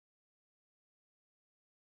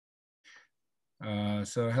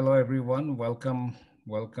So hello everyone, welcome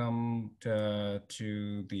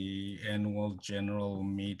to the annual general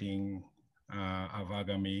meeting of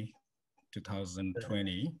Agami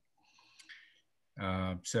 2020.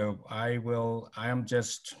 I am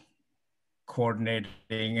just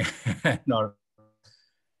coordinating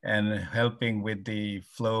and helping with the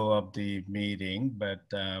flow of the meeting, but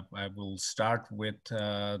I will start with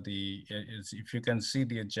if you can see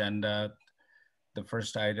the agenda. The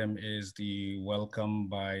first item is the welcome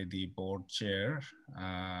by the board chair,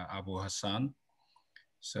 Abu Hassan.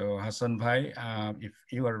 So Hassan Bhai, if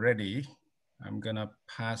you are ready, I'm gonna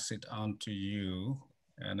pass it on to you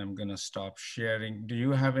and I'm gonna stop sharing. Do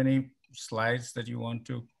you have any slides that you want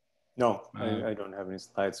to? No, I don't have any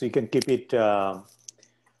slides. So you can keep it on,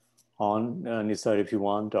 Nisar, if you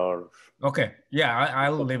want, or... Okay, yeah,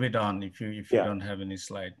 I'll leave it on if you Yeah, don't have any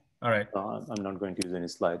slide. All right. I'm not going to use any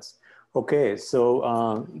slides. Okay,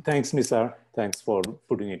 so thanks, Nisar. Thanks for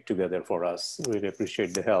putting it together for us. Really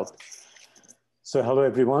appreciate the help. So hello,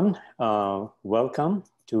 everyone. Welcome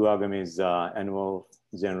to Agami's Annual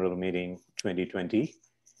General Meeting 2020.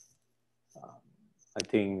 I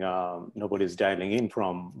think nobody's dialing in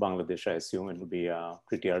from Bangladesh. I assume it will be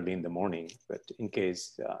pretty early in the morning. But in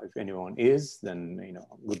case if anyone is, then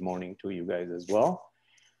good morning to you guys as well.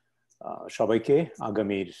 সবাইকে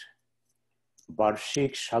আগামীর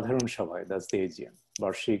বার্ষিক সাধারণ সভায়, that's the AGM,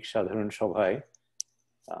 বার্ষিক সাধারণ সভায়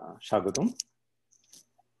স্বাগতম.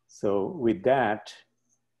 So with that,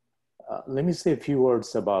 let me say a few words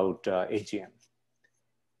about AGM.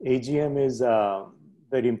 AGM is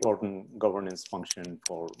very important governance function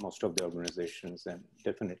for most of the organizations and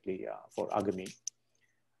definitely for Agami.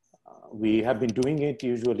 We have been doing it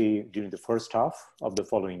usually during the first half of the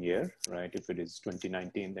following year, right? If it is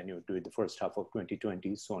 2019, then you do it the first half of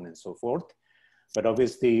 2020, so on and so forth. But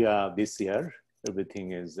obviously this year, everything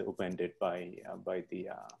is upended by the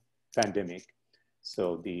pandemic. So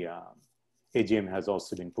the AGM has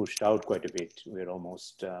also been pushed out quite a bit. We're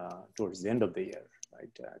almost towards the end of the year,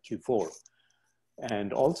 right? Q4. And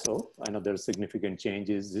also another significant change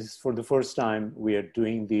is this is for the first time we are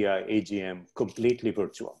doing the AGM completely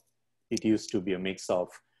virtual. It used to be a mix of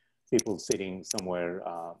people sitting somewhere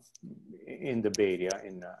in the Bay Area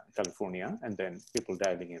in California, and then people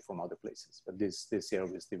dialing in from other places. But this year,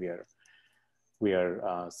 obviously, we are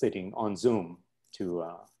sitting on Zoom to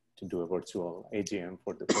do a virtual AGM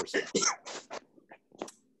for the first time.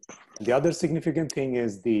 The other significant thing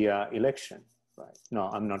is the election. Right. No,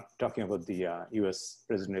 I'm not talking about the U.S.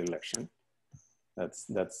 presidential election.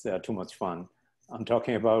 That's too much fun. I'm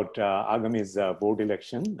talking about Agami's board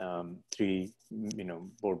election. 3,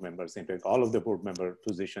 board members. In fact, all of the board member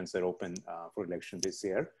positions are open for election this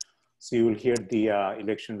year. So you will hear the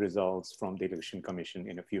election results from the Election Commission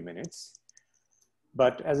in a few minutes.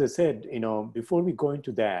 But as I said, before we go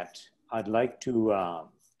into that, I'd like to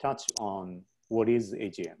touch on what is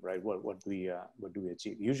AGM, right? What do we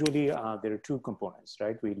achieve? Usually there are 2 components,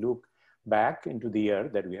 right? We look back into the year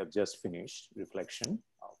that we have just finished, reflection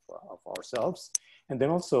of ourselves. And then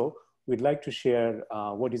also we'd like to share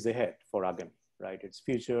what is ahead for Agami, right? Its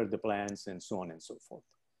future, the plans, and so on and so forth.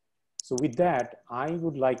 So with that, I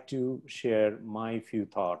would like to share my few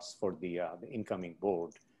thoughts for the incoming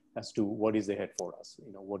board as to what is ahead for us,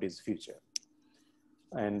 what is future.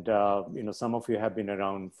 And, some of you have been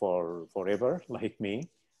around for forever, like me,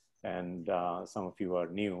 and some of you are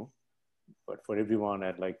new. But for everyone,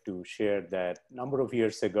 I'd like to share that a number of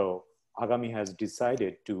years ago, Agami has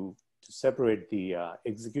decided to separate the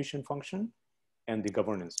execution function and the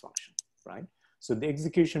governance function, right? So the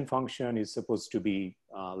execution function is supposed to be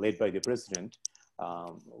led by the president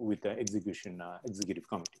with the executive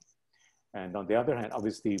committee. And on the other hand,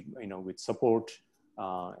 obviously, with support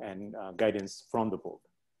and guidance from the board.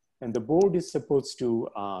 And the board is supposed to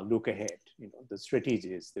look ahead, the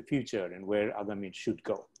strategies, the future, and where Agami should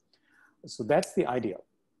go. So that's the ideal.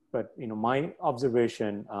 But my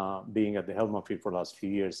observation, being at the helm of it for the last few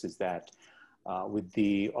years, is that with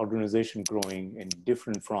the organization growing in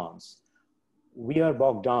different fronts, we are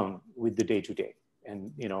bogged down with the day-to-day.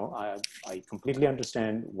 And I completely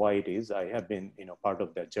understand why it is. I have been part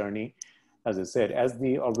of that journey. As I said, as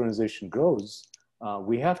the organization grows,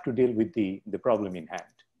 we have to deal with the problem in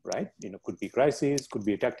hand, right? Could be crisis, could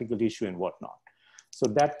be a tactical issue and whatnot. So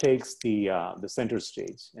that takes the center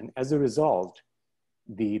stage. And as a result,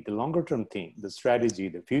 the longer term thing, the strategy,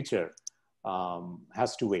 the future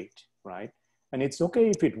has to wait, right? And it's okay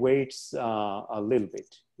if it waits a little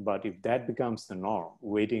bit, but if that becomes the norm,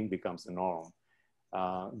 waiting becomes the norm,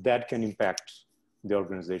 that can impact the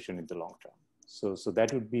organization in the long term. So that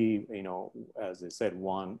would be, as I said,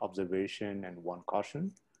 one observation and one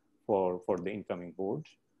caution for the incoming board.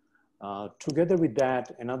 Together with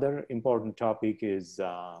that, another important topic is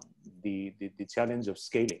the challenge of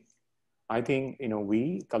scaling. I think,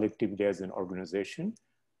 we collectively as an organization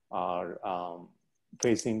are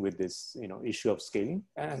facing with this, issue of scaling,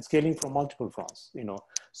 and scaling from multiple fronts,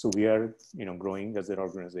 So we are, growing as an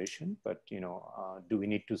organization, but, do we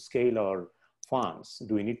need to scale our funds?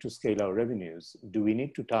 Do we need to scale our revenues? Do we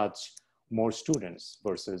need to touch more students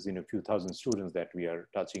versus, few thousand students that we are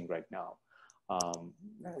touching right now?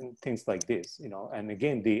 And things like this, and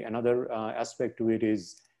again, another aspect to it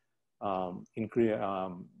is growing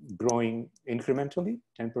incrementally,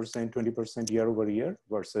 10%, 20% year over year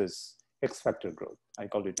versus X factor growth. I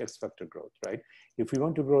call it X factor growth, right? If we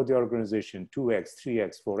want to grow the organization 2X,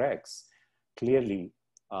 3X, 4X, clearly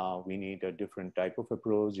we need a different type of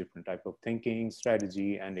approach, different type of thinking,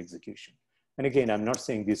 strategy, and execution. And again, I'm not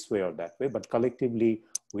saying this way or that way, but collectively,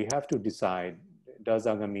 we have to decide, does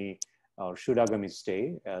Agami or should Agami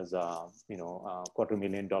stay as a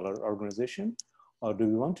 $250,000 organization, or do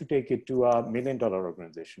we want to take it to a $1 million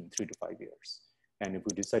organization in 3 to 5 years? And if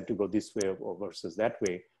we decide to go this way or versus that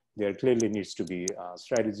way, there clearly needs to be a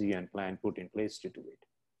strategy and plan put in place to do it.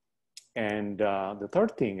 And the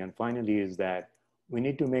third thing, and finally, is that we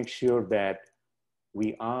need to make sure that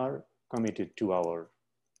we are committed to our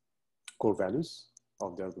core values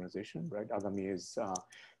of the organization, right? Agami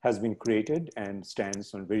has been created and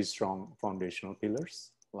stands on very strong foundational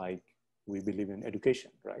pillars, like we believe in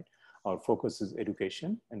education, right? Our focus is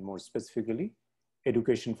education, and more specifically,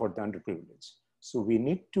 education for the underprivileged. So we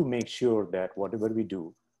need to make sure that whatever we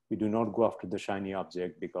do not go after the shiny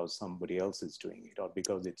object because somebody else is doing it or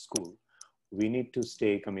because it's cool. We need to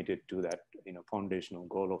stay committed to that, foundational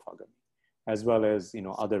goal of Agami, as well as,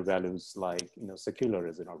 other values like, secular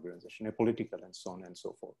as an organization, apolitical, and so on and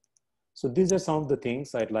so forth. So these are some of the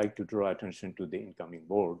things I'd like to draw attention to the incoming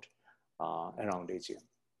board around AGM.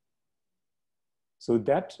 So with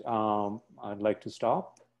that, I'd like to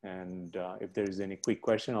stop. And if there is any quick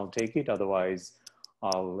question, I'll take it. Otherwise,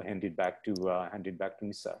 I'll hand it back to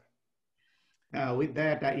Nisar. With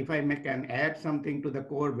that, if I can add something to the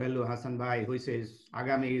core value, Hassan Bhai, who says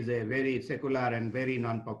Agami is a very secular and very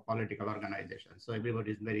non-political organization. So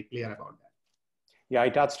everybody is very clear about that. Yeah, I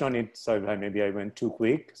touched on it, so maybe I went too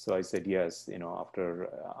quick. So I said, yes, after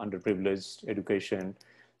underprivileged, education,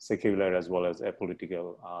 secular, as well as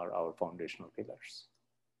apolitical are our foundational pillars.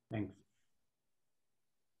 Thanks.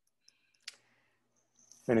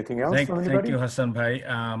 Anything else from anybody? Thank you, Hassan Bhai.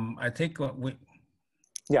 I think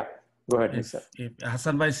Yeah, go ahead, Nisar. If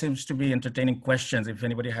Hassan Bhai seems to be entertaining questions. If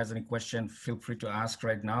anybody has any question, feel free to ask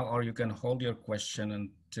right now, or you can hold your question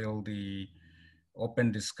until the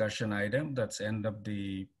open discussion item. That's end of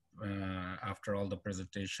the, after all the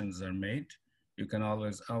presentations are made. You can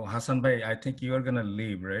always, Hassan Bhai, I think you are gonna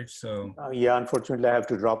leave, right? So yeah, unfortunately I have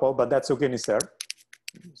to drop out, but that's okay, Nisar.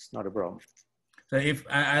 It's not a problem. So if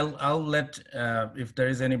I'll let, if there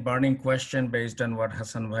is any burning question based on what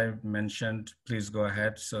Hassan Bhai mentioned, please go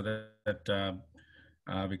ahead, so that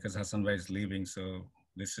because Hassan Bhai is leaving, so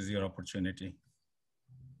this is your opportunity.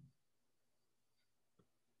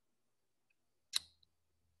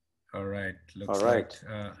 All right, looks like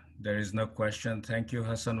there is no question. Thank you,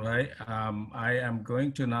 Hassan Bhai. I am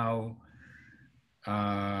going to now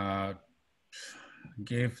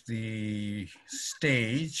give the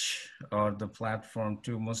stage or the platform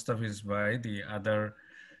to Mustafiz Bhai, the other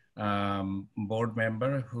board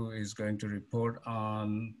member, who is going to report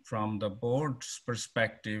on, from the board's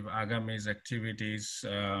perspective, Agami's activities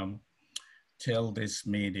till this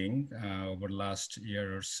meeting over the last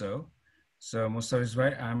year or so. So Mustafiz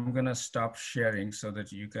Bhai, I'm gonna stop sharing so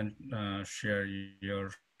that you can share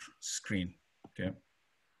your screen, okay?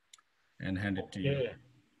 And hand it to you.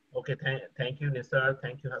 Okay, thank you, Nisar.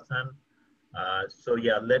 Thank you, Hassan. So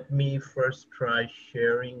yeah, let me first try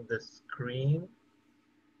sharing the screen,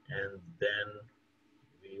 and then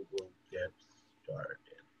we will get started.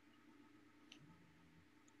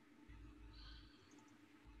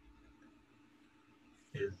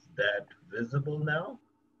 Is that visible now?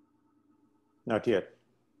 Not yet.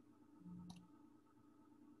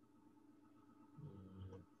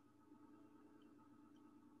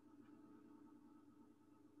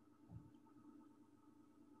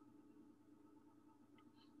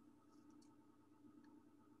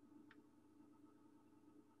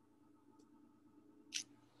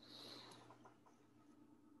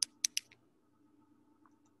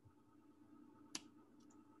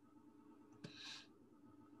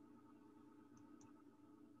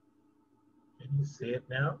 Can you see it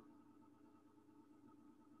now?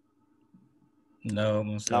 No,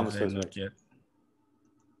 Mustafiz, not yet.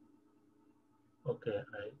 Okay,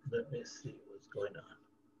 let me see what's going on.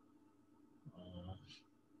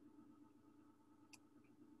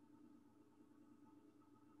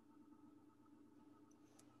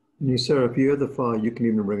 Nisar, if you have the file, you can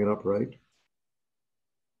even bring it up, right?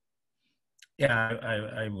 Yeah,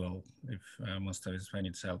 I will if Mustafa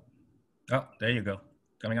needs help. Oh, there you go.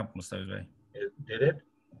 Coming up, Mustafa. Did it?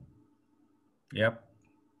 Yep.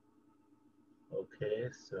 Okay,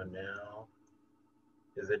 so now,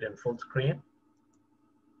 is it in full screen?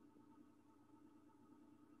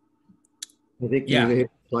 I think Yeah. you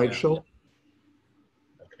hit slideshow.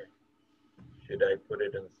 Yeah. Okay. Should I put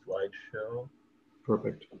it in slideshow?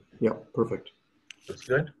 Perfect. Yeah, perfect. Looks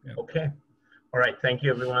good? Yep. Okay. All right, thank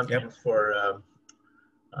you everyone. Yep. Thanks for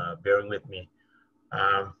bearing with me.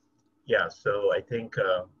 Yeah, so I think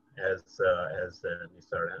as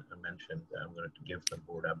Nisar mentioned, I'm going to give some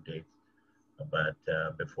board updates. But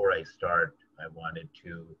before I start, I wanted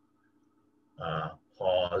to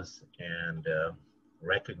pause and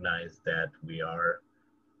recognize that we are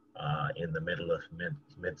in the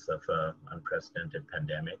midst of an unprecedented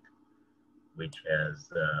pandemic, which has,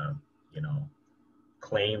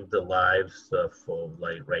 claimed the lives of,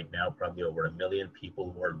 like right now, probably over 1 million people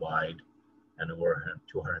worldwide and over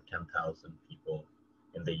 210,000 people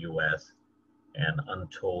in the US, and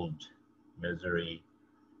untold misery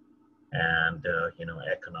and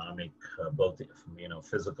economic, both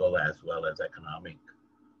physical as well as economic,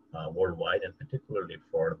 worldwide, and particularly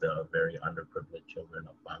for the very underprivileged children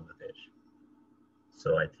of Bangladesh.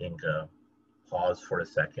 So I think pause for a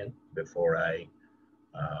second before I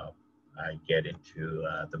get into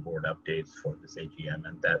the board updates for this AGM,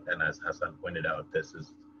 and as Hassan pointed out, this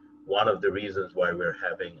is one of the reasons why we're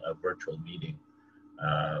having a virtual meeting.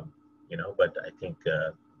 But I think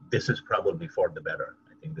this is probably for the better.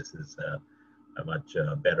 I think this is a much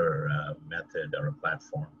better method or a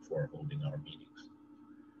platform for holding our meetings.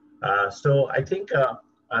 So I think,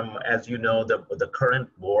 as you know, the current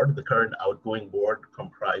board, the current outgoing board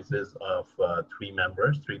comprises of three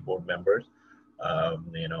board members.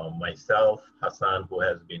 Myself, Hassan, who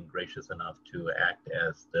has been gracious enough to act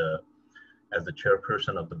as the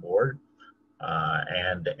chairperson of the board,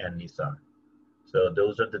 and Nisar. So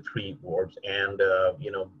those are the three boards, and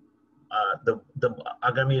the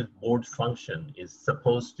Agami board function is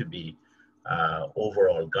supposed to be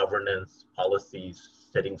overall governance, policies,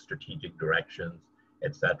 setting strategic directions,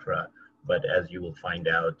 etc. But as you will find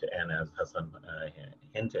out, and as Hassan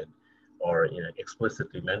hinted or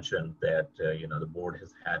explicitly mentioned, that the board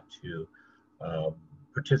has had to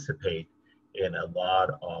participate in a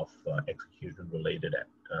lot of execution-related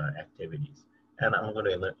activities. And I'm going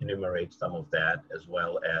to enumerate some of that, as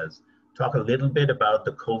well as talk a little bit about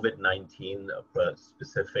the COVID-19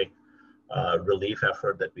 specific relief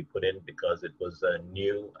effort that we put in, because it was a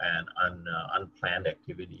new and unplanned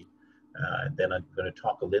activity. Then I'm going to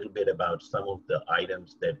talk a little bit about some of the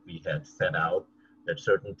items that we had set out, that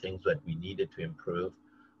certain things that we needed to improve,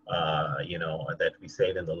 that we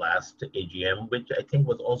said in the last AGM, which I think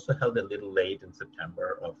was also held a little late in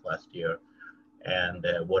September of last year, and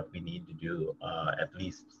what we need to do, at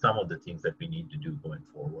least some of the things that we need to do going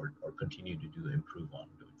forward, or continue to do, improve on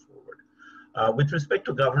going forward. With respect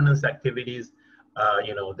to governance activities,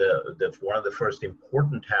 one of the first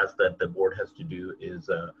important tasks that the board has to do is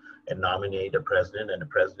nominate a president, and a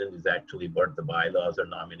president is actually, but the bylaws are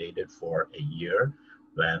nominated for a year.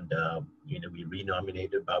 And we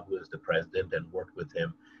renominated Babu as the president and worked with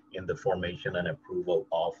him in the formation and approval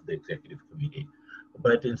of the executive committee.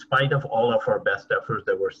 But in spite of all of our best efforts,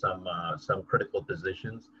 there were some critical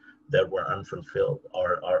positions that were unfulfilled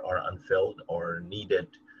or unfilled, or needed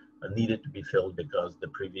to be filled because the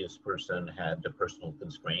previous person had the personal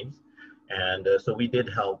constraints. And so we did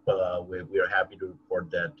help. We are happy to report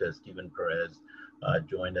that Stephen Perez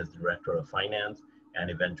joined as Director of Finance, and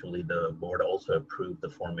eventually the board also approved the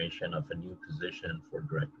formation of a new position for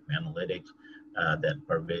Director of Analytics that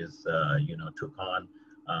Pervez took on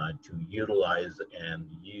to utilize and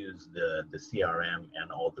use the CRM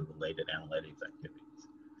and all the related analytics activities.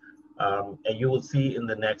 And you will see in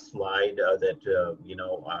the next slide that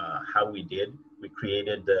how we did. We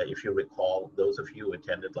created, if you recall, those of you who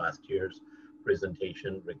attended last year's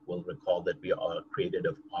presentation will recall that we created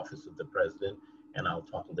an Office of the President, and I'll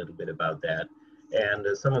talk a little bit about that. And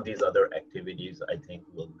some of these other activities, I think,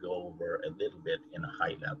 we'll go over a little bit in a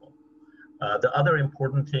high level. The other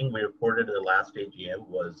important thing we reported at the last AGM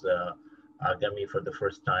was Agami, for the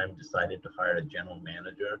first time, decided to hire a general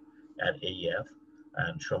manager at AEF,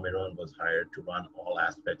 and Shomiron was hired to run all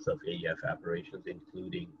aspects of AEF operations,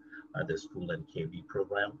 including the school and KB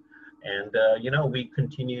program. And we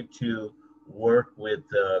continue to work with,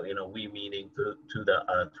 we meaning to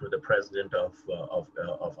the president of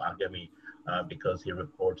Agami, because he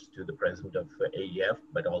reports to the president of AEF,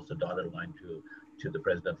 but also dotted line to the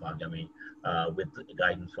president of Agami, with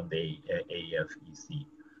guidance from the AEF EC.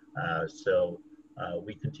 So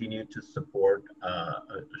we continue to support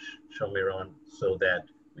Shomiron so that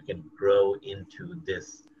we can grow into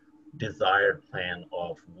this desired plan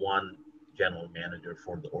of one general manager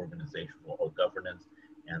for the organization or governance,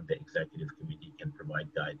 and the executive committee can provide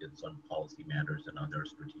guidance on policy matters and other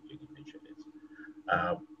strategic initiatives.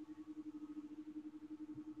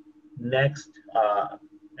 Next,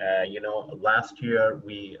 last year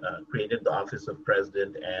we created the Office of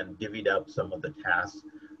President and divvied up some of the tasks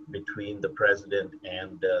between the president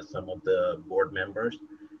and some of the board members.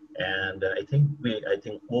 And I think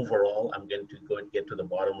overall, I'm going to go and get to the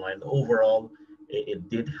bottom line. Overall, it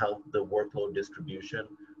did help the workload distribution.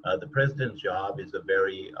 The president's job is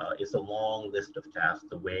it's a long list of tasks.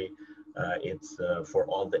 The way it's for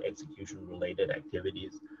all the execution-related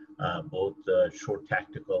activities, both short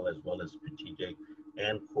tactical as well as strategic,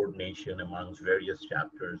 and coordination amongst various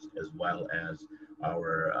chapters, as well as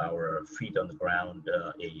our feet on the ground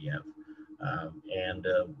AEF.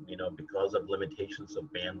 Because of limitations of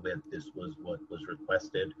bandwidth, this was what was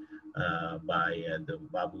requested by the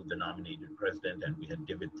Babu, the nominated president, and we had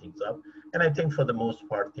divvied things up. And I think for the most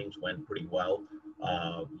part, things went pretty well.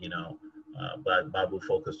 But Babu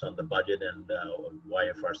focused on the budget and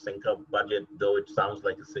YFR sync-up budget, though it sounds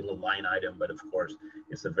like a single line item, but of course,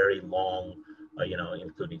 it's a very long,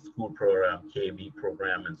 including school program, KB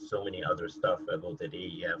program, and so many other stuff, both at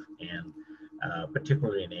AEF and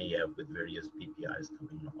particularly in AEF with various PPIs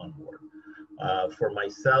coming on board. For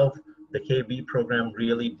myself, the KB program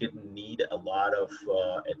really didn't need a lot of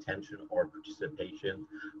attention or participation,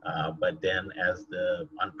 but then as the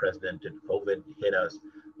unprecedented COVID hit us,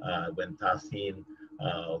 when Tahsin,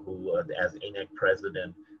 who as ANEC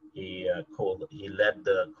president, he led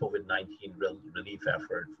the COVID-19 relief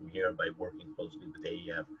effort from here by working closely with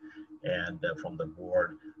AEF, and from the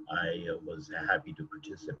board, I was happy to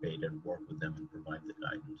participate and work with them and provide the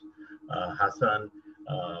guidance. Hassan,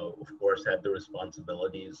 of course, had the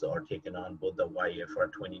responsibilities or taken on both the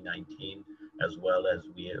YFR 2019, as well as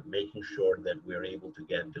we are making sure that we're able to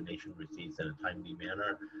get donation receipts in a timely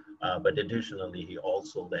manner. But additionally, he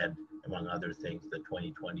also led, among other things, the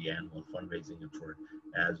 2020 annual fundraising effort.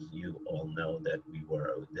 As you all know,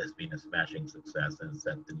 there's been a smashing success and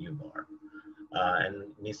set the new bar.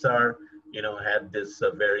 And Nisar, had this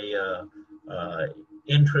very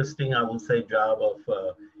interesting, I will say, job of,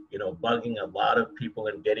 bugging a lot of people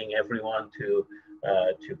and getting everyone to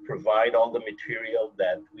provide all the material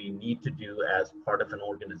that we need to do as part of an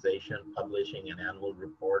organization, publishing an annual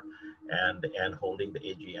report and holding the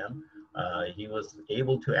AGM. He was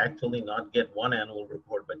able to actually not get one annual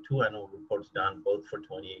report, but two annual reports done, both for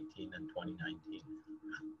 2018 and 2019.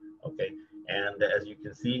 Okay, and as you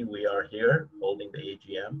can see, we are here holding the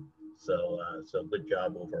AGM. So good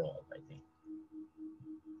job overall, I think.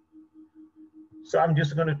 So I'm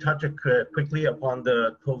just going to touch quickly upon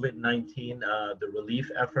the COVID-19, the relief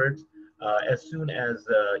efforts. As soon as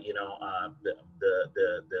the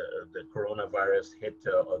coronavirus hit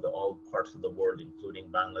all parts of the world, including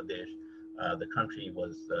Bangladesh, the country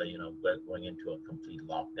was going into a complete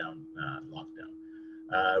lockdown.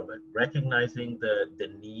 Recognizing the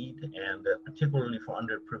need, and particularly for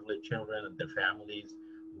underprivileged children and their families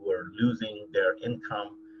who are losing their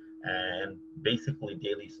income and basically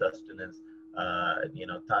daily sustenance,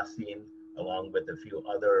 Tahsin, along with a few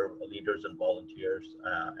other leaders and volunteers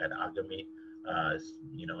at Agami,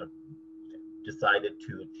 decided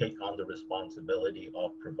to take on the responsibility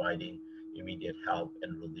of providing immediate help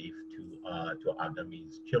and relief to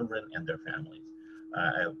Agami's children and their families.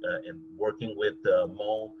 And working with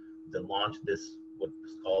Mo, they launched this,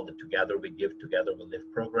 what's called the Together We Give, Together We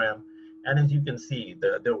Live program. And as you can see,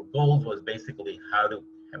 their goal was basically how to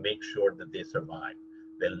make sure that they survive.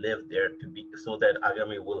 They live there so that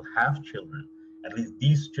Agami will have children, at least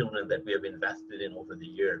these children that we have invested in over the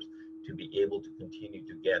years, to be able to continue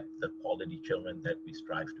to get the quality children that we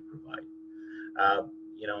strive to provide.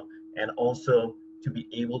 And also to be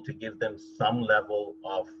able to give them some level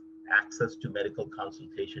of access to medical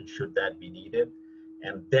consultation should that be needed.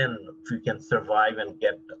 And then if we can survive and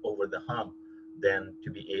get over the hump, then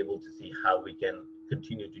to be able to see how we can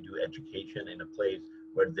continue to do education in a place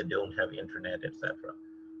where they don't have internet, etc.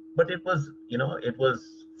 But it was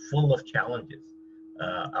full of challenges.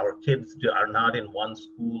 Our kids are not in one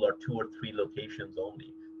school or two or three locations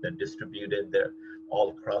only. They're distributed all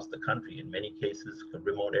across the country, in many cases,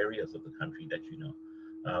 remote areas of the country that you know.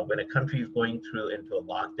 When a country is going into a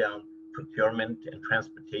lockdown, procurement and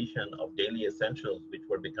transportation of daily essentials, which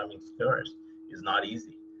were becoming scarce, is not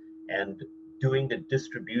easy. And doing the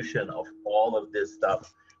distribution of all of this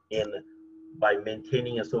stuff in by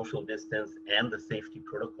maintaining a social distance and the safety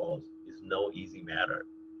protocols is no easy matter.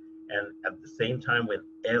 And at the same time, when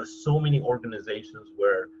so many organizations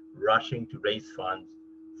were rushing to raise funds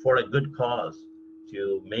for a good cause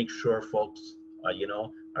to make sure folks,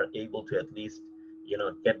 are able to at least,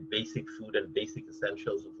 get basic food and basic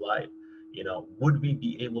essentials of life, would we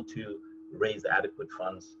be able to raise adequate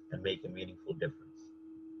funds and make a meaningful difference?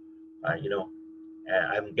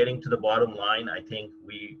 I'm getting to the bottom line. I think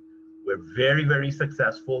we were very, very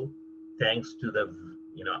successful thanks to the,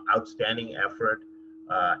 outstanding effort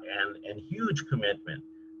and huge commitment,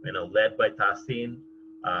 led by Tahsin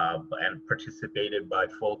and participated by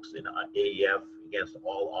folks in AEF against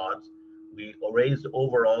all odds. We raised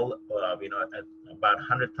overall, at about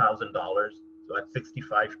 $100,000, so at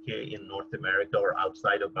 65K in North America or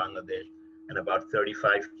outside of Bangladesh, and about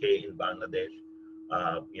 35K in Bangladesh.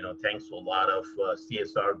 Thanks to a lot of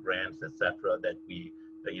CSR grants, etc., that we,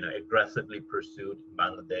 aggressively pursued in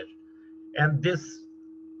Bangladesh. And this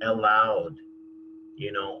allowed,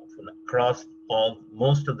 from across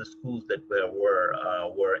most of the schools that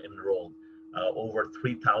were enrolled, over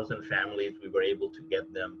 3,000 families, we were able to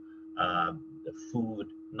get them the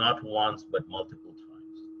food, not once, but multiple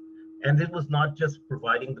times. And it was not just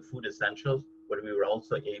providing the food essentials, but we were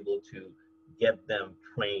also able to get them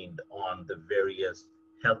trained on the various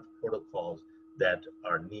health protocols that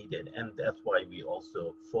are needed. And that's why we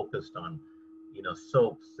also focused on,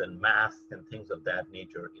 soaps and masks and things of that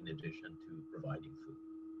nature in addition to providing food.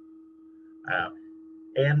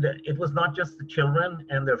 And it was not just the children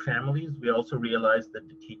and their families. We also realized that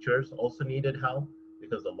the teachers also needed help,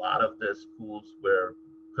 because a lot of the schools where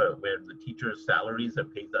the teachers' salaries are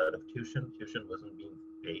paid out of tuition wasn't being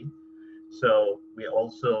paid. So we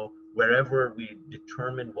also, wherever we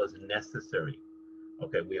determined was necessary,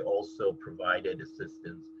 we also provided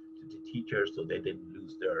assistance to the teachers so they didn't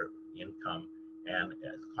lose their income, and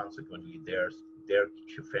consequently their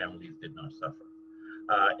families did not suffer.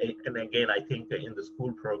 And again, I think in the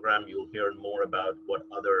school program, you'll hear more about what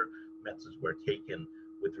other methods were taken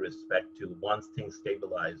with respect to, once things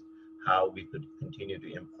stabilized, how we could continue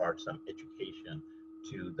to impart some education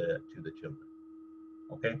to the children.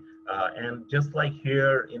 Okay, and just like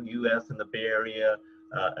here in the US, in the Bay Area,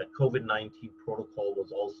 a COVID-19 protocol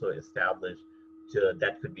was also established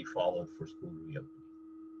that could be followed for school reopening.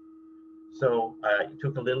 So it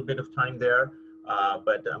took a little bit of time there,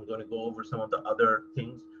 but I'm going to go over some of the other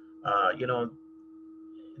things.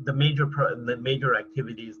 The major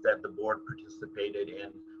activities that the board participated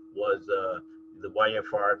in was the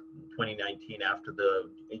YFR 2019 after the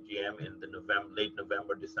AGM in the late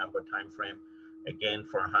November, December timeframe. Again,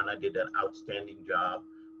 Farhana did an outstanding job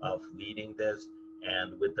of leading this,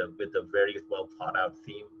 and with a very well thought out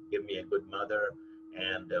theme, Give Me a Good Mother.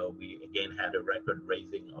 And we again had a record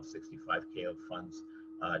raising of 65K of funds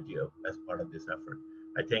as part of this effort.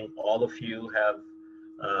 I think all of you have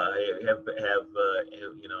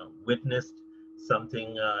witnessed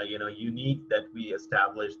something unique that we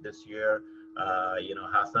established this year.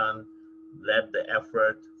 Hassan led the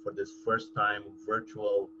effort for this first time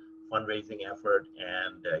virtual fundraising effort,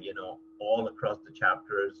 and all across the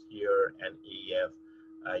chapters here and EF,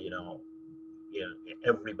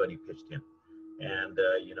 everybody pitched in. And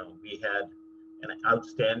we had an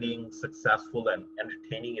outstanding, successful, and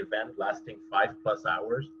entertaining event lasting 5+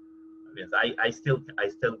 hours. I still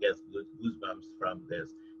get goosebumps from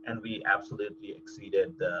this. And we absolutely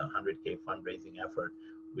exceeded the 100K fundraising effort,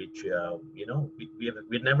 which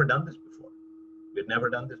we'd never done this before. We'd never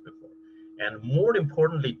done this before. And more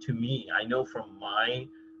importantly to me, I know from my,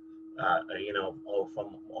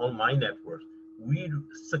 from all my networks, we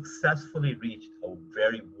successfully reached a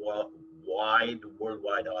very wide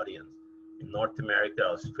worldwide audience in North America,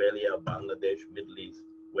 Australia, Bangladesh, Middle East,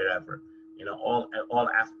 wherever, all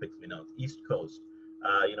aspects, East Coast,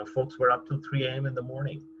 folks were up till 3 a.m. in the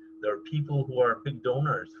morning. There are people who are big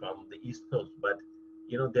donors from the East Coast, but,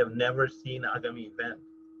 they've never seen Agami event.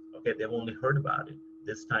 Okay, they've only heard about it.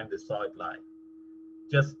 This time they saw it live.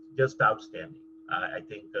 Just outstanding. I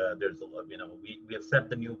think there's a lot, we have set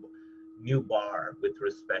the new bar with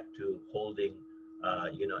respect to holding,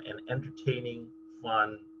 an entertaining,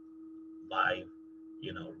 fun, live,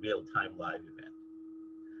 real-time live event.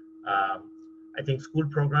 I think school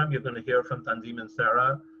program, you're going to hear from Tanzim and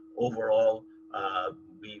Sarah. Overall,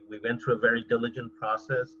 we went through a very diligent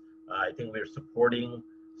process. I think we're supporting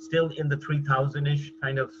still in the 3,000-ish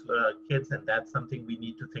kind of kids, and that's something we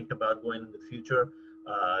need to think about going in the future.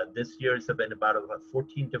 This year it's been about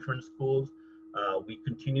 14 different schools. We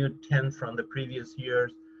continued 10 from the previous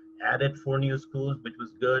years, added 4 new schools, which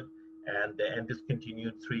was good, and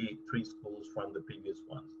discontinued three schools from the previous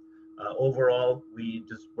ones. Overall, we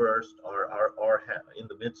dispersed in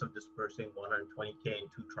the midst of dispersing 120K in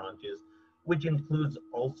 2 tranches, which includes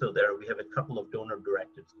also we have a couple of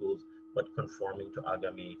donor-directed schools, but conforming to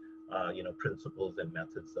Agami, principles and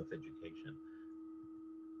methods of education.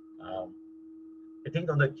 I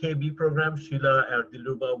think on the KB program, Sheila or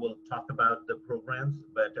Dilruba will talk about the programs,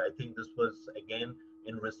 but I think this was, again,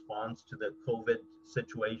 in response to the COVID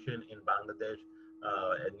situation in Bangladesh.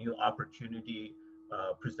 A new opportunity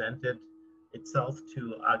presented itself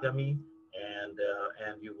to Agami, and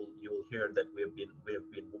you will hear that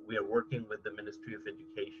we are working with the Ministry of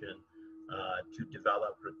Education to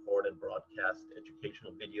develop, record, and broadcast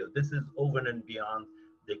educational videos. This is over and beyond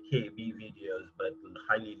the KB videos, but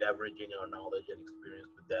highly leveraging our knowledge and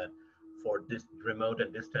experience with that for this remote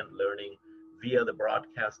and distant learning via the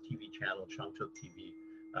broadcast TV channel, Changchuk TV.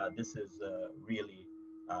 This is really,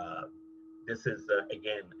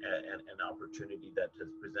 again, an opportunity that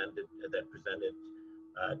has presented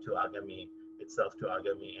to Agami itself,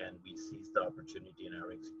 and we seized the opportunity and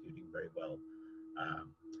are executing very well.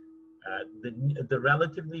 The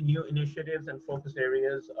relatively new initiatives and focus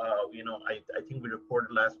areas, I think we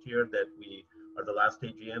reported last year that the last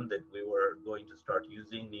AGM, that we were going to start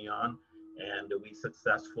using Neon, and we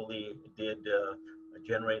successfully did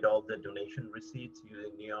generate all the donation receipts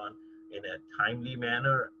using Neon in a timely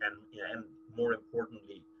manner, and more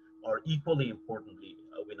importantly, or equally importantly,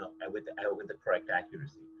 with the correct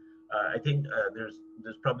accuracy. I think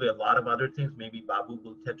there's probably a lot of other things. Maybe Babu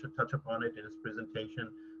will touch upon it in his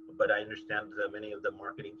presentation, but I understand that many of the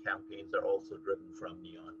marketing campaigns are also driven from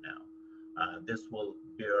Neon now. This will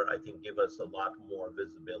give us a lot more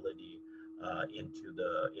visibility into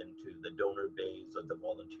the donor base or the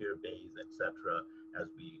volunteer base, etc., as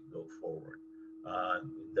we go forward.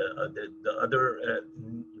 The other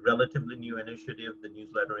relatively new initiative, the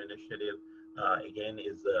newsletter initiative, again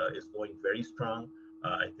is going very strong.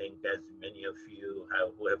 I think, as many of you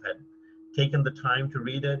who have taken the time to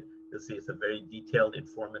read it, you'll see it's a very detailed,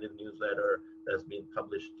 informative newsletter that's been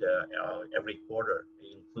published every quarter,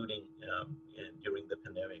 including during the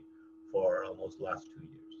pandemic for almost the last 2 years.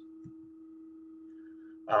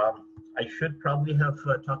 I should probably have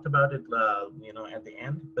talked about it, at the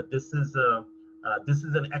end, but this is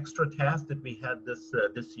an extra task that we had this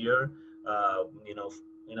year.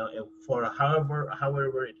 For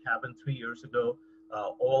however it happened 3 years ago,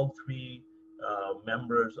 all 3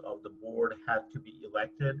 members of the board had to be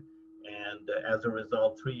elected, and as a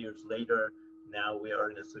result, 3 years later, now we are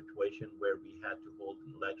in a situation where we had to hold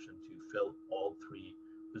an election to fill all 3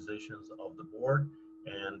 positions of the board.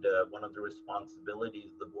 And one of the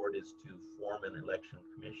responsibilities of the board is to form an election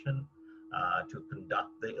commission to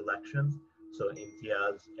conduct the elections. So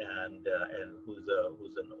Imtiaz and who's a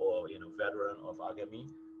veteran of Agami,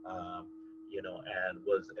 and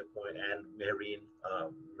was appointed, and Marine,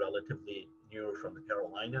 relatively newer from the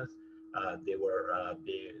Carolinas. They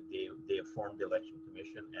formed the election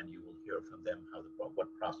commission, and you will hear from them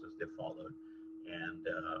what process they followed and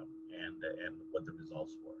what the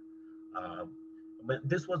results were. But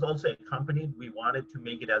this was also accompanied. We wanted to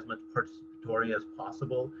make it as much participatory as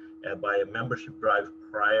possible by a membership drive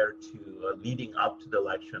prior to leading up to the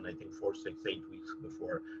election. I think 4, 6, 8 weeks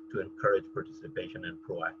before, to encourage participation and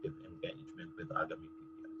proactive engagement with Agami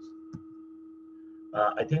PBS.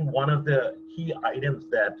 I think one of the key items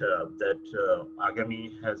that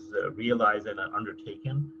Agami has realized and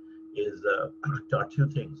undertaken is 2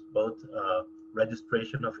 things: both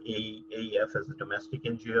registration of AEF as a domestic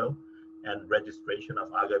NGO and registration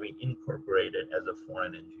of Agami Incorporated as a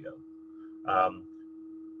foreign NGO.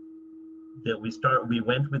 We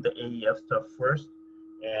went with the AEF stuff first,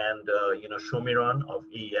 and Shomiran of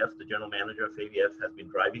AEF, the general manager of AEF, has been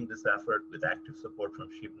driving this effort with active support from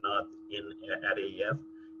Shivnath at AEF,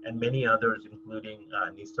 and many others, including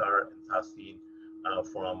Nisar and Tahsin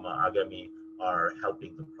from Agami, are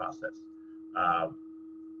helping the process.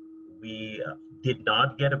 We did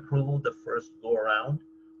not get approval the first go around,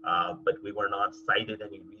 but we were not cited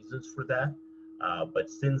any reasons for that. But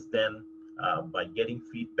since then, by getting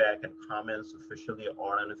feedback and comments officially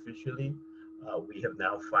or unofficially, we have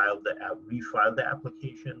now refiled the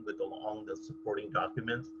application with along the supporting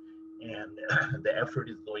documents, and the effort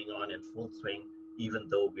is going on in full swing, even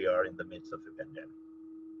though we are in the midst of a pandemic.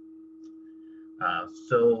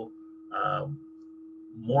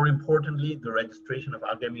 More importantly, the registration of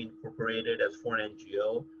Agami Incorporated as foreign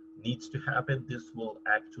NGO needs to happen. This will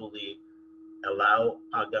actually allow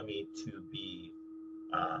Agami to be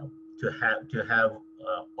to have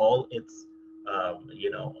all its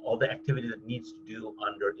all the activity that needs to do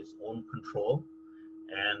under its own control.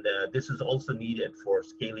 And this is also needed for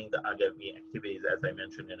scaling the Agami activities, as I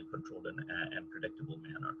mentioned, in a controlled and predictable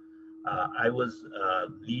manner. I was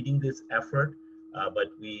leading this effort,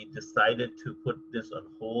 but we decided to put this on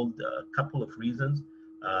hold. A couple of reasons,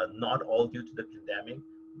 not all due to the pandemic,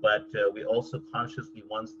 but we also consciously,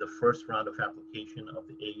 once the first round of application of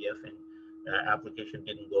the AEF application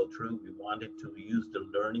didn't go through, we wanted to use the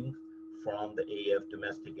learning from the AEF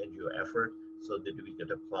domestic NGO effort so that we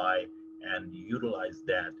could apply and utilize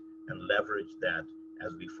that and leverage that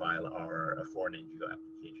as we file our foreign NGO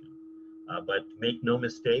application. But make no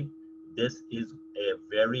mistake, this is a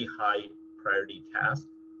very high priority task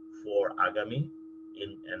for Agami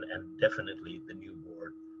and definitely the new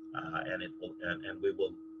board. And it will, and we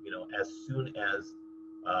will, as soon as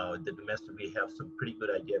the domestic, we have some pretty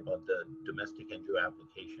good idea about the domestic NGO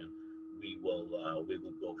application, we will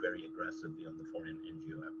go very aggressively on the foreign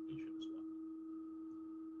NGO application as well.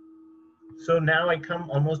 So now I come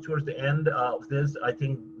almost towards the end of this. I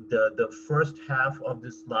think the first half of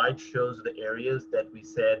this slide shows the areas that we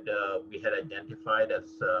said we had identified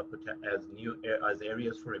as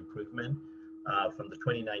areas for improvement from the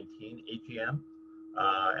 2019 AGM.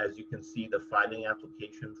 As you can see, the filing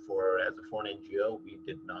application as a foreign NGO, we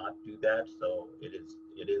did not do that. So it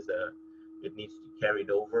needs to be carried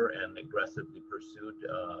over and aggressively pursued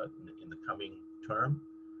in the coming term.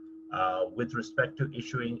 With respect to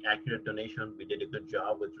issuing accurate donation, we did a good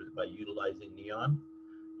job by utilizing NEON.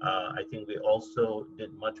 I think we also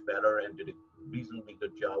did much better and did a reasonably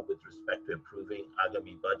good job with respect to improving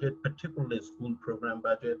Agami budget, particularly school program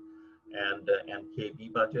budget and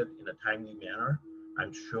KB budget in a timely manner.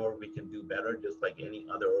 I'm sure we can do better, just like any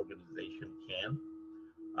other organization can.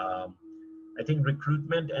 I think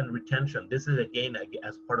recruitment and retention, this is again,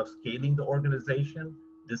 as part of scaling the organization,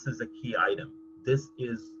 this is a key item. This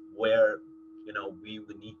is where we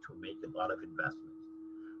would need to make a lot of investments.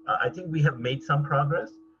 I think we have made some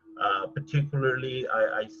progress. Particularly,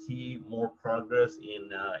 I see more progress in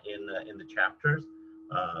the chapters.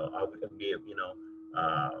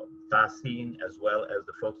 Fasin, as well as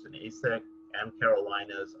the folks in ASEC and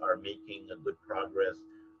Carolinas, are making a good progress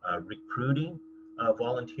recruiting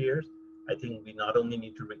volunteers. I think we not only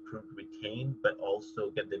need to recruit, retain, but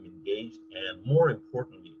also get them engaged, and more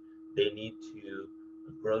importantly, they need to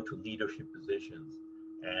grow to leadership positions,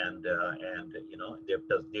 and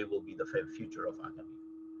because they will be the future of Agami.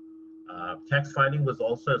 Tax filing was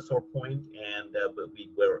also a sore point, and but we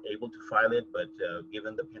were able to file it, but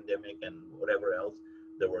given the pandemic and whatever else,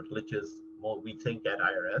 there were glitches, we think, at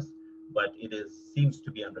IRS, but it seems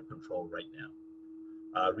to be under control right now.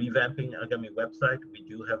 Revamping Agami website, we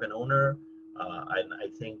do have an owner, and I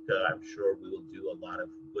think I'm sure we will do a lot of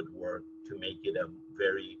good work to make it a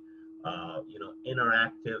very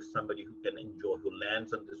interactive, somebody who can enjoy, who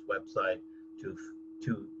lands on this website to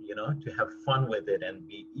have fun with it and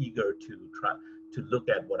be eager to try to look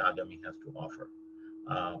at what Agami has to offer.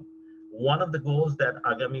 One of the goals that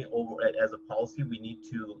Agami, as a policy, we need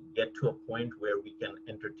to get to a point where we can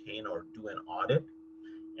entertain or do an audit,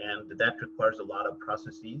 and that requires a lot of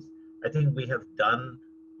processes. I think we have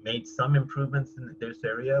made some improvements in this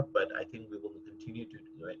area, but I think we will continue to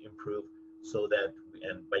improve so that,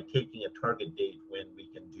 and by taking a target date when we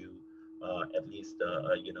can do at least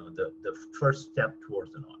the first step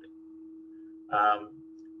towards an audit.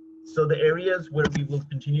 So the areas where we will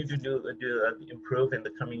continue to improve in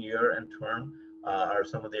the coming year and term are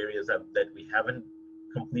some of the areas that we haven't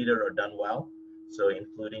completed or done well. So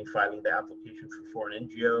including filing the application for foreign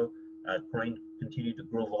NGO, continue to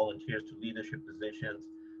grow volunteers to leadership positions,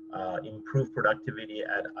 improve productivity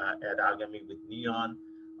at Agami with NEON,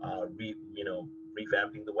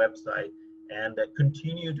 revamping the website, and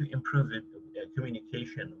continue to improve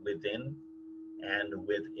communication within and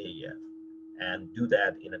with AEF, and do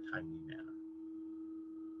that in a timely manner.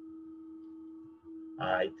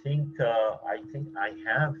 I think I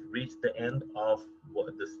have reached the end of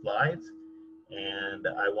the slides, and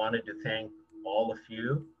I wanted to thank all of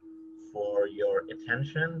you for your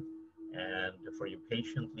attention and for your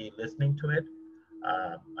patiently listening to it.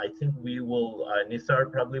 I think we will, Nisar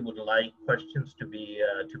probably would like questions to be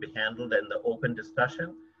handled in the open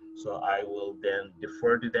discussion. So I will then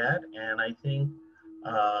defer to that. And I think,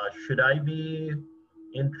 should I be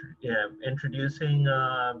introducing,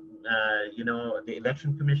 the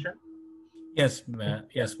Election Commission? Yes,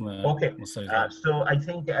 yes. Okay. So I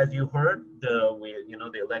think, as you heard, the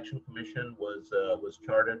Election Commission was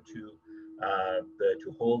chartered to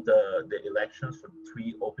hold the elections for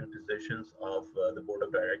 3 open positions of the Board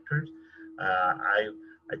of Directors.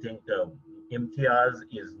 I think Imtiaz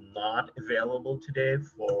is not available today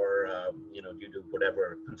for, due to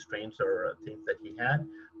whatever constraints or things that he had,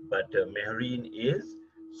 but Mehreen is.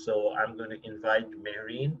 So I'm going to invite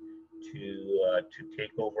Mehreen to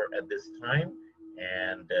take over at this time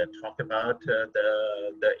and talk about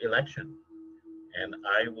the election. And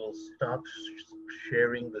I will stop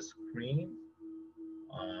sharing the screen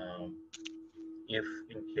if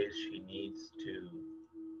in case she needs to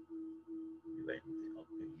do anything.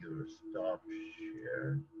 Okay, you're stop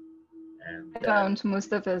share. And I don't,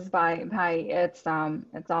 Mustafa's by it's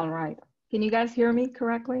all right. Can you guys hear me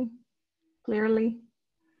correctly, clearly?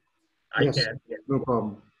 I Yes, can. Yeah. no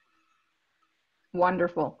problem.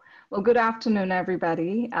 Wonderful. Well, good afternoon,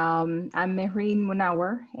 everybody. I'm Mehreen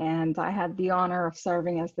Munawar, and I had the honor of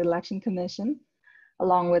serving as the Election Commission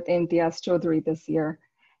along with Imtiaz Chaudhry this year.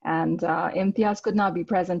 And Imtiaz could not be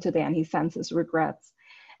present today, and he sends his regrets.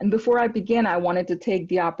 And before I begin, I wanted to take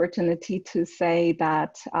the opportunity to say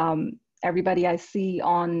that everybody I see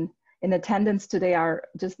in attendance today are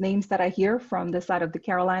just names that I hear from this side of the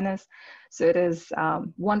Carolinas. So it is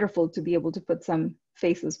wonderful to be able to put some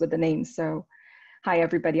faces with the names. So hi,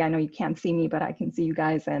 everybody. I know you can't see me, but I can see you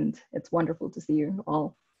guys, and it's wonderful to see you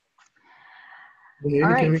all. All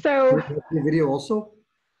right, so the video also.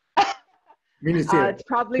 it's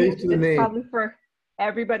probably for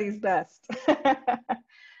everybody's best.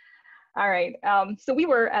 All right. So we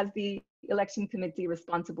were, as the election committee,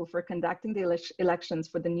 responsible for conducting the elections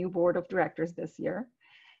for the new board of directors this year,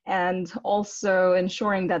 and also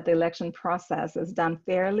ensuring that the election process is done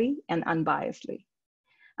fairly and unbiasedly.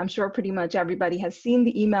 I'm sure pretty much everybody has seen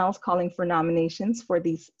the emails calling for nominations for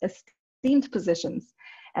these esteemed positions,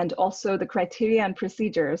 and also the criteria and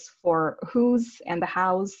procedures for who's and the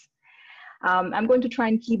hows. I'm going to try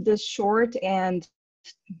and keep this short and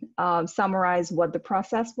summarize what the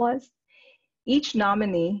process was. Each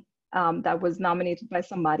nominee that was nominated by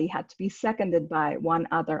somebody had to be seconded by one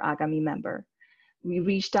other Agami member. We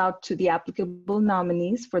reached out to the applicable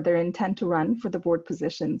nominees for their intent to run for the board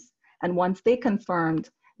positions. And once they confirmed,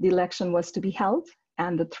 the election was to be held,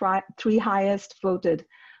 and the three highest voted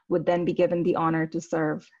would then be given the honor to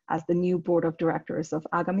serve as the new board of directors of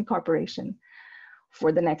Agami Corporation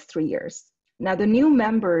for the next 3 years. Now, the new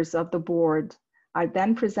members of the board are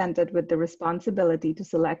then presented with the responsibility to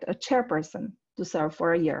select a chairperson to serve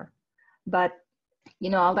for a year. But,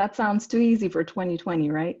 all that sounds too easy for 2020,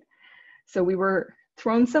 right? So we were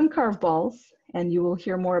thrown some curveballs, and you will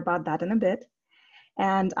hear more about that in a bit.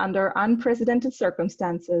 And under unprecedented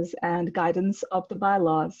circumstances and guidance of the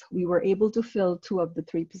bylaws, we were able to fill 2 of the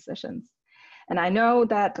 3 positions. And I know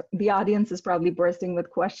that the audience is probably bursting with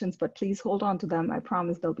questions, but please hold on to them. I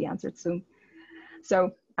promise they'll be answered soon.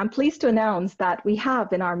 So I'm pleased to announce that we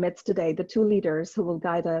have in our midst today the 2 leaders who will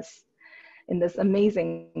guide us in this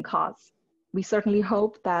amazing cause. We certainly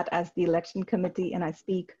hope that as the election committee, and I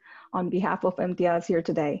speak on behalf of Imtiaz here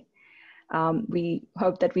today, we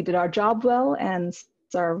hope that we did our job well and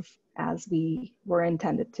serve as we were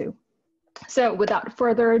intended to. So without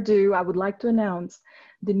further ado, I would like to announce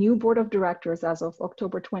the new board of directors as of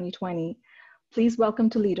October 2020. Please welcome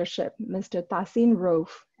to leadership, Mr. Tahsin Rauf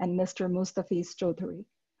and Mr. Mustafiz Chaudhry.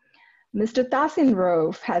 Mr. Tahsin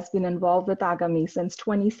Rauf has been involved with Agami since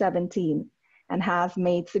 2017 and has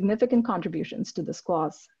made significant contributions to this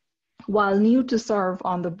cause. While new to serve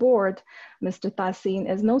on the board, Mr. Tahsin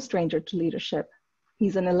is no stranger to leadership.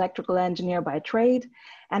 He's an electrical engineer by trade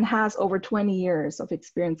and has over 20 years of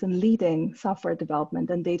experience in leading software development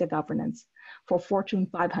and data governance for Fortune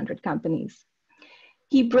 500 companies.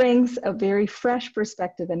 He brings a very fresh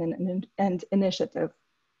perspective and initiative.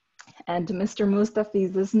 And Mr.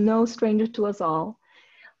 Mustafiz is no stranger to us all.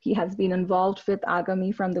 He has been involved with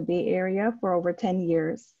Agami from the Bay Area for over 10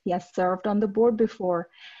 years. He has served on the board before,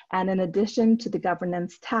 and in addition to the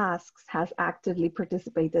governance tasks, has actively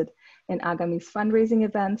participated in Agami's fundraising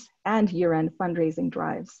events and year-end fundraising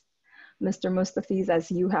drives. Mr. Mustafiz, as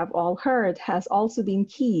you have all heard, has also been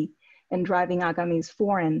key in driving Agami's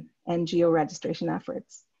foreign and geo-registration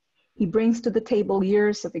efforts. He brings to the table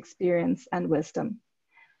years of experience and wisdom.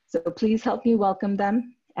 So please help me welcome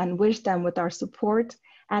them and wish them with our support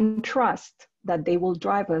and trust that they will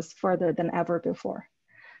drive us further than ever before.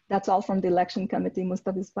 That's all from the election committee.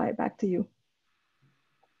 Mustafiz, back to you.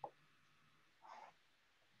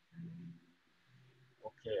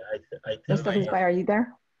 Okay, I think Mustafiz, are you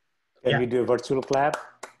there? Can we do a virtual clap?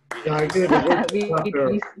 Yeah, I did. We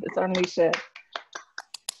certainly should.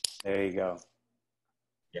 There you go.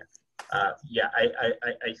 Yeah,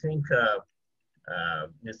 I think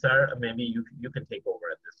Nisar, maybe you can take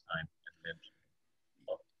over at this time. And then,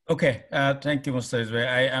 Okay, thank you, Mr.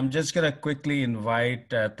 Izwe. I'm just going to quickly invite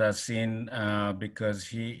Tahsin because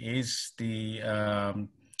he is the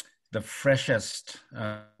freshest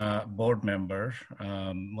board member.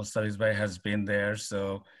 Mr. Izwe has been there,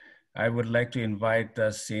 so I would like to invite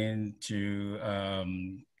Tahsin to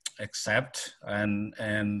accept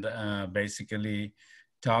and basically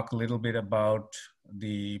talk a little bit about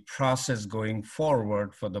the process going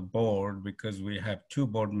forward for the board, because we have 2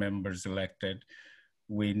 board members elected.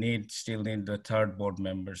 We still need the 3rd board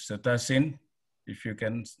member. So Tahsin, if you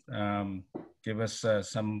can give us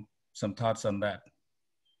some thoughts on that.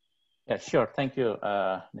 Yeah, sure. Thank you,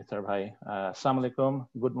 Nisar Bhai. Assalamu alaikum.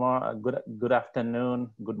 Good afternoon.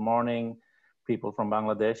 Good morning, people from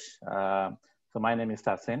Bangladesh. So my name is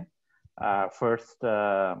Tahsin. First,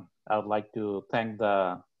 I would like to thank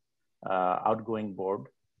the outgoing board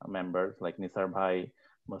members like Nisar Bhai,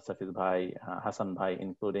 Mustafiz Bhai, Hassan Bhai,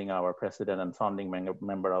 including our president and founding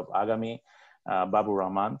member of Agami, Babu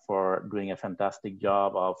Rahman, for doing a fantastic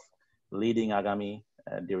job of leading Agami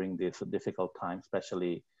during this difficult time,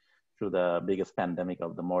 especially through the biggest pandemic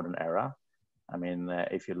of the modern era. I mean,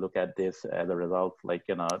 if you look at this as a result, like,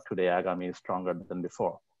 today Agami is stronger than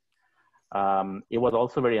before. It was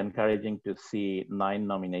also very encouraging to see 9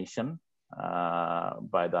 nominations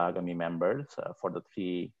by the Agami members for the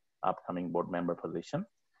 3 upcoming board member position.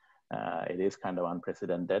 It is kind of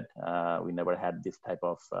unprecedented. We never had this type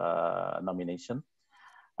of nomination.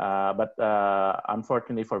 But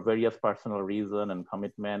unfortunately, for various personal reasons and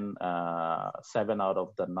commitment, 7 out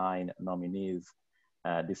of the 9 nominees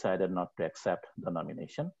decided not to accept the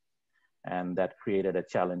nomination. And that created a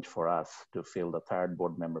challenge for us to fill the 3rd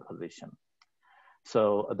board member position.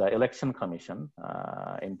 So the election commission,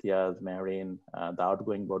 Imtiaz, Mehreen, the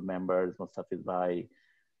outgoing board members, Mustafiz Bhai,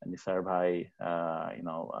 Nisar Bhai,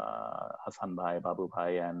 Hassan Bhai, Babu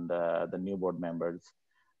Bhai, and the new board members,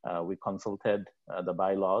 we consulted the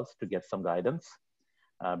bylaws to get some guidance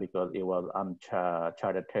because it was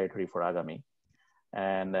uncharted territory for Agami.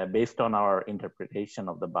 And based on our interpretation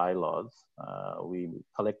of the bylaws, we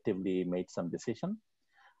collectively made some decision.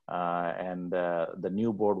 And the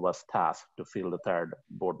new board was tasked to fill the 3rd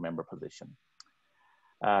board member position.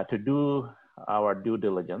 To do our due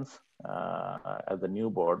diligence as a new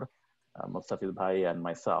board, Mustafiz Bhai and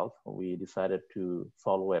myself, we decided to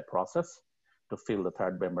follow a process to fill the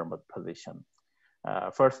 3rd member position.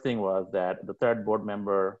 First thing was that the 3rd board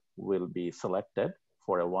member will be selected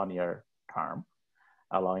for a 1-year term,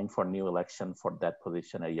 allowing for new election for that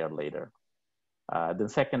position a year later. The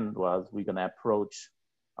second was we're gonna approach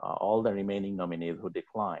all the remaining nominees who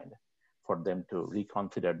declined for them to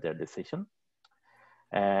reconsider their decision.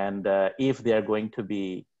 And if they are going to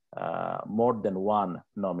be more than 1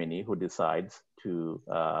 nominee who decides to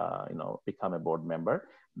become a board member,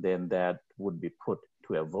 then that would be put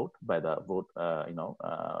to a vote by the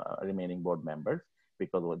remaining board members,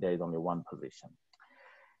 because there is only 1 position.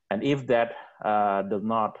 And if that does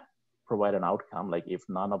not provide an outcome, like if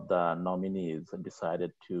none of the nominees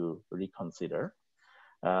decided to reconsider,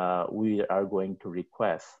 we are going to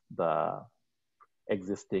request the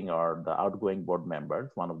existing or the outgoing board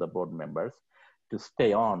members, one of the board members, to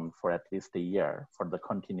stay on for at least a year for the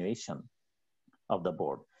continuation of the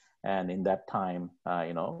board. And in that time,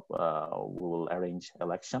 we will arrange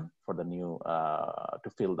election for the new, to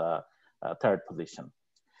fill the 3rd position.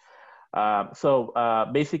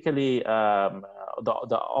 Basically,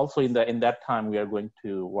 also in that time, we are going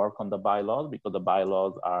to work on the bylaws, because the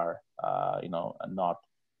bylaws are, not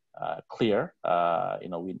clear,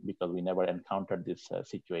 because we never encountered this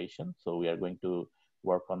situation. So we are going to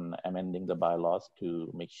work on amending the bylaws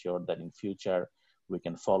to make sure that in future we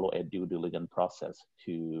can follow a due diligence process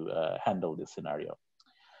to handle this scenario.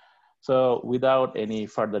 So without any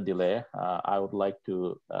further delay, I would like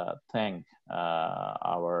to thank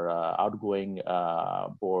our outgoing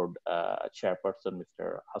board chairperson,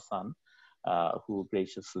 Mr. Hassan, who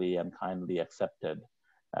graciously and kindly accepted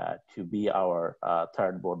to be our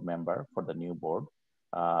 3rd board member for the new board,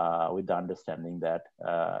 with the understanding that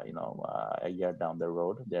a year down the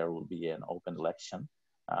road there will be an open election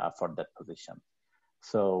for that position.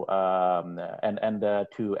 So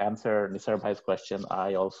to answer Nisar Bhai's question,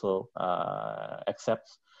 I also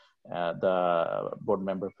accept the board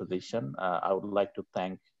member position. I would like to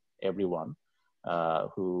thank everyone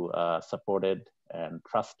who supported and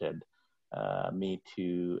trusted me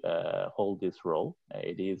to hold this role.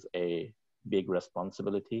 It is a big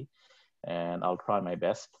responsibility, and I'll try my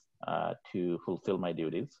best to fulfill my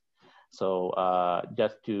duties. So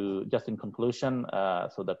just in conclusion,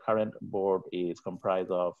 so the current board is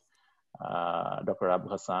comprised of Dr. Abu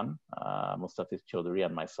Hassan, Mustafiz Chaudhry,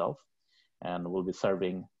 and myself. and will be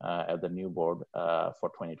serving at the new board for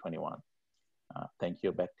 2021. Thank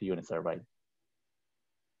you. Back to you, Nisar Bhai.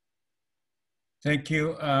 Thank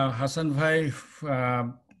you. Hassan Bhai,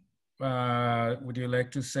 would you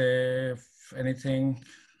like to say anything,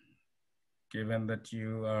 given that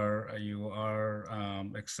you are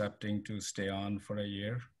accepting to stay on for a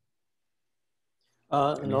year?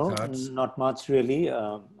 Any no, thoughts? not much really.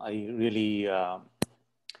 I really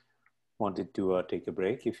wanted to take a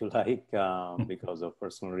break, if you like, because of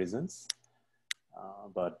personal reasons.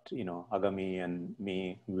 But you know, Agami and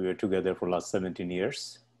me, we were together for the last 17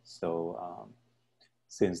 years. So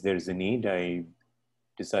since there is a need, I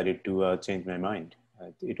decided to change my mind.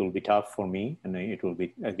 It will be tough for me, and it will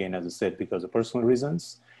be, again, as I said, because of personal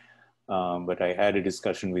reasons. But I had a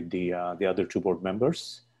discussion with the other two board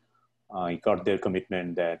members. I got their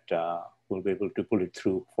commitment that we'll be able to pull it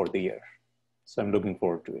through for the year. So I'm looking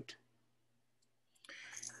forward to it.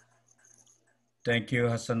 Thank you,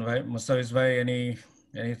 Hassan Bhai. Mustafiz Bhai, any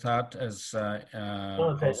thought as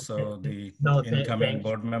also the incoming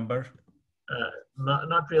board member?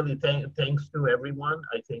 Not really. Thanks to everyone.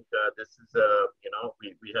 I think this is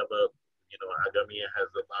we have a Agami has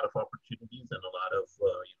a lot of opportunities and a lot of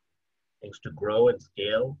things to grow and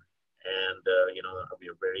scale, and we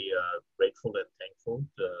are very grateful and thankful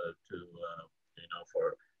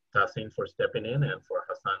for Tahsin for stepping in and for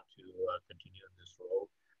Hassan to continue in this role.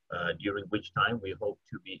 During which time we hope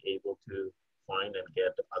to be able to find and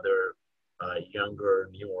get other younger,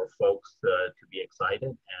 newer folks to be excited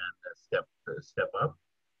and step up,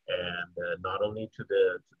 and not only to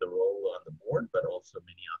the role on the board, but also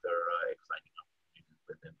many other exciting opportunities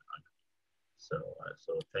within the country.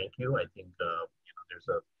 So thank you. I think there's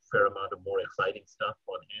a fair amount of more exciting stuff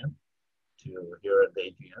on hand to hear at the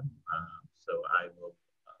AGM. So I will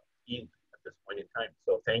end at this point in time.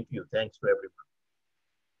 So thank you. Thanks to everyone.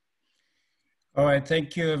 All right,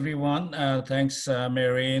 thank you, everyone. Thanks,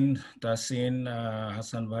 Marine, Tahsin,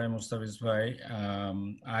 Hassan Bhai, Mustafiz Bhai.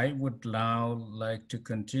 I would now like to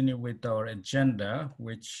continue with our agenda,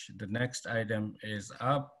 which the next item is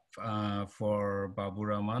up for Babu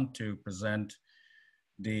Rahman to present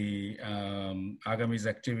the Agami's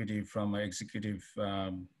activity from an executive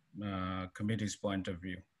committee's point of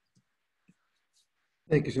view.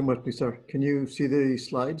 Thank you so much, Nisar. Can you see the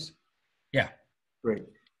slides? Yeah. Great.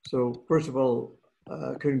 So first of all,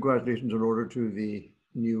 congratulations in order to the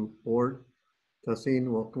new board. Tahsin,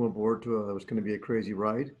 welcome aboard to it was going to be a crazy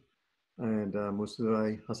ride. And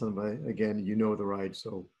Mustafa, Hassan Bhai, again, you know the ride,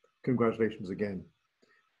 so congratulations again.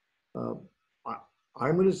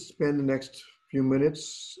 I'm going to spend the next few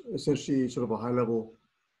minutes, essentially sort of a high-level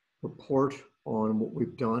report on what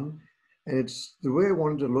we've done. And it's the way I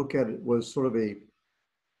wanted to look at it was sort of a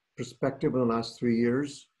perspective in the last 3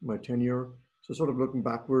 years, my tenure. So sort of looking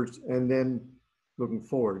backwards and then looking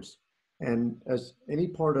forwards. And as any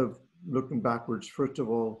part of looking backwards, first of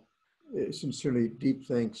all, sincerely deep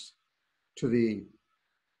thanks to the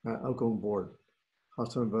outgoing board,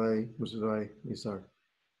 Hassan Bhai, Mustafa, Nisar.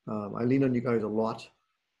 I lean on you guys a lot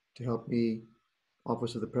to help me,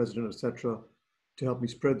 Office of the President, etc., to help me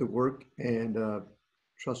spread the work and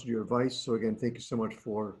trust your advice. So again, thank you so much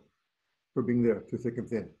for being there through thick and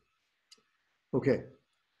thin. Okay.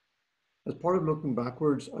 As part of looking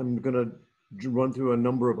backwards, I'm going to run through a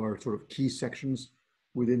number of our sort of key sections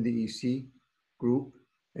within the EC group,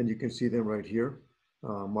 and you can see them right here.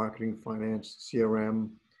 Marketing, finance,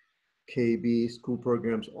 CRM, KB, school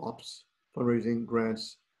programs, ops, fundraising,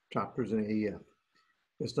 grants, chapters, and AEF.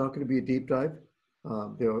 It's not going to be a deep dive.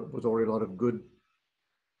 There was already a lot of good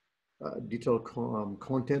detailed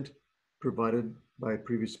content provided by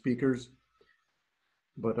previous speakers,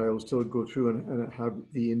 but I will still go through and have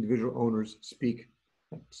the individual owners speak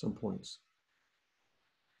at some points.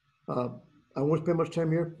 I won't spend much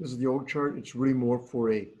time here. This is the org chart. It's really more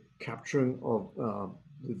for a capturing of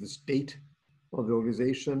the state of the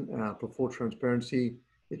organization. For full transparency,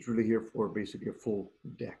 it's really here for basically a full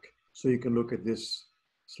deck. So you can look at this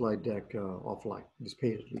slide deck offline, this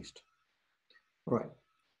page at least. All right,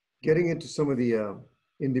 getting into some of the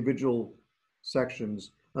individual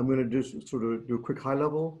sections, I'm going to just sort of do a quick high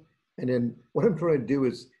level. And then what I'm trying to do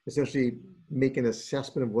is essentially make an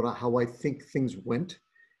assessment of how I think things went.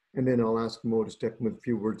 And then I'll ask Mo to step in with a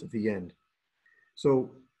few words at the end.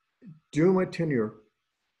 So during my tenure,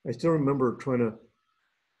 I still remember trying to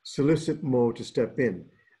solicit Mo to step in.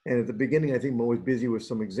 And at the beginning, I think Mo was busy with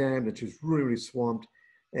some exams and she was really, really swamped.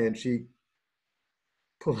 And she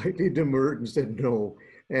politely demurred and said no.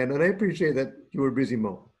 And I appreciate that you were busy,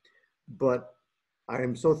 Mo. But I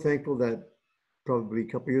am so thankful that probably a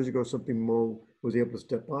couple of years ago, Mo was able to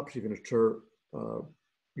step up. She finished her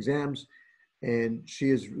exams. and she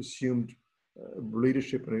has assumed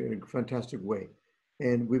leadership in a fantastic way.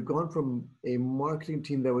 And we've gone from a marketing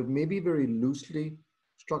team that was maybe very loosely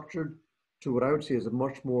structured to what I would say is a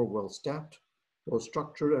much more well-staffed,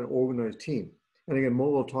 well-structured and organized team. And again, Mo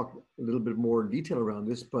will talk a little bit more in detail around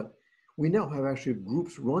this, but we now have actually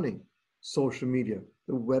groups running social media,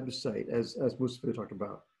 the website, as Mustafa talked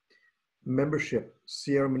about, membership,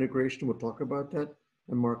 CRM integration, we'll talk about that,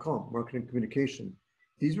 and Marcom, marketing communication.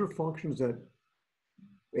 These are functions that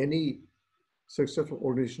any successful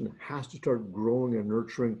organization has to start growing and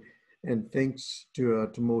nurturing. And thanks to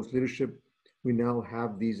Mo's leadership, we now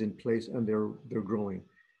have these in place and they're growing.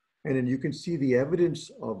 And then you can see the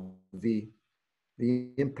evidence of the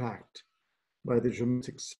impact by the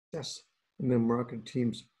tremendous success in the marketing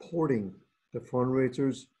teams supporting the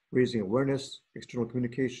fundraisers, raising awareness, external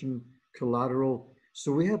communication, collateral.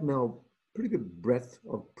 So we have now pretty good breadth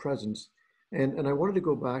of presence. And I wanted to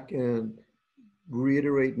go back and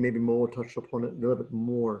reiterate, maybe Mo touched upon it a little bit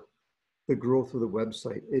more, the growth of the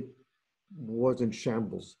website. It was in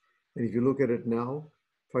shambles. And if you look at it now,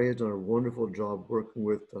 Faye has done a wonderful job working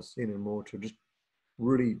with Tasin and Mo to just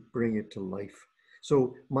really bring it to life.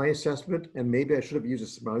 So my assessment, and maybe I should have used the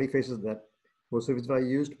smiley faces that most of I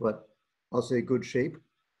used, but I'll say good shape.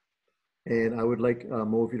 And I would like,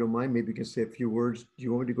 Mo, if you don't mind, maybe you can say a few words. Do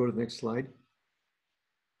you want me to go to the next slide?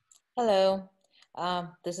 Hello,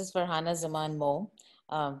 this is Farhana Zaman Mo.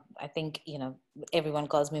 I think, you know, everyone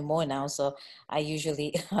calls me Mo now, so I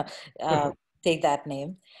usually take that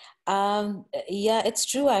name. Yeah, it's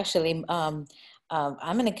true, actually. I'm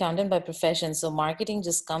an accountant by profession, so marketing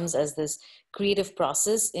just comes as this creative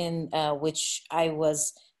process in which I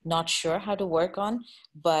was not sure how to work on,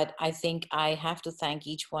 but I think I have to thank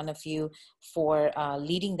each one of you for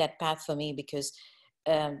leading that path for me, because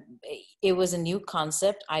it was a new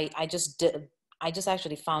concept. I just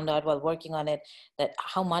actually found out while working on it that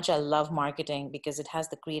how much I love marketing, because it has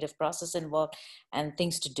the creative process involved and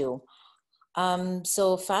things to do.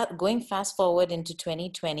 So going fast forward into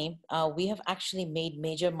 2020, we have actually made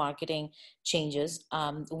major marketing changes.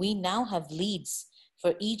 We now have leads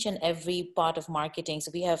for each and every part of marketing. So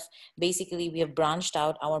we have branched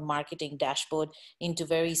out our marketing dashboard into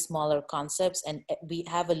very smaller concepts, and we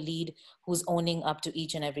have a lead who's owning up to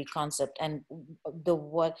each and every concept. And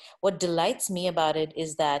what delights me about it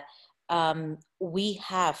is that we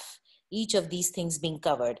have each of these things being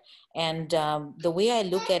covered. And the way I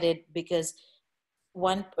look at it, because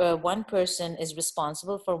one person is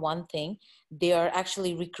responsible for one thing, they are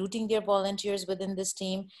actually recruiting their volunteers within this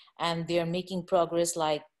team, and they are making progress.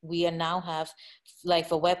 Like we are now have, like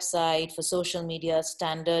for website, for social media,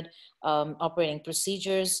 standard operating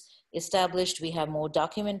procedures established. We have more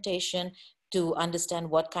documentation to understand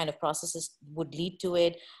what kind of processes would lead to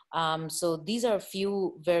it. So these are a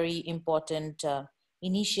few very important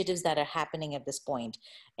initiatives that are happening at this point.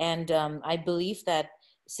 And I believe that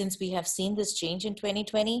since we have seen this change in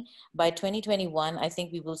 2020, by 2021, I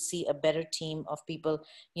think we will see a better team of people,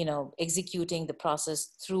 you know, executing the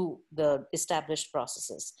process through the established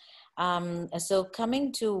processes. So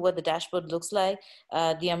coming to what the dashboard looks like,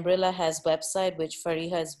 the umbrella has website, which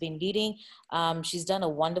Fariha has been leading. She's done a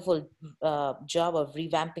wonderful job of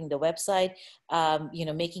revamping the website, you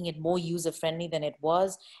know, making it more user-friendly than it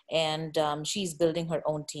was. And she's building her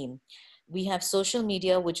own team. We have social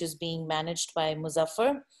media, which is being managed by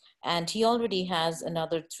Muzaffar, and he already has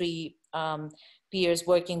another 3 peers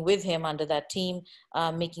working with him under that team,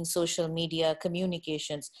 making social media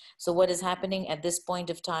communications. So what is happening at this point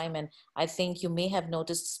of time, and I think you may have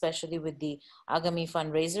noticed, especially with the Agami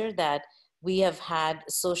fundraiser, that we have had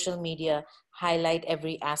social media highlight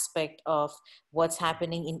every aspect of what's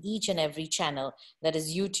happening in each and every channel, that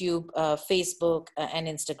is YouTube, Facebook, and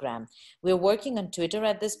Instagram. We're working on Twitter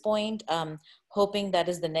at this point, hoping that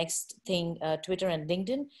is the next thing, Twitter and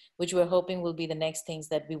LinkedIn, which we're hoping will be the next things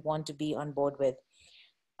that we want to be on board with.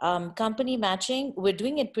 Company matching, we're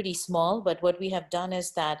doing it pretty small, but what we have done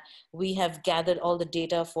is that we have gathered all the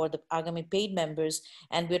data for the Agami paid members,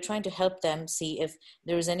 and we're trying to help them see if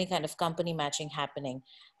there is any kind of company matching happening,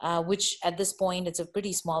 which at this point, it's a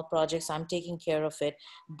pretty small project, so I'm taking care of it.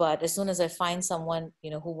 But as soon as I find someone, you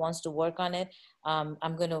know, who wants to work on it,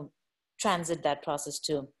 I'm going to transit that process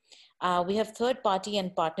too. We have third party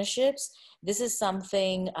and partnerships. This is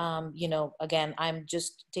something, you know, again, I'm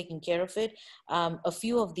just taking care of it. A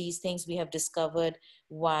few of these things we have discovered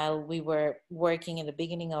while we were working in the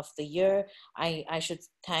beginning of the year. I should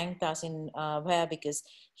thank Tasin Bhaiya, because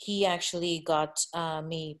he actually got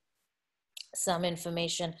me some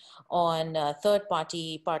information on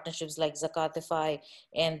third-party partnerships like Zakatify,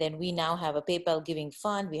 and then we now have a PayPal giving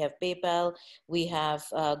fund. We have PayPal, we have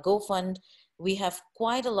GoFund, we have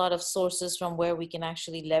quite a lot of sources from where we can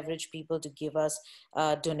actually leverage people to give us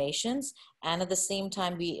donations. And at the same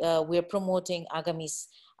time, we're promoting Agami's,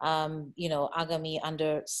 Agami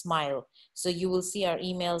under Smile. So you will see our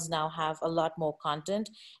emails now have a lot more content,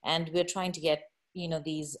 and we're trying to get,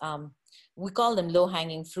 these, we call them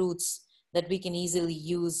low-hanging fruits that we can easily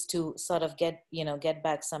use to sort of get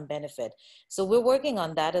back some benefit. So we're working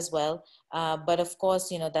on that as well. But of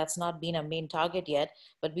course, that's not been a main target yet,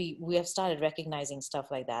 but we have started recognizing stuff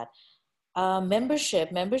like that.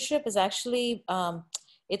 Membership is actually,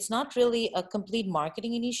 it's not really a complete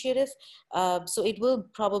marketing initiative. So it will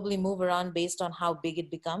probably move around based on how big it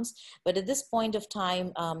becomes. But at this point of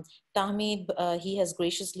time, Tahmid, he has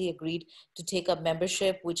graciously agreed to take up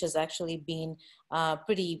membership, which has actually been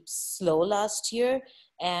pretty slow last year.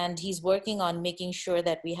 And he's working on making sure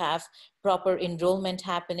that we have proper enrollment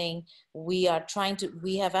happening. We have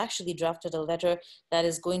actually drafted a letter that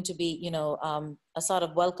is going to be, a sort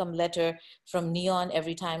of welcome letter from Neon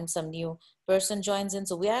every time some new person joins in.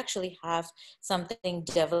 So we actually have something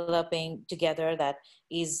developing together that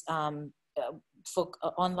is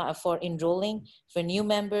for enrolling for new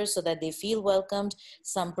members so that they feel welcomed,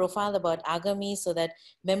 some profile about Agami so that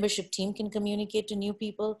membership team can communicate to new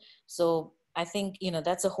people. So I think,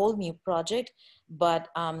 that's a whole new project, but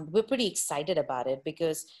we're pretty excited about it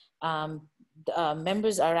because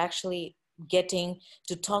members are actually getting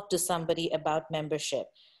to talk to somebody about membership.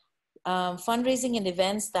 Fundraising and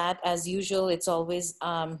events, that as usual, it's always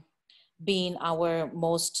been our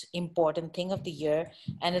most important thing of the year.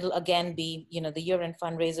 And it'll again be, the year-end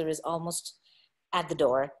fundraiser is almost at the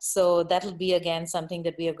door. So that'll be again something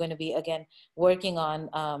that we are going to be again working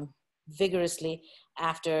on vigorously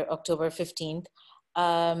after October 15th.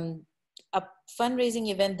 A fundraising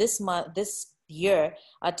event this year,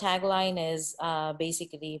 our tagline is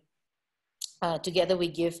basically together we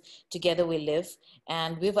give, together we live.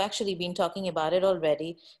 And we've actually been talking about it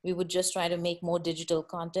already. We would just try to make more digital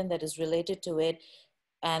content that is related to it.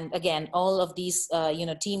 And again, all of these,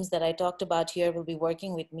 teams that I talked about here will be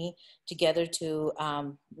working with me together to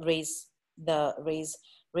raise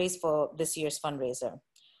for this year's fundraiser.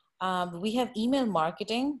 We have email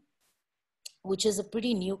marketing, which is a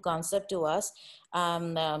pretty new concept to us,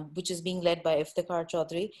 which is being led by Iftikhar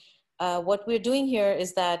Chaudhry. What we're doing here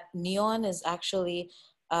is that Neon is actually,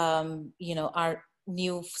 our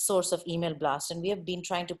new source of email blast. And we have been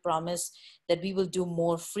trying to promise that we will do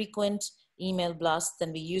more frequent email blasts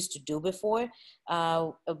than we used to do before.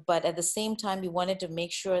 But at the same time, we wanted to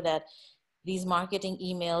make sure that these marketing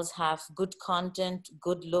emails have good content,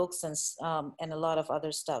 good looks, and a lot of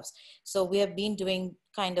other stuffs. So we have been doing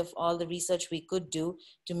kind of all the research we could do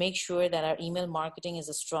to make sure that our email marketing is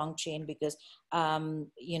a strong chain, because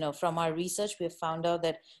from our research, we have found out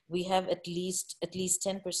that we have at least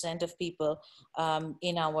 10% of people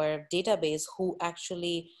in our database who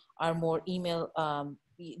actually are more email,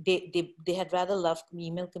 they had rather loved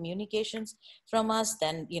email communications from us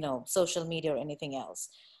than social media or anything else.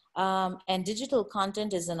 And digital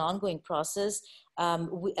content is an ongoing process.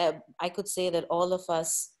 I could say that all of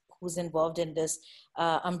us who's involved in this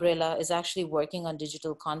umbrella is actually working on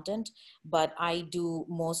digital content, but I do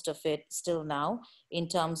most of it still now in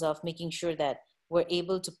terms of making sure that we're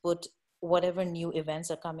able to put whatever new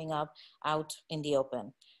events are coming up out in the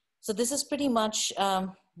open. So this is pretty much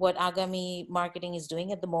what Agami marketing is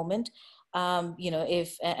doing at the moment.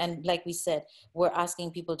 And like we said, we're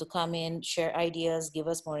asking people to come in, share ideas, give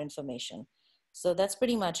us more information. So that's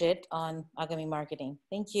pretty much it on Agami marketing.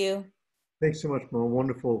 Thank you. Thanks so much, Mo.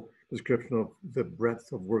 Wonderful description of the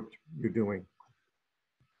breadth of work you're doing.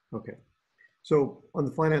 Okay, so on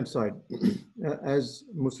the finance side, as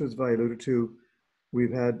Musazvai alluded to,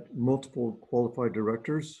 we've had multiple qualified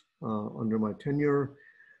directors under my tenure.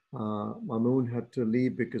 Mamoon had to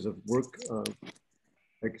leave because of work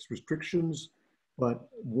restrictions, but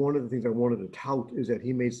one of the things I wanted to tout is that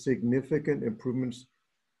he made significant improvements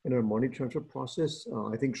in our money transfer process.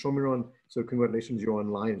 I think Shomiran, so congratulations, you're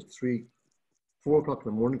online. It's 4 o'clock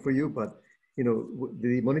in the morning for you, but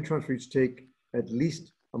the money transfers take at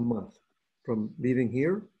least a month from leaving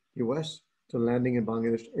here, US, to landing in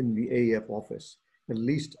Bangladesh in the AEF office, at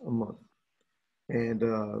least a month. And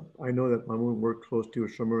I know that Mamoon worked close to a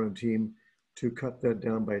Shomiran team to cut that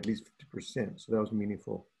down by at least 50%. So that was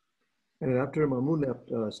meaningful. And then after Mamoon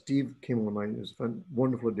left, Steve came online. It was a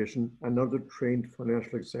wonderful addition, another trained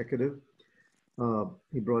financial executive.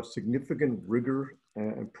 He brought significant rigor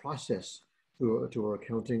and process to our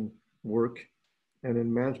accounting work, and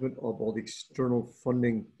then management of all the external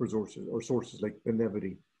funding resources or sources like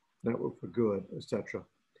Benevity, Network for Good, etc.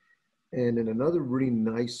 And then another really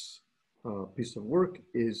nice piece of work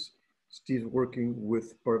is Steve's working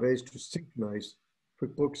with Parvez to synchronize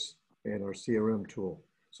QuickBooks and our CRM tool.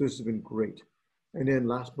 So this has been great. And then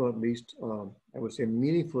last but not least, I would say a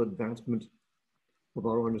meaningful advancement of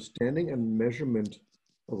our understanding and measurement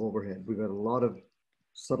of overhead. We've had a lot of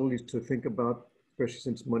subtleties to think about, especially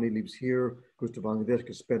since money leaves here, goes to Bangladesh,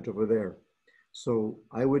 gets spent over there. So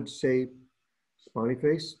I would say smiley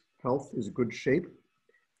face, health is good shape.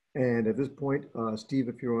 And at this point, Steve,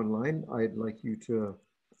 if you're online, I'd like you to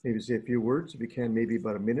maybe say a few words, if you can, maybe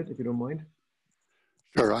about a minute, if you don't mind.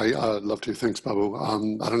 Sure, I'd love to. Thanks, Babu.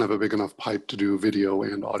 I don't have a big enough pipe to do video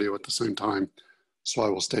and audio at the same time, so I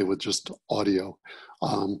will stay with just audio.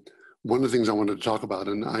 One of the things I wanted to talk about,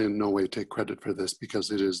 and I in no way take credit for this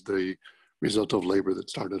because it is the result of labor that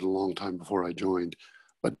started a long time before I joined,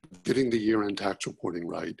 but getting the year-end tax reporting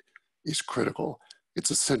right is critical.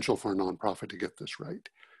 It's essential for a nonprofit to get this right.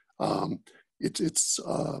 It's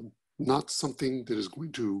not something that is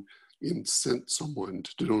going to incent someone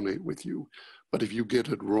to donate with you. But if you get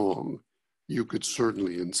it wrong, you could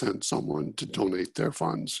certainly incent someone to donate their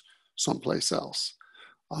funds someplace else.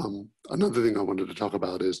 Another thing I wanted to talk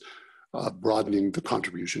about is broadening the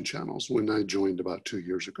contribution channels. When I joined about 2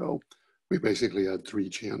 years ago, we basically had 3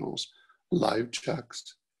 channels: live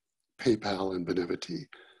checks, PayPal, and Benevity.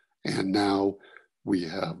 And now we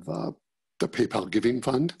have the PayPal Giving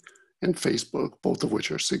Fund and Facebook, both of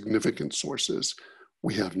which are significant sources.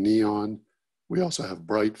 We have Neon. We also have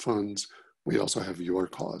Bright Funds. We also have Your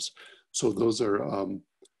Cause. So those are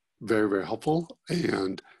very, very helpful.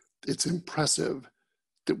 And it's impressive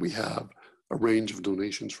that we have a range of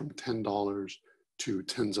donations from $10 to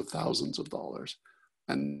tens of thousands of dollars.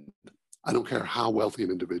 And I don't care how wealthy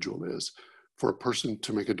an individual is, for a person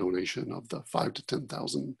to make a donation of the $5,000 to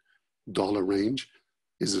 $10,000 range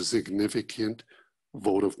is a significant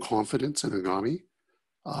vote of confidence in Agami.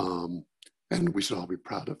 And we should all be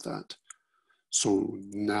proud of that. So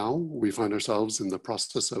now we find ourselves in the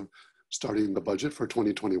process of starting the budget for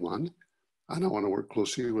 2021. And I want to work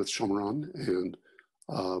closely with Shomran and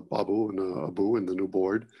Babu and Abu and the new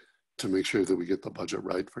board to make sure that we get the budget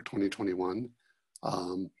right for 2021,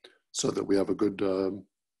 so that we have a good,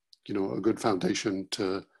 a good foundation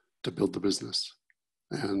to build the business.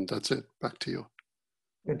 And that's it. Back to you.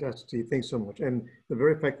 Fantastic, Steve. Thanks so much. And the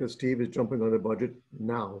very fact that Steve is jumping on the budget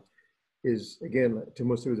now is, again, to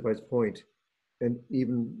most of his point, an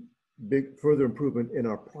even big further improvement in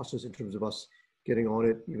our process in terms of us getting on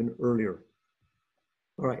it even earlier.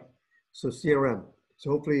 All right, so CRM. So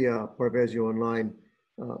hopefully, Parvez, you're online.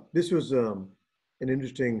 This was an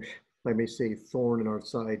interesting, I may say, thorn in our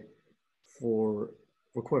side for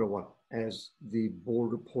quite a while. As the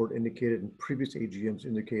board report indicated and previous AGMs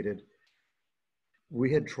indicated,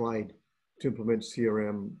 we had tried to implement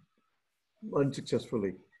CRM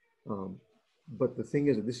unsuccessfully. But the thing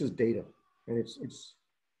is that this is data, and it's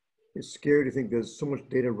scary to think there's so much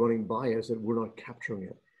data running by us that we're not capturing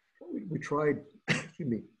it. We tried, excuse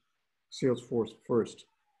me, Salesforce first,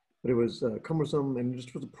 but it was cumbersome and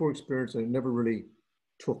just was a poor experience, and it never really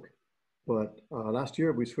took. But last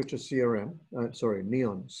year we switched to CRM,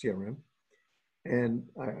 Neon CRM, and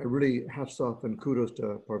I really hats off and kudos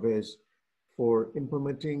to Parvez for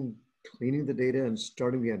implementing, cleaning the data, and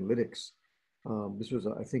starting the analytics. This was,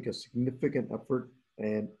 I think, a significant effort,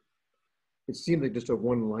 and it seemed like just a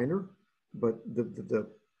one-liner, but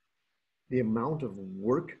the amount of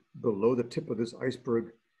work below the tip of this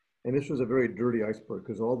iceberg, and this was a very dirty iceberg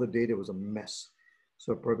because all the data was a mess.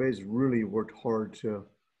 So Parvez really worked hard to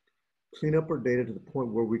clean up our data to the point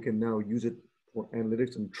where we can now use it for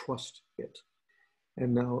analytics and trust it.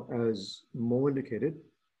 And now, as Mo indicated,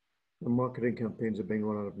 the marketing campaigns are being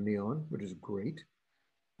run out of Neon, which is great.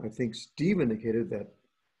 I think Steve indicated that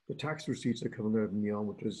the tax receipts are coming out of Neon,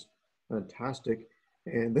 which is fantastic.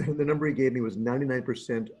 And the number he gave me was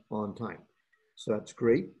 99% on time. So that's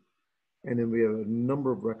great. And then we have a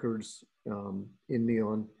number of records in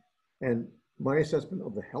Neon. And my assessment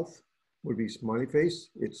of the health would be smiley face.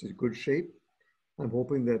 It's in good shape. I'm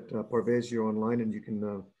hoping that Parvez, you're online and you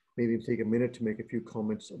can maybe take a minute to make a few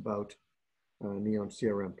comments about Neon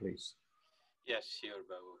CRM, please. Yes, sure,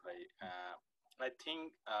 Babu bhai. I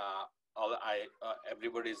think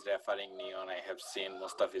everybody is referring Neon. I have seen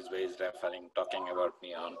most of his ways talking about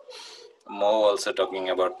Neon. Mo also talking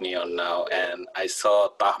about Neon now, and I saw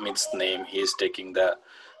Tahmid's name. He's taking the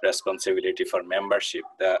responsibility for membership.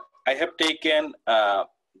 I have taken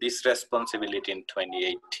this responsibility in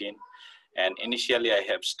 2018, And initially I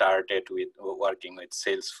have started with working with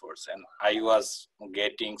Salesforce, and I was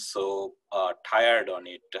getting so tired on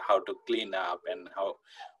it, how to clean up and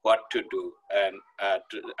what to do. And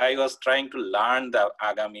I was trying to learn the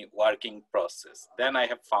Agami working process. Then I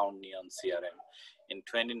have found Neon CRM. In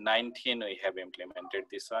 2019, we have implemented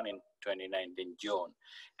this one in 2019 June.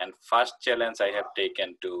 And first challenge I have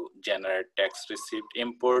taken to generate text receipt,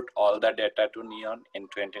 import all the data to Neon in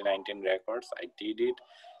 2019 records. I did it,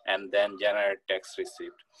 and then generate text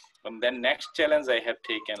receipt. And then next challenge I have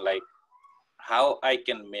taken, like how I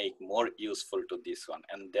can make more useful to this one.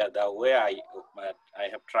 And the way I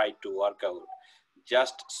have tried to work out,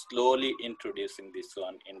 just slowly introducing this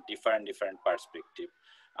one in different perspective.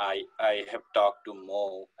 I have talked to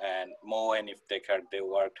Mo and Iftekhar, they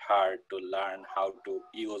worked hard to learn how to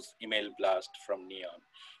use email blast from Neon.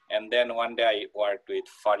 And then one day I worked with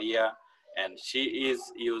Faria, and she is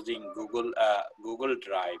using Google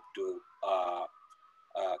Drive to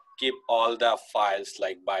keep all the files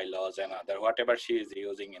like bylaws and other, whatever she is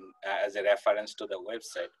using as a reference to the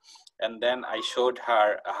website. And then I showed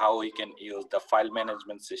her how we can use the file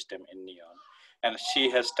management system in Neon. And she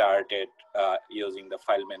has started using the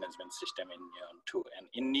file management system in Neon too. And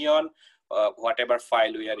in Neon, whatever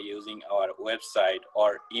file we are using, our website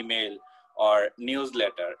or email or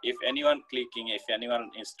newsletter, if anyone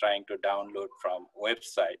is trying to download from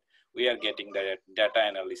website, we are getting the data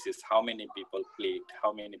analysis, how many people clicked,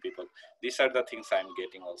 how many people, these are the things I'm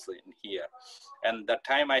getting also in here. And the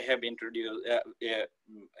time I have introduced,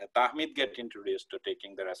 Tahmid get introduced to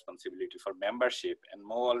taking the responsibility for membership, and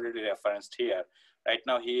Mo already referenced here. Right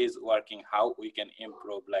now he is working how we can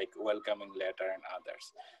improve like welcoming letter and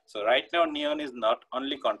others. So right now Neon is not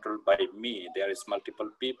only controlled by me, there is multiple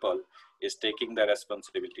people is taking the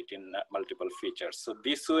responsibility in multiple features. So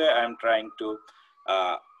this way I'm trying to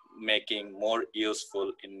making more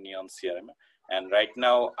useful in Neon CRM. And right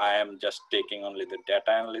now I am just taking only the data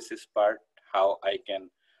analysis part, how I can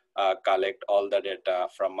collect all the data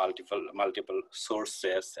from multiple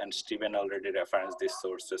sources, and Stephen already referenced these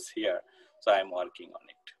sources here. So I'm working on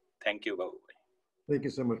it. Thank you, Babu. Thank you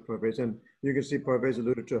so much, Parvez. And you can see Parvez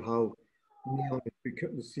alluded to how Neon,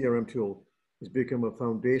 the CRM tool, has become a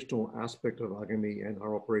foundational aspect of Agami and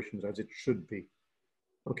our operations, as it should be.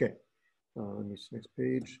 Okay. Let me see next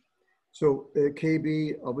page. So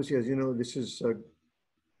KB, obviously, as you know, this is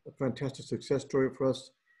a fantastic success story for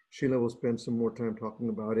us. Sheila will spend some more time talking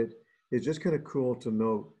about it. It's just kind of cool to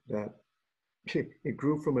note that it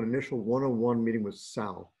grew from an initial one-on-one meeting with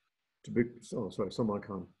Sal to Salman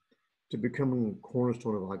Khan, to becoming a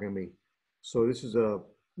cornerstone of Agami. So this is a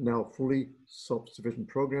now fully self-sufficient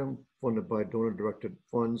program funded by donor-directed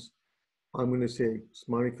funds. I'm going to say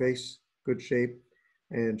smiley face, good shape.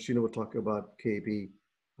 And Sheila will talk about KB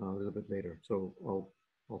a little bit later. So I'll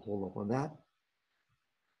hold up on that.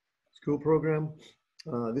 School program.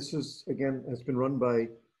 This is, again, has been run by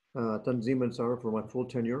Tanzim and Sarah for my full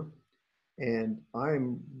tenure. And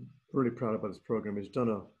I'm really proud about this program. It's done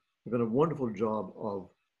a wonderful job of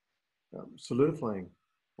solidifying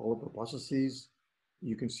all of the processes.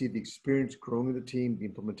 You can see the experience growing in the team, the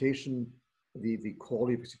implementation, the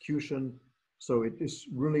quality of execution. So it is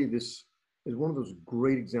really is one of those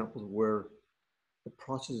great examples where the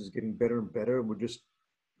process is getting better and better. We're just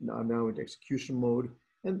now into execution mode.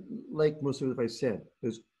 And like most of it I said,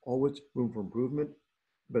 there's always room for improvement,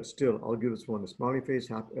 but still, I'll give this one a smiley face,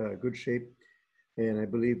 good shape. And I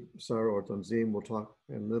believe Sarah or Tanzim will talk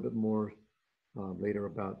a little bit more later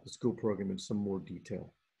about the school program in some more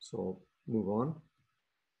detail. So I'll move on.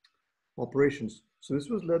 Operations. So this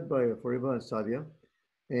was led by Fariba and Sadia.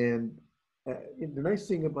 And the nice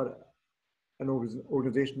thing about an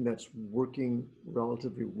organization that's working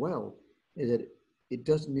relatively well is that it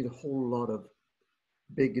doesn't need a whole lot of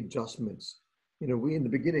big adjustments. You know, in the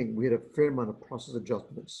beginning, we had a fair amount of process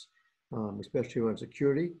adjustments, especially around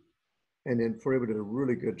security. And then Fariba did a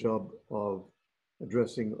really good job of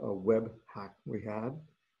addressing a web hack we had.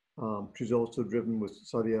 She's also driven with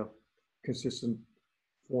Sadia consistent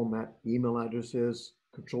format email addresses,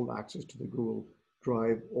 controlled access to the Google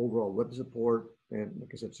Drive, overall web support, and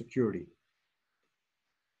like I said, security.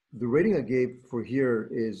 The rating I gave for here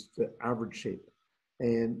is the average shape.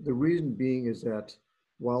 And the reason being is that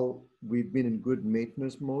while we've been in good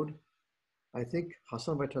maintenance mode, I think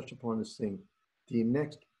Hassan might touch upon this thing. The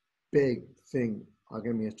next big thing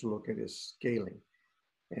Agami has to look at is scaling.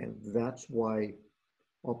 And that's why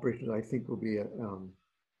operations, I think, will be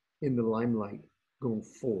in the limelight going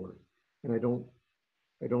forward. And I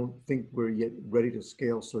don't think we're yet ready to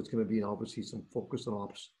scale. So it's going to be obviously some focus on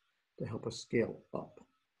ops to help us scale up.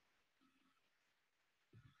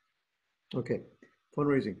 Okay,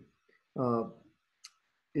 fundraising. Uh,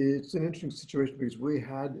 it's an interesting situation because we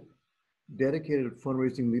had dedicated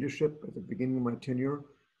fundraising leadership at the beginning of my tenure,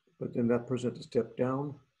 but then that person had to step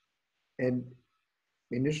down. And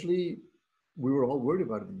initially, we were all worried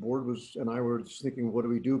about it. The board was, and I were just thinking, what do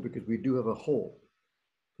we do? Because we do have a hole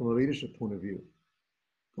from a leadership point of view.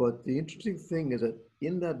 But the interesting thing is that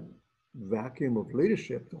in that vacuum of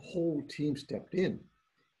leadership, the whole team stepped in.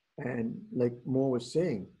 And like Mo was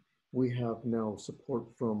saying, we have now support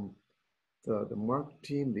from the market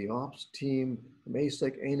team, the ops team, from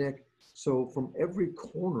ASEC, ANEC. So from every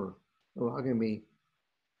corner of Agami,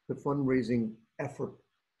 the fundraising effort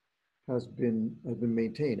has been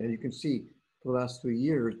maintained. And you can see for the last 3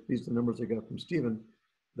 years, these are the numbers I got from Stephen,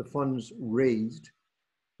 the funds raised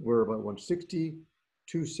were about 160,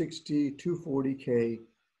 260, 240K.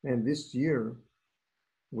 And this year,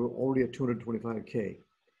 we're already at 225K.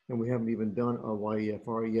 And we haven't even done our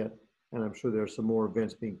YEFR yet. And I'm sure there are some more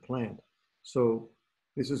events being planned. So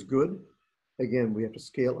this is good. Again, we have to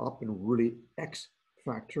scale up and really X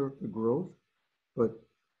factor the growth. But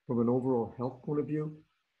from an overall health point of view,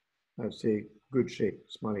 I'd say good shape,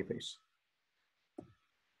 smiley face.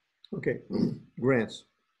 Okay, grants.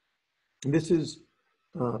 And this has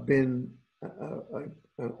been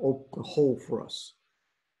a hole for us.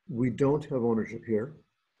 We don't have ownership here.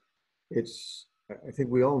 It's, I think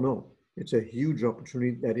we all know, it's a huge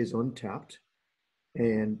opportunity that is untapped.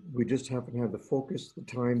 And we just happen to have the focus, the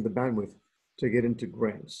time, the bandwidth to get into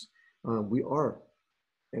grants. We are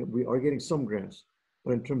getting some grants,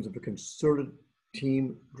 but in terms of a concerted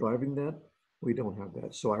team driving that, we don't have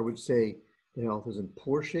that. So I would say the health is in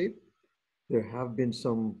poor shape. There have been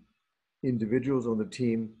some individuals on the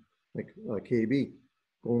team, like KB,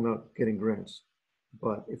 going out getting grants.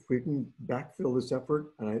 But if we can backfill this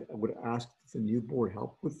effort, and I would ask the new board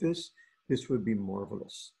help with this, this would be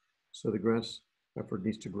marvelous. So the grants effort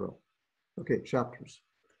needs to grow. Okay, chapters.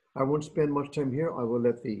 I won't spend much time here. I will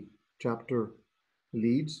let the chapter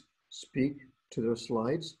leads speak to their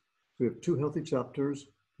slides. We have 2 healthy chapters,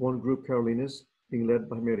 1 group Carolinas being led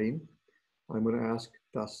by Merin. I'm going to ask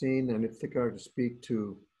Tassin and Iftikhar to speak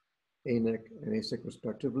to ANEC and ASEC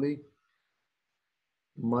respectively.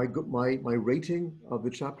 My rating of the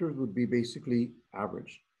chapters would be basically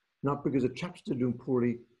average. Not because the chapters are doing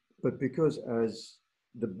poorly, but because as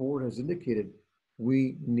the board has indicated,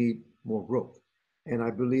 we need more growth. And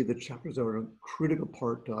I believe the chapters are a critical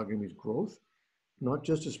part to Agami's growth, not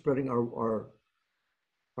just to spreading our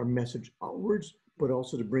message outwards, but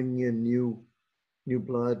also to bring in new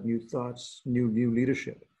blood, new thoughts, new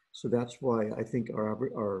leadership. So that's why I think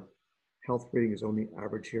our health rating is only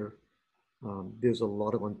average here. There's a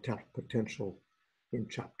lot of untapped potential in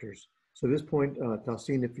chapters. So at this point,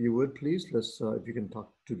 Tassin, if you would, please, let's, if you can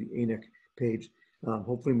talk to the ANEC page,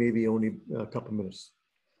 hopefully maybe only a couple minutes.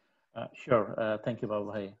 Sure, thank you,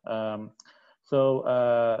 Babu.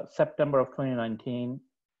 September of 2019,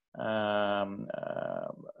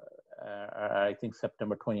 I think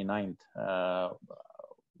September 29th,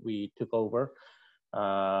 we took over,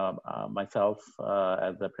 myself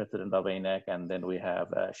as the president of ANEC, and then we have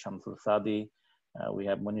Shamsul Sadi, we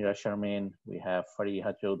have Munira Sharmin, we have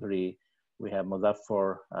Fariha Chaudhry, we have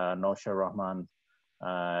Muzaffar, Noshar Rahman,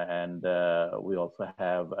 and we also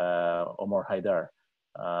have Omar Haidar,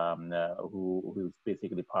 who's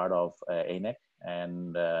basically part of ANEC.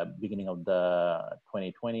 And beginning of the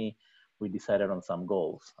 2020, we decided on some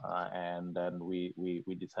goals, and then we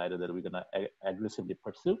decided that we're gonna aggressively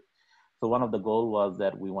pursue. So one of the goals was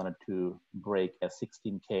that we wanted to break a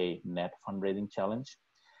 16K net fundraising challenge.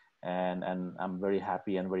 And I'm very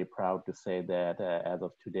happy and very proud to say that as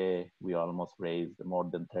of today, we almost raised more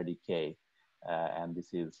than 30K. And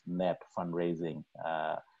this is net fundraising.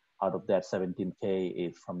 Out of that, 17K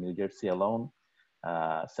is from New Jersey alone.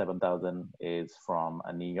 7,000 is from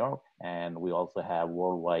New York. And we also have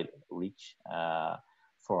worldwide reach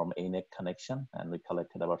from ANEC Connection. And we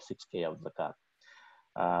collected about 6K of zakat.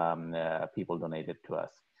 People donated to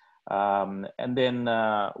us. And then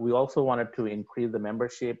we also wanted to increase the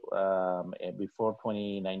membership. Before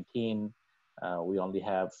 2019, we only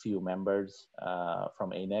have few members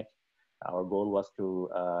from ANEC. Our goal was to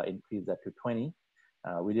increase that to 20.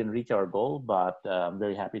 We didn't reach our goal, but I'm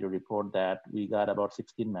very happy to report that we got about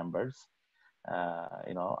 16 members.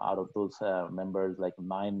 Out of those members, like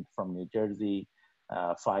 9 from New Jersey,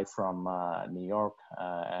 5 from New York,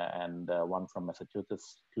 and 1 from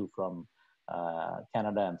Massachusetts, 2 from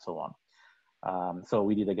Canada, and so on. So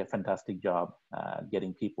we did a fantastic job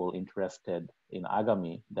getting people interested in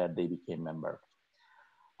Agami that they became members.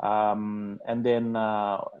 And then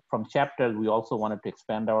from chapters, we also wanted to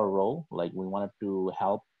expand our role. Like we wanted to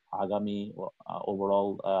help Agami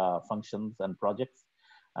overall functions and projects.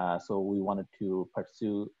 So we wanted to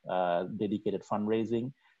pursue dedicated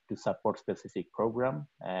fundraising to support specific program.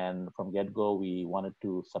 And from get-go, we wanted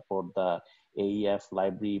to support the AEF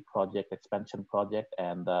library project expansion project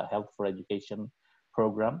and the health for education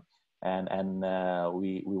program. And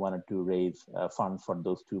we wanted to raise funds for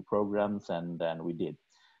those two programs, and we did.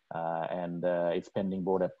 And it's pending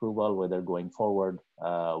board approval whether going forward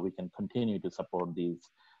we can continue to support these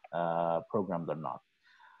programs or not.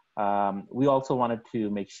 We also wanted to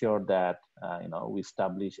make sure that we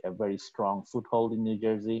establish a very strong foothold in New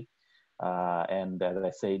Jersey. And as I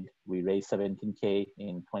said, we raised 17K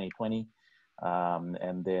in 2020.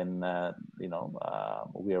 And then,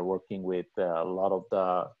 we are working with a lot of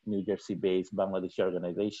the New Jersey-based Bangladeshi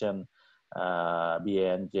organization,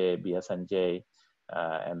 BANJ, BSNJ,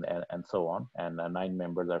 and so on. And 9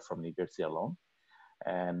 members are from New Jersey alone.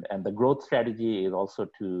 And the growth strategy is also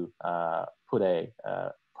to put a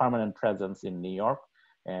permanent presence in New York.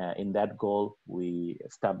 In that goal, we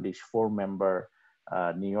established 4-member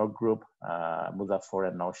New York group. Muzaffar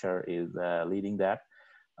and Naushar is leading that.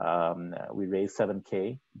 We raised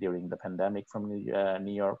 7K during the pandemic from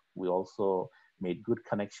New York. We also made good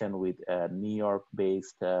connection with a New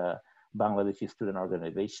York-based Bangladeshi student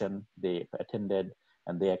organization. They attended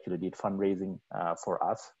and they actually did fundraising for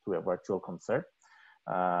us through a virtual concert.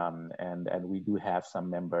 And we do have some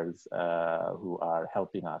members who are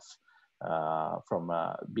helping us from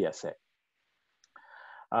BSA.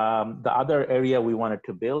 The other area we wanted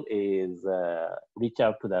to build is reach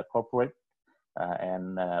out to the corporate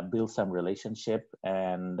and build some relationship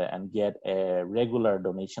and get a regular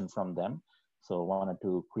donation from them. So wanted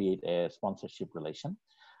to create a sponsorship relation.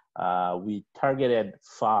 We targeted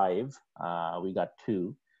 5, we got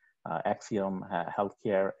 2. Axiom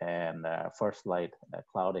Healthcare and First Light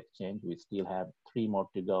Cloud Exchange. We still have 3 more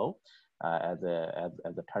to go as a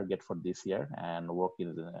target for this year, and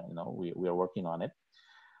working. We are working on it.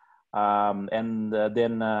 And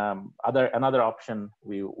then another option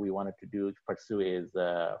we wanted to pursue is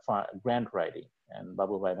grant writing. And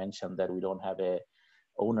Babu Bhai mentioned that we don't have a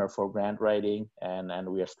owner for grant writing, and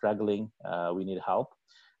we are struggling. We need help.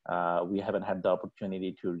 We haven't had the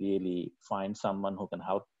opportunity to really find someone who can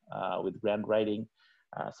help with grant writing.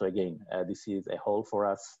 So again, this is a hole for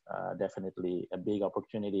us, definitely a big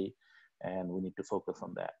opportunity, and we need to focus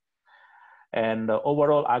on that. And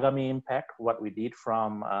overall Agami impact, what we did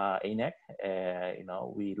from ANEC,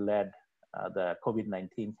 we led the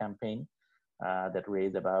COVID-19 campaign that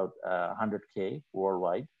raised about 100K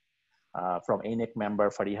worldwide. From ANEC member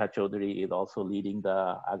Fariha Chaudhary is also leading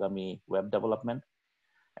the Agami web development,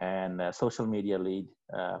 and social media lead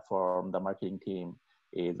from the marketing team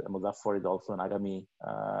is Muzaffar, is also an Agami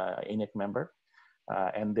ANEC member.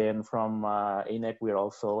 And then from ANEC, we're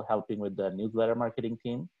also helping with the newsletter marketing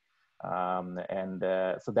team.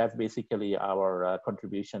 So that's basically our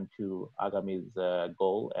contribution to Agami's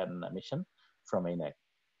goal and mission from ANEC.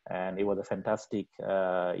 And it was a fantastic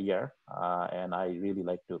year. And I really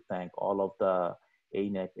like to thank all of the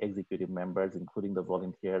ANEC executive members, including the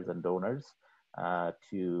volunteers and donors,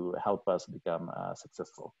 to help us become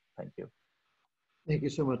successful. Thank you. Thank you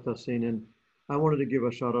so much, Tahseen. And I wanted to give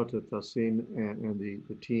a shout out to Tahseen and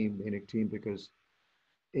the team, the ANEC team, because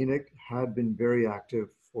ANEC had been very active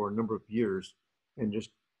for a number of years, and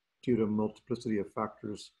just due to multiplicity of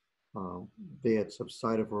factors, they had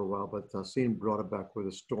subsided for a while, but Tahseen brought it back with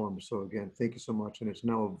a storm. So again, thank you so much. And it's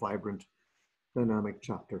now a vibrant, dynamic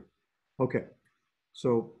chapter. Okay,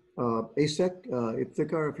 so ASEC,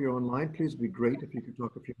 Iftikhar, if you're online, please, be great if you could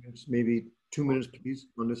talk a few minutes, maybe 2 minutes, please,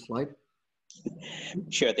 on this slide.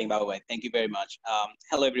 Sure thing, Babu. Thank you very much.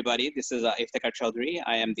 Hello, everybody. This is Iftikhar Chaudhary.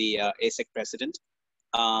 I am the ASEC president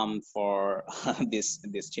for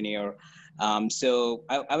this tenure. So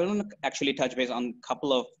I want to actually touch base on a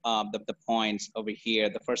couple of the points over here.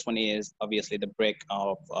 The first one is obviously the break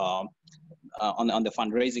of on the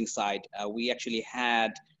fundraising side. We actually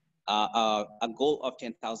had a goal of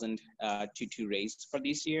 10,000 to raise for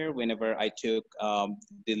this year. Whenever I took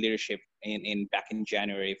the leadership back in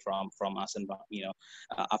January from Afsan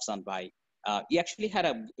Bhai. He actually had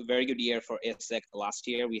a very good year for ASEC last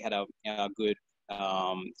year. We had a good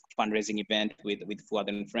fundraising event with Fuad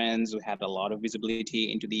and friends. We had a lot of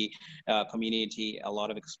visibility into the community, a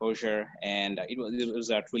lot of exposure, and it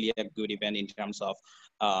was truly a good event in terms of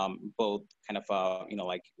both kind of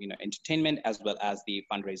entertainment as well as the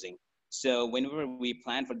fundraising. So whenever we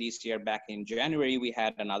planned for this year back in January, we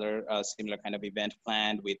had another similar kind of event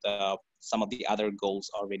planned with some of the other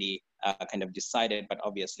goals already kind of decided. But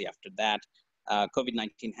obviously after that,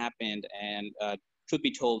 COVID-19 happened, and truth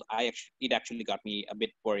be told, it actually got me a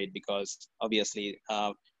bit worried, because obviously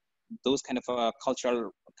those kind of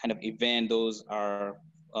cultural kind of event, those are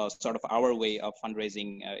sort of our way of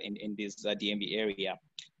fundraising in this DMV area.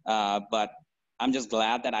 But I'm just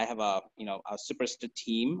glad that I have a superstar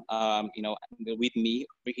team, with me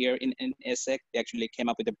over here in ESSEC. They actually came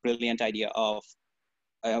up with a brilliant idea of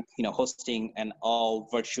hosting an all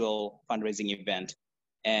virtual fundraising event.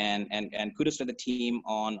 And kudos to the team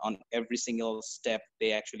on every single step.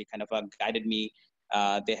 They actually kind of guided me.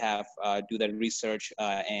 They have do the research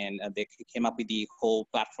and they came up with the whole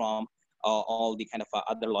platform, all the kind of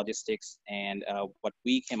other logistics. And what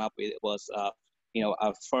we came up with was,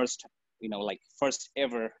 our first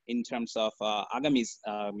ever in terms of Agami's,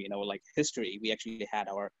 history. We actually had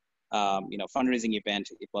our, fundraising event.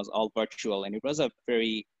 It was all virtual, and it was a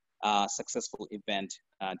very successful event,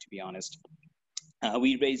 to be honest.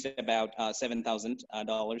 We raised about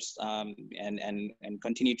 $7,000 and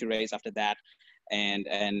continue to raise after that. And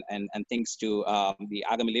thanks to the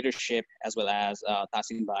Agami leadership, as well as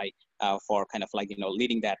Tasin Bhai for kind of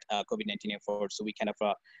leading that COVID-19 effort. So we kind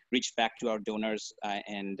of reached back to our donors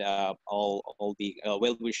and all the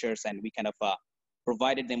well-wishers, and we kind of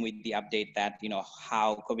provided them with the update that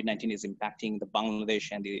how COVID-19 is impacting the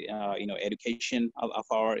Bangladesh and the education of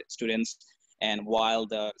our students. And while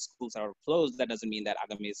the schools are closed, that doesn't mean that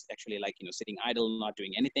Agami is actually sitting idle, not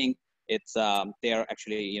doing anything. It's they are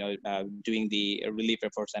actually doing the relief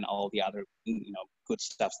efforts and all the other good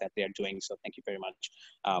stuff that they are doing. So thank you very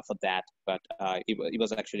much for that. But it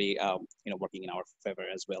was actually working in our favor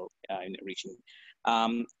as well in reaching.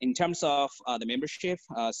 In terms of the membership,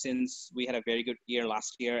 since we had a very good year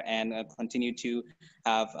last year and continue to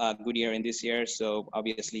have a good year in this year, so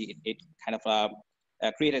obviously it kind of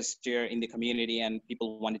create a stir in the community, and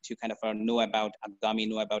people wanted to kind of know about Agami,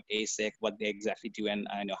 know about ASEC, what they exactly do, and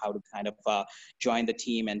how to kind of join the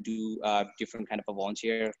team and do different kind of a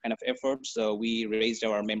volunteer kind of efforts. So we raised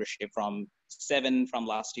our membership from 7 from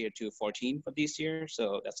last year to 14 for this year.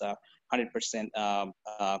 So that's a 100%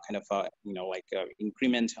 kind of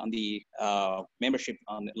increment on the membership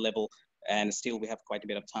on level. And still we have quite a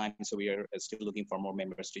bit of time, so we are still looking for more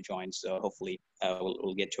members to join. So hopefully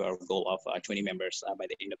we'll get to our goal of 20 members by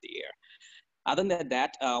the end of the year. Other than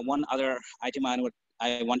that, one other item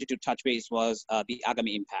I wanted to touch base was the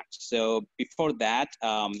Agami impact. So before that,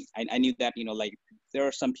 I knew that there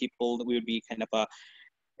are some people that we would be kind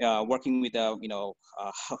of working with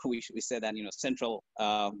we said that central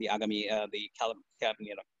the Agami the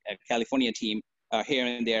California team here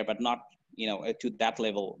and there, but not to that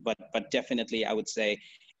level, but definitely I would say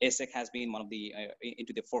ASEC has been one of the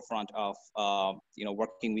into the forefront of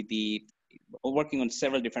working on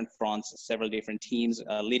several different fronts, several different teams,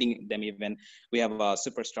 leading them. Even we have a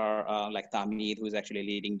superstar like Tamid, who's actually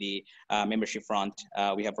leading the membership front.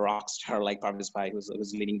 We have a rock star like Parviz Bhai,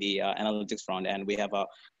 who's leading the analytics front, and we have a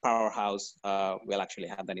powerhouse. We'll actually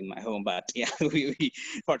have that in my home, but yeah,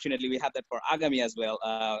 fortunately we have that for Agami as well,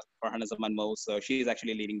 for Hana Zaman Mo. So she's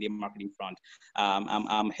actually leading the marketing front.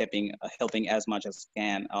 I'm helping as much as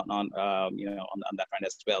can on that front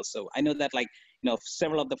as well. So I know that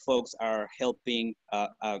several of the folks are helping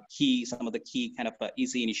some of the key kind of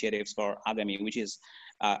easy initiatives for Agami, which is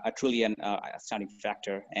a truly an astounding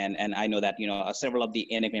factor. And I know that several of the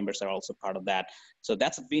NA members are also part of that. So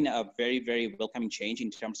that's been a very, very welcoming change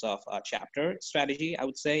in terms of chapter strategy, I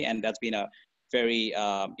would say, and that's been a very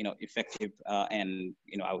effective and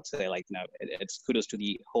I would say it's kudos to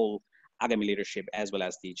the whole Agami leadership as well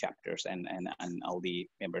as the chapters and all the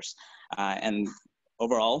members. And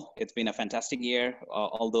overall, it's been a fantastic year,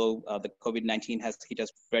 although the COVID-19 has hit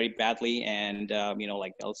us very badly, and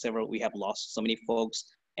we have lost so many folks,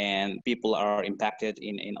 and people are impacted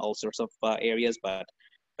in all sorts of areas. But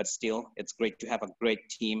still, it's great to have a great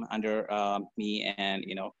team under me, and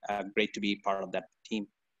great to be part of that team.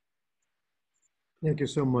 Thank you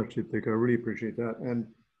so much, Ritik. I really appreciate that, and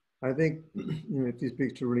I think it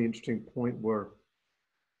speaks to a really interesting point where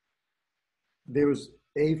there was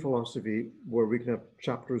a philosophy where we can have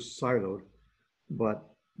chapters siloed, but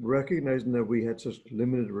recognizing that we had such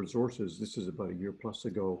limited resources, this is about a year plus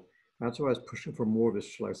ago, that's why I was pushing for more of this,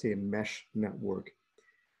 shall I say, a mesh network.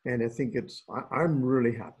 And I think I'm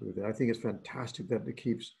really happy with it. I think it's fantastic that it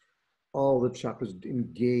keeps all the chapters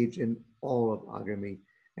engaged in all of Agami.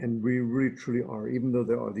 And we really truly are, even though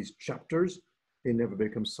there are these chapters, they never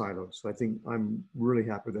become siloed. So I think I'm really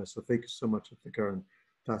happy with that. So thank you so much, Iftikhar and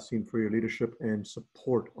Tasin, for your leadership and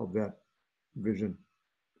support of that vision.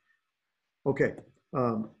 Okay,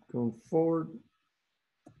 going forward.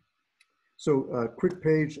 So a quick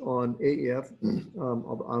page on AEF.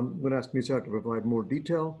 I'm going to ask Misa to provide more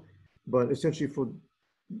detail. But essentially, for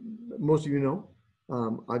most of you know,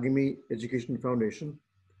 Agami Education Foundation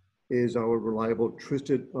is our reliable,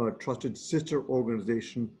 trusted sister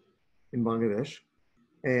organization in Bangladesh.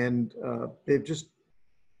 And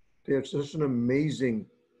they're such an amazing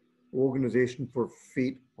organization for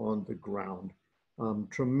feet on the ground.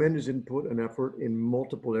 Tremendous input and effort in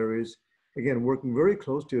multiple areas. Again, working very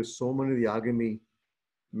closely with so many of the Agami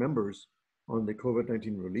members on the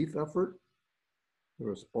COVID-19 relief effort, the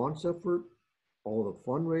response effort, all the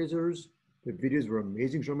fundraisers. The videos were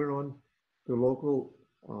amazing, Shamiran. The local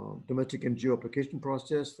domestic NGO application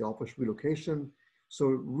process, the office relocation. So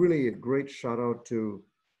really a great shout out to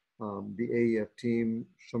the AEF team,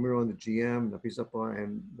 Shamiran, the GM, Nafisapa,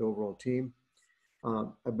 and the overall team.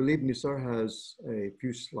 I believe Nisar has a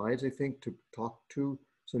few slides, I think, to talk to.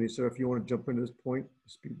 So Nisar, if you want to jump into this point,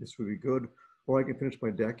 this would be good. Or I can finish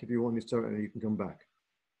my deck if you want, Nisar, and you can come back.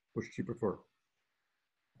 Which do you prefer?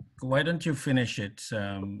 Why don't you finish it,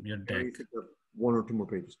 your deck? One or two more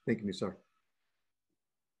pages. Thank you, Nisar.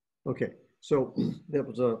 Okay, so that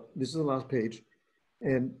was this is the last page.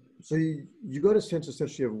 And so you got a sense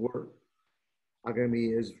essentially of where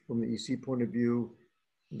Agami is from the EC point of view,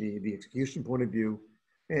 the execution point of view.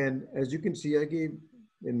 And as you can see, I gave,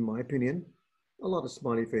 in my opinion, a lot of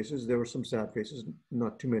smiley faces. There were some sad faces,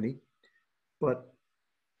 not too many. But,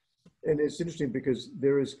 and it's interesting because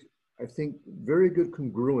there is, I think, very good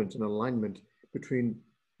congruence and alignment between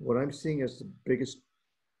what I'm seeing as the biggest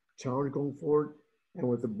challenge going forward and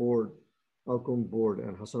what the board, outgoing board,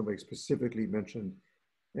 and Hassan Bhai specifically mentioned,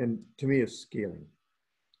 and to me is scaling.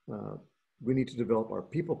 We need to develop our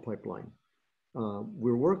people pipeline.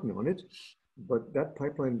 We're working on it, but that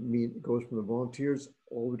pipeline goes from the volunteers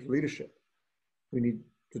all the way to leadership. We need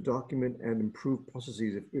to document and improve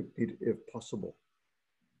processes if possible.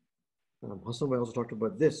 Hassan Bhai also talked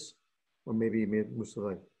about this, or maybe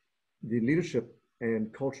Mustafa. The leadership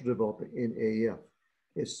and culture development in AEF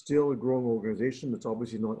is still a growing organization that's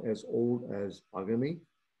obviously not as old as Agami,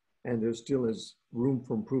 and there still is room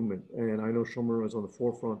for improvement. And I know Shomer is on the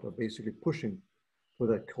forefront of basically pushing for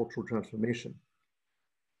that cultural transformation.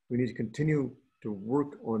 We need to continue to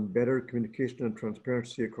work on better communication and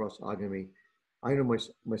transparency across Agami. I know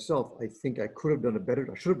myself, I think I should have done a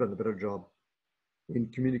better job in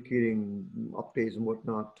communicating updates and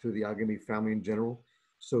whatnot to the Agami family in general.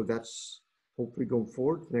 So that's hopefully going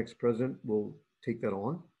forward. The next president will take that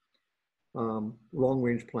on. Long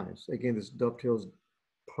range plans. Again, this dovetails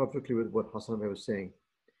perfectly with what Hassan Bhai was saying.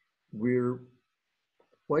 We're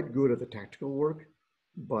quite good at the tactical work,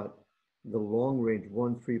 but the long range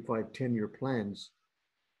 1, 3, 5, 10-year plans,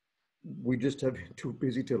 we just have been too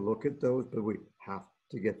busy to look at those, but we have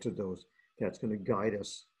to get to those. That's going to guide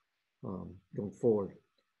us going forward.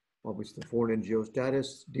 Obviously, the foreign NGO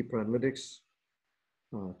status, deeper analytics,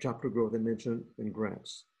 chapter growth I mentioned, and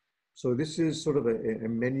grants. So this is sort of a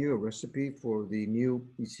menu, a recipe for the new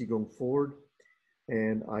EC going forward.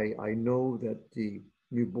 And I know that the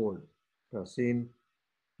new board, Qasim,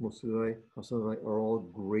 Mustafa, Hassan are all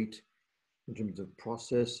great in terms of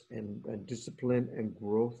process and discipline and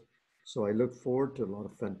growth. So I look forward to a lot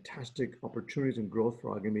of fantastic opportunities and growth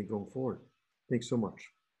for Agami going forward. Thanks so much.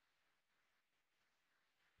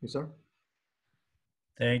 Yes, sir.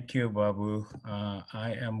 Thank you, Babu.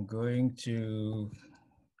 I am going to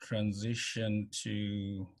transition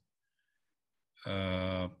to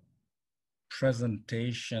a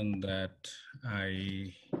presentation that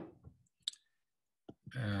I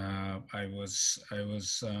was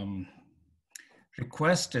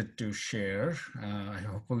requested to share.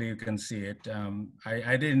 Hopefully you can see it.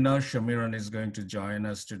 I didn't know Shamiran is going to join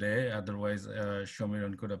us today. Otherwise,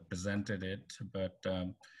 Shamiran could have presented it, but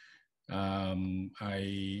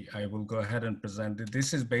I will go ahead and present it.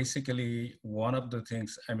 This is basically one of the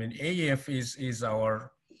things, I mean, AEF is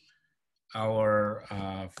our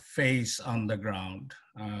face on the ground.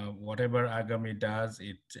 Whatever Agami does,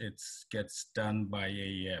 it gets done by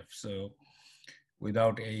AEF. So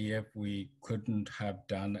without AEF, we couldn't have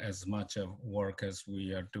done as much of work as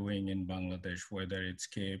we are doing in Bangladesh, whether it's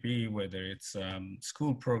KAB, whether it's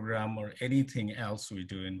school program or anything else we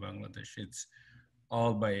do in Bangladesh. It's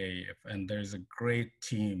all by AEF. And there's a great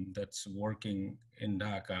team that's working in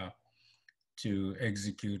Dhaka to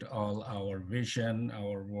execute all our vision,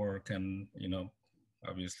 our work, and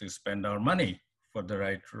obviously spend our money for the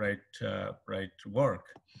right work.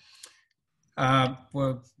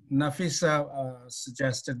 Well, Nafisa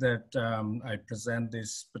suggested that I present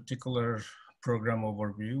this particular program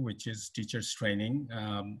overview, which is teachers training,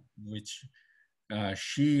 which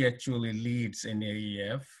she actually leads in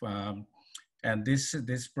AEF. And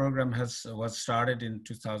this program was started in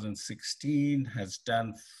 2016, has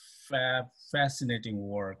done fascinating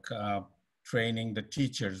work training the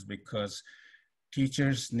teachers, because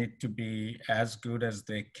teachers need to be as good as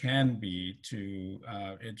they can be to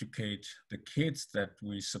educate the kids that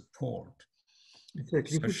we support.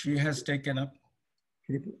 So she has taken up.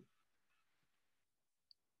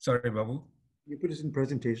 Sorry, Babu. Can you put this in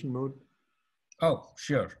presentation mode? Oh,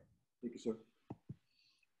 sure. Thank you, sir.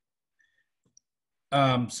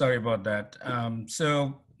 Sorry about that.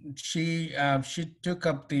 So she took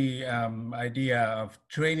up the idea of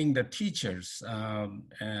training the teachers,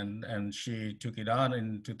 and she took it on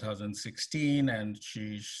in 2016, and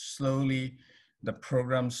she slowly, the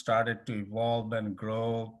program started to evolve and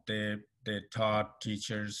grow. They taught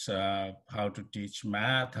teachers how to teach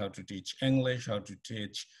math, how to teach English, how to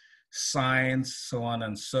teach science, so on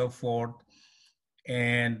and so forth.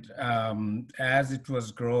 And as it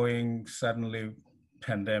was growing, suddenly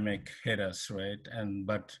pandemic hit us, right?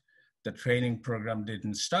 But the training program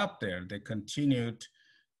didn't stop there. They continued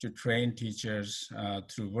to train teachers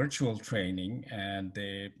through virtual training, and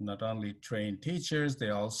they not only trained teachers,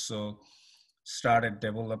 they also started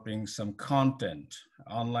developing some content,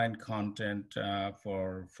 online content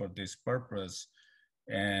for this purpose.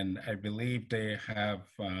 And I believe they have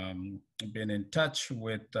been in touch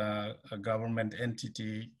with a government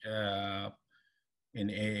entity in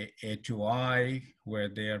A2I, where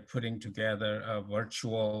they are putting together a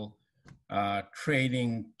virtual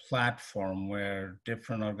training platform where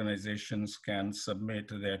different organizations can submit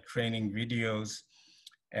their training videos,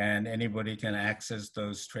 and anybody can access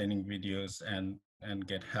those training videos and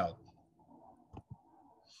get help.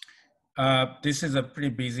 This is a pretty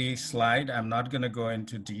busy slide. I'm not going to go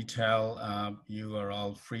into detail. You are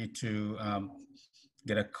all free to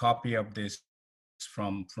get a copy of this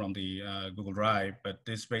from the Google Drive, but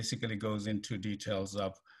this basically goes into details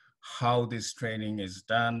of how this training is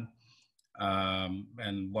done,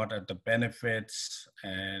 and what are the benefits,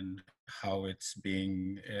 and how it's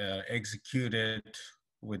being executed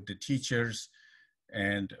with the teachers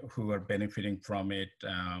and who are benefiting from it.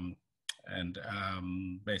 And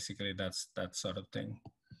basically that's that sort of thing.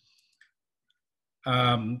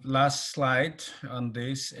 Last slide on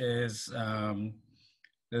this is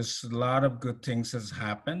there's a lot of good things has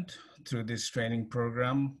happened through this training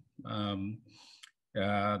program.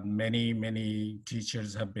 Many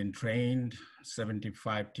teachers have been trained,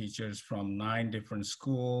 75 teachers from 9 different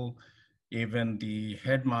schools. Even the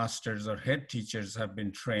headmasters or head teachers have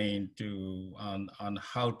been trained on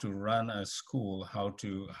how to run a school, how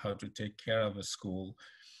to take care of a school.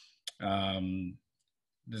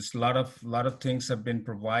 There's a lot of things have been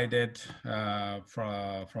provided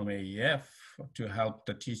from AEF to help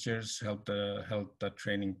the teachers, help the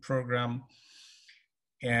training program.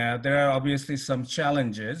 And there are obviously some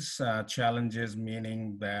challenges. Challenges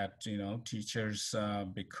meaning that teachers,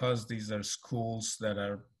 because these are schools that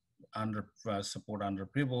are support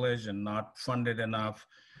underprivileged and not funded enough,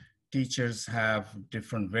 teachers have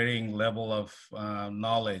different varying level of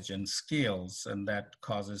knowledge and skills, and that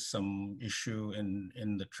causes some issue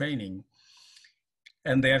in the training.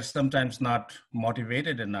 And they are sometimes not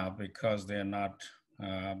motivated enough because they're not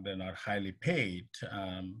highly paid.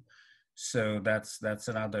 So that's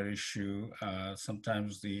another issue.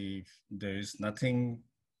 Sometimes there is nothing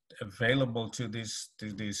available to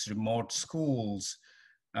these remote schools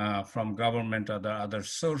from government or the other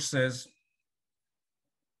sources.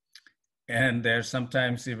 And there's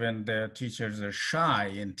sometimes even the teachers are shy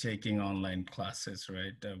in taking online classes,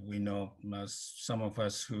 right? We know some of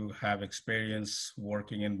us who have experience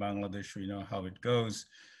working in Bangladesh, we know how it goes.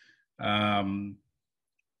 And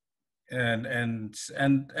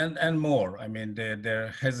more. I mean,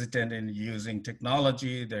 they're hesitant in using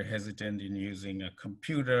technology. They're hesitant in using a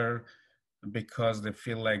computer because they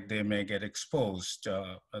feel like they may get exposed.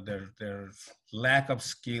 Their lack of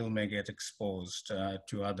skill may get exposed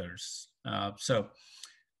to others. So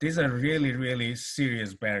these are really, really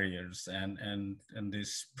serious barriers, and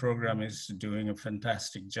this program is doing a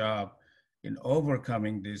fantastic job in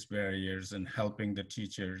overcoming these barriers and helping the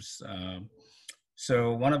teachers.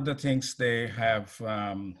 So one of the things they have,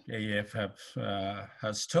 AEF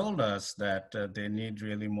has told us that they need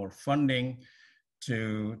really more funding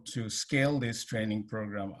to scale this training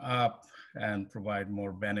program up and provide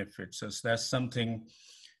more benefits. So that's something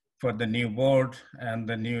for the new board and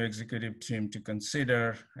the new executive team to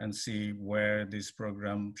consider and see where this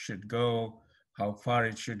program should go, how far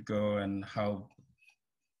it should go, and how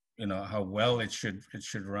well it should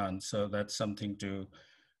run. So that's something to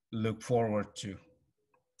look forward to.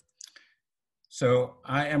 So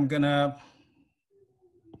I am gonna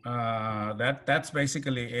That's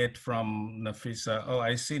basically it from Nafisa. Oh,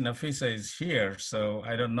 I see Nafisa is here. So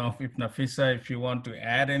I don't know if Nafisa, if you want to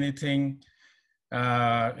add anything in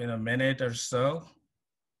a minute or so.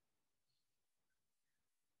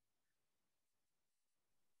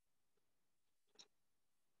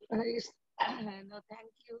 No,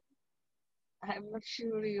 thank you. I'm not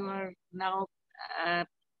sure you are now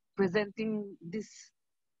presenting this.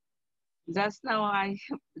 Just now I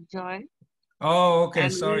joined. Oh, okay.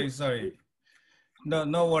 And Sorry.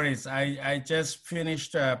 No worries. I just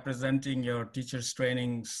finished presenting your teacher's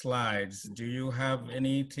training slides. Do you have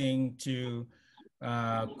anything to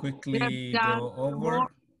quickly go over?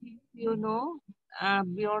 More, you know,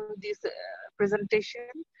 beyond this presentation,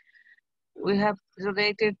 we have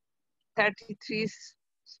donated 33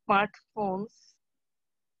 smartphones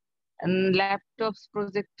and laptops,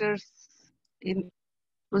 projectors in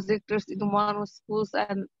one schools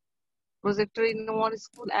and projector in one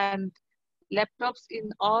school and laptops in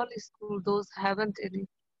all schools. Those haven't any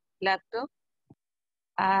laptop,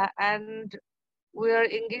 and we are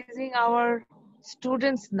engaging our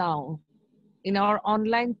students now in our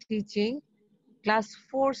online teaching. Class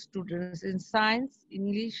 4 students in science,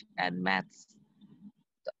 English, and maths.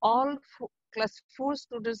 All class 4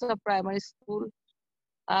 students of primary school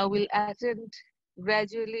will attend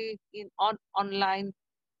gradually in online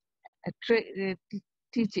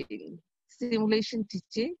teaching, simulation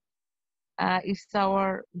teaching. It's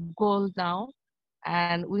our goal now,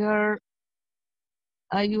 and we are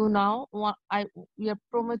we are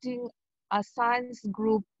promoting a science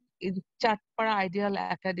group in Chatpara Ideal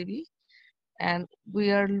Academy, and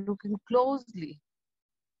we are looking closely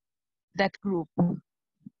that group.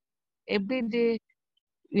 Every day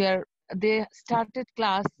they started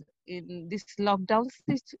class in this lockdown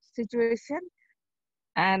situation,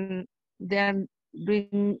 and they're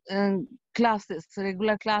doing classes,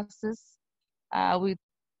 regular classes.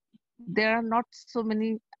 There are not so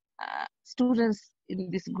many students in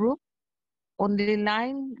this group. Only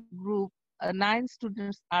 9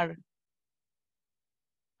 students are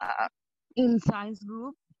in science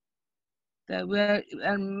group. Where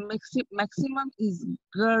maximum is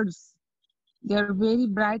girls. They're very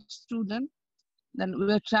bright students. Then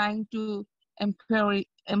we're trying to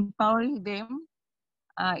empowering them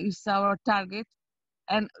is our target.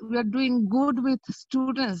 And we're doing good with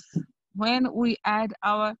students. When we add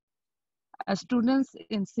our students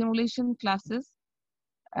in simulation classes,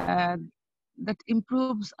 that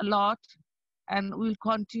improves a lot. And we'll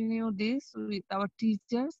continue this with our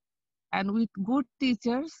teachers. And with good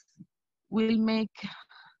teachers, we'll make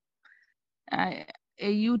a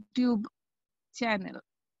YouTube channel.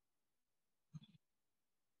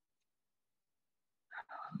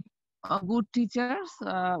 Good teachers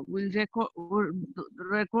will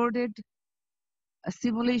recorded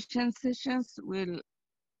simulation sessions, will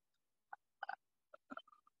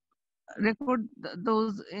record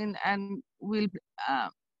those in, and will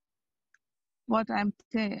what I'm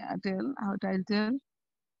tell how I'll tell.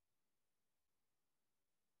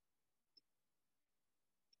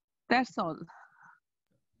 That's all.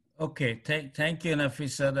 Okay, thank you,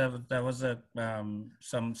 Nafisa. That was a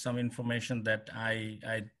some information that I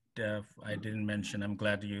didn't mention. I'm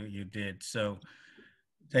glad you did. So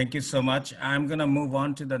thank you so much. I'm gonna move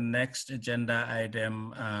on to the next agenda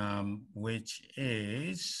item, which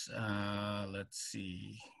is let's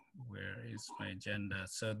see, where is my agenda?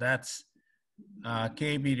 So that's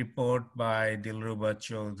KB report by Dilruba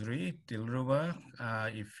Chaudhry. Dilruba,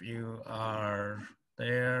 if you are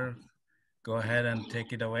there, go ahead and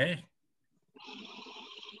take it away.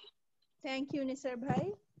 Thank you, Nisar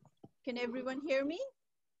Bhai. Can everyone hear me?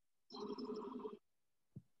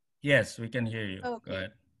 Yes, we can hear you. Okay. Go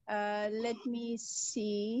ahead. Let me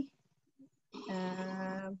see.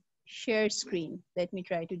 Share screen. Let me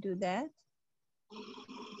try to do that.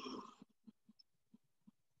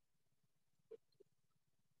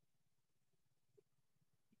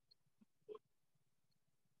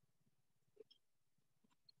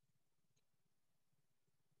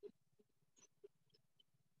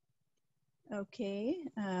 Okay.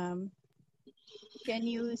 Can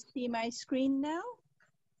you see my screen now?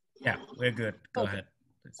 Yeah, we're good. Go ahead.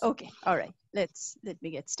 Please. Okay. All right. Let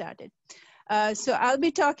me get started. So I'll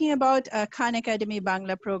be talking about Khan Academy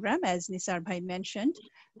Bangla program, as Nisar Bhai mentioned.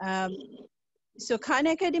 So Khan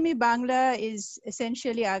Academy Bangla is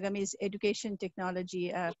essentially Agami's education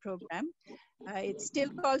technology program. It's still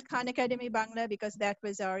called Khan Academy Bangla because that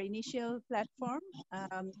was our initial platform.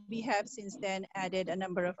 We have since then added a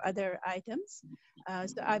number of other items.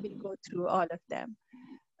 So I will go through all of them.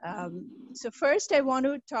 So first I want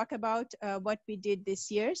to talk about what we did this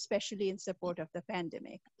year, especially in support of the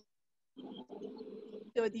pandemic.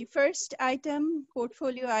 So the first item,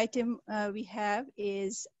 portfolio item we have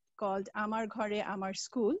is called Amar Ghare Amar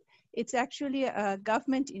School. It's actually a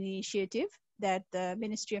government initiative that the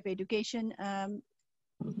Ministry of Education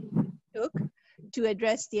took to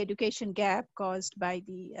address the education gap caused by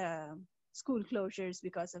the school closures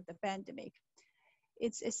because of the pandemic.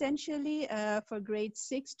 It's essentially for grades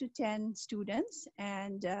 6 to 10 students,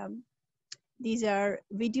 and these are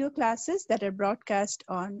video classes that are broadcast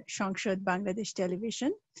on Sangshad Bangladesh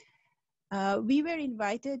television. We were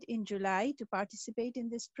invited in July to participate in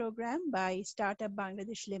this program by Startup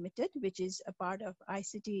Bangladesh Limited, which is a part of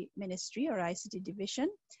ICT Ministry or ICT Division.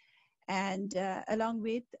 And along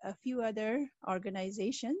with a few other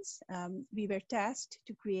organizations, we were tasked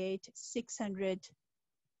to create 600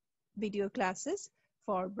 video classes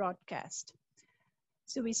for broadcast.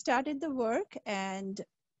 So we started the work, and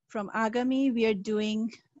from Agami, we are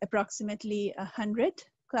doing approximately 100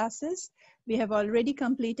 classes. We have already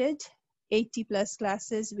completed 80 plus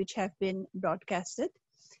classes which have been broadcasted.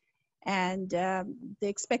 And the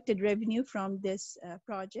expected revenue from this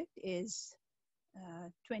project is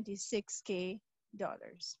 $26K.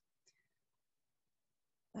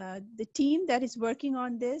 The team that is working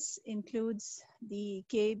on this includes the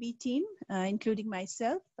KAB team, including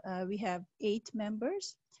myself. We have 8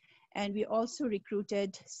 members, and we also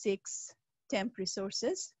recruited 6 temp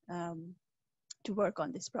resources to work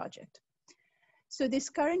on this project. So this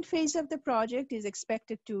current phase of the project is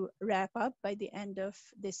expected to wrap up by the end of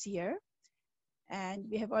this year. And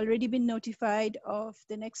we have already been notified of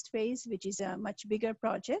the next phase, which is a much bigger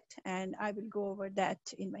project, and I will go over that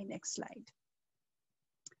in my next slide.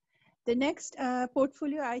 The next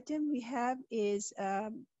portfolio item we have is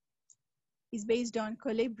based on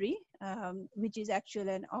Colibri, which is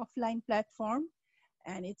actually an offline platform,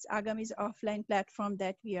 and it's Agami's offline platform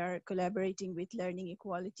that we are collaborating with Learning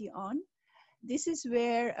Equality on. This is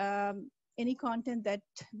where any content that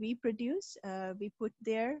we produce, we put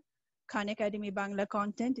there. Khan Academy Bangla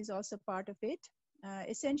content is also part of it.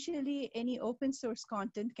 Essentially, any open source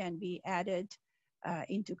content can be added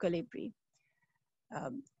into Colibri.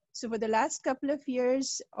 So for the last couple of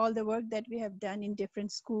years, all the work that we have done in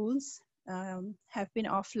different schools have been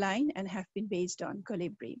offline and have been based on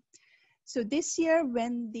Colibri. So this year,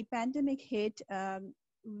 when the pandemic hit,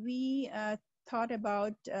 we thought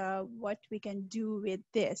about what we can do with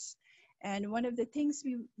this. And one of the things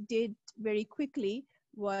we did very quickly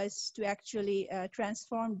was to actually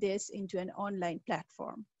transform this into an online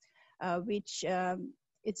platform, which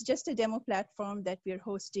it's just a demo platform that we're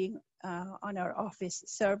hosting on our office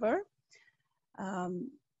server.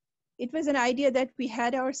 It was an idea that we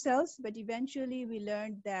had ourselves, but eventually we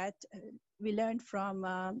learned that we learned from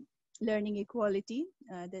Learning Equality,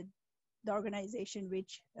 the organization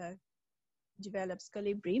which develops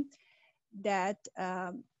Colibri, that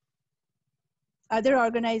other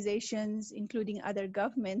organizations, including other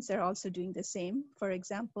governments, are also doing the same. For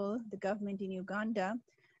example, the government in Uganda,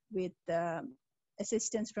 with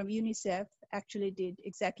assistance from UNICEF, actually did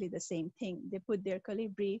exactly the same thing. They put their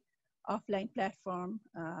Colibri offline platform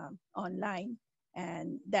online,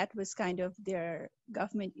 and that was kind of their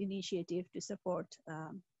government initiative to support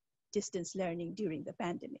distance learning during the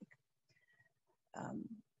pandemic.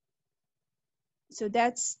 So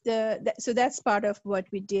that's part of what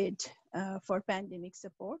we did for pandemic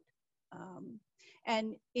support.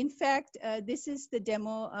 And in fact, this is the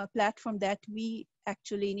demo platform that we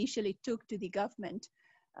actually initially took to the government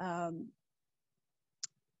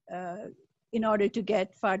in order to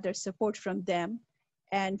get further support from them.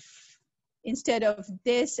 And instead of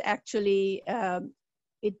this, actually,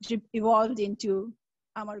 it evolved into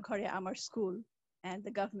Amar Ghare Amar School, and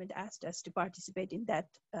the government asked us to participate in that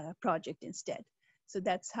project instead. So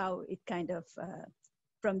that's how it kind of,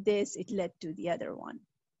 from this, it led to the other one.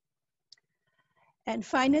 And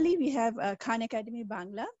finally, we have Khan Academy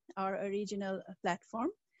Bangla, our original platform,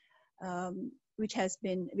 which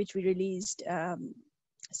we released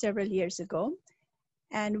several years ago.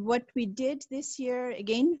 And what we did this year,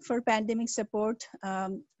 again, for pandemic support,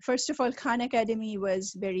 first of all, Khan Academy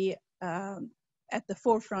was very at the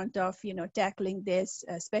forefront of tackling this,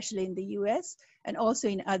 especially in the US and also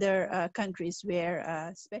in other countries where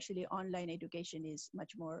especially online education is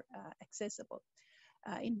much more accessible.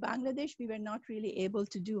 In Bangladesh, we were not really able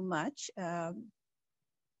to do much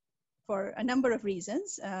for a number of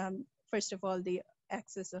reasons. First of all, the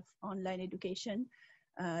access of online education,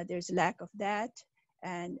 there's a lack of that.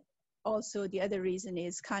 And also the other reason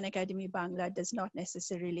is Khan Academy Bangla does not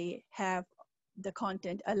necessarily have the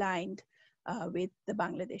content aligned with the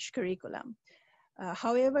Bangladesh curriculum.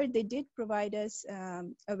 However, they did provide us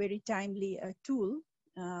a very timely tool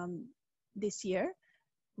this year,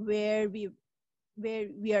 where we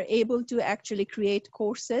are able to actually create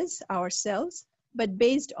courses ourselves, but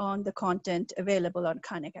based on the content available on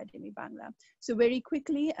Khan Academy Bangla. So very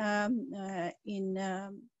quickly, in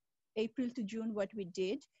April to June, what we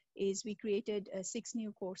did is we created 6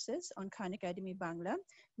 new courses on Khan Academy Bangla,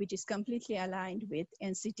 which is completely aligned with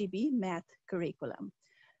NCTB math curriculum.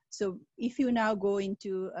 So if you now go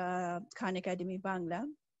into Khan Academy Bangla,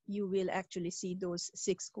 you will actually see those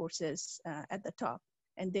 6 courses at the top,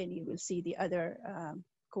 and then you will see the other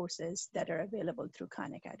courses that are available through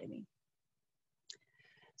Khan Academy.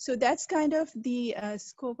 So that's kind of the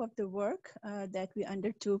scope of the work that we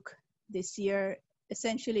undertook this year,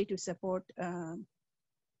 essentially to support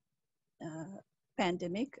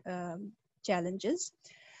pandemic challenges.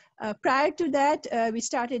 Prior to that, we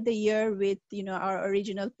started the year with our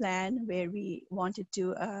original plan, where we wanted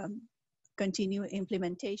to continue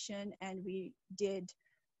implementation, and we did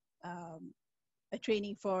a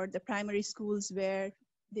training for the primary schools where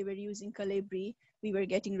they were using Calibri. We were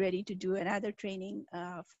getting ready to do another training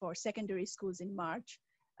for secondary schools in March,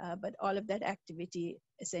 but all of that activity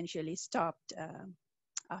essentially stopped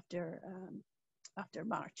after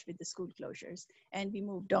March with the school closures, and we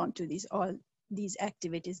moved on to all these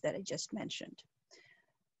activities that I just mentioned.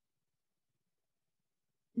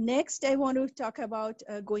 Next, I want to talk about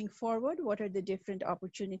going forward. What are the different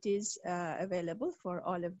opportunities available for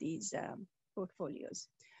all of these portfolios?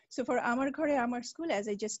 So for Amar Ghore Amar School, as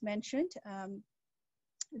I just mentioned,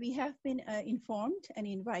 we have been informed and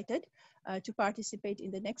invited to participate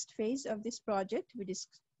in the next phase of this project,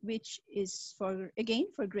 which is for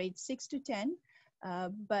grades 6 to 10,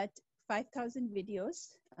 but 5,000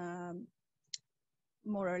 videos,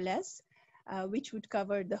 more or less, which would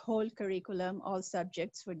cover the whole curriculum, all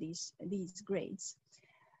subjects for these grades.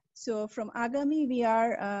 So from Agami, we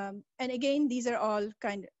are, and again, these are all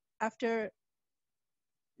kind of, after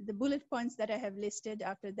the bullet points that I have listed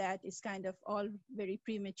after that is kind of all very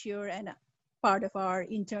premature and part of our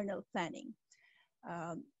internal planning.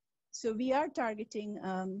 So we are targeting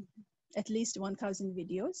at least 1,000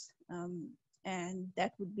 videos, and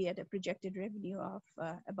that would be at a projected revenue of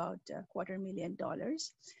about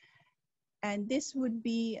 $250,000. And this would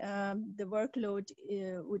be, the workload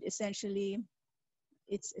would essentially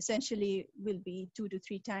will be 2 to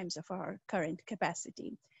 3 times of our current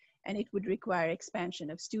capacity. And it would require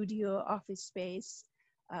expansion of studio, office space.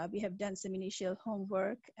 We have done some initial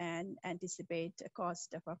homework and anticipate a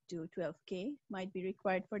cost of up to $12K might be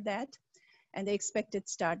required for that. And the expected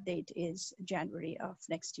start date is January of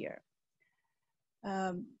next year.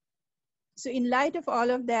 So in light of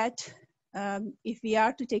all of that, if we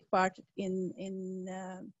are to take part in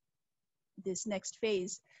this next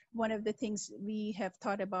phase, one of the things we have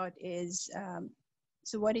thought about is,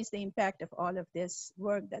 so what is the impact of all of this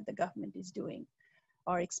work that the government is doing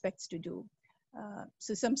or expects to do?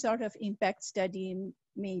 So some sort of impact study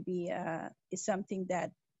maybe is something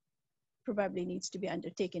that probably needs to be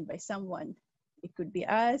undertaken by someone. It could be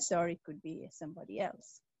us or it could be somebody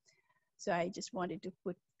else. So I just wanted to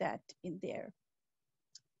put that in there.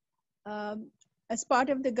 As part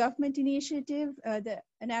of the government initiative,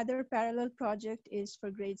 another parallel project is for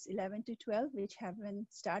grades 11 to 12, which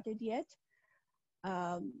haven't started yet.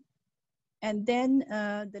 And then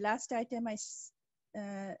the last item I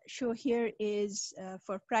show here is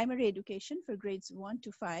for primary education for grades 1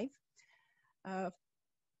 to 5.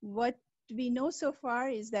 What we know so far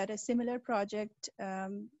is that a similar project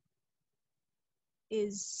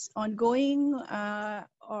is ongoing,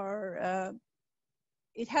 or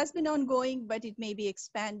it has been ongoing, but it may be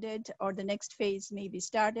expanded, or the next phase may be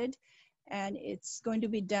started. And it's going to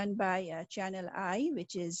be done by Channel I,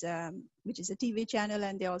 which is a TV channel,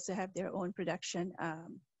 and they also have their own production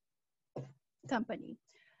company.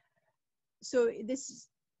 So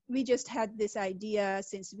we just had this idea,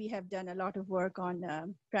 since we have done a lot of work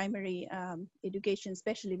on primary education,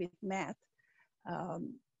 especially with math.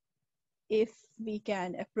 If we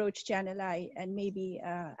can approach Channel I and maybe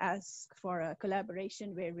ask for a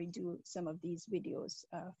collaboration where we do some of these videos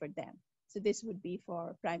for them. So this would be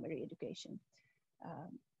for primary education.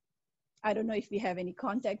 I don't know if we have any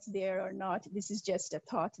contacts there or not. This is just a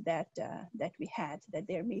thought that we had, that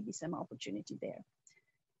there may be some opportunity there.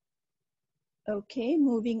 Okay,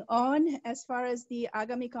 moving on. As far as the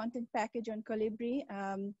Agami content package on Calibri,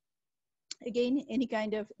 again, any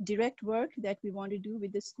kind of direct work that we want to do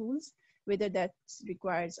with the schools, whether that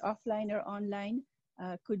requires offline or online,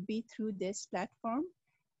 could be through this platform.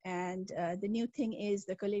 And the new thing is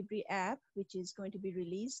the Calibri app, which is going to be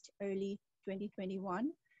released early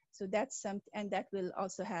 2021. So that's something, and that will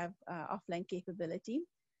also have offline capability.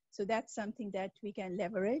 So that's something that we can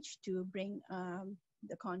leverage to bring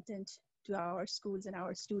the content to our schools and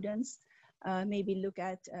our students. Maybe look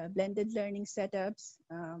at blended learning setups.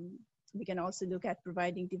 We can also look at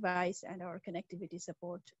providing device and our connectivity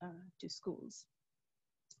support to schools.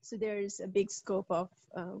 So there is a big scope of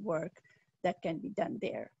work that can be done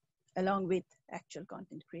there, along with actual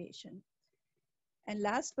content creation. And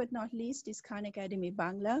last but not least is Khan Academy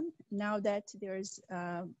Bangla. Now that there's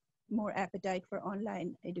more appetite for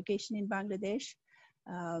online education in Bangladesh,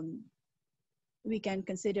 we can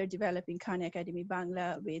consider developing Khan Academy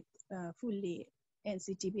Bangla with fully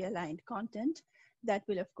NCTB aligned content. That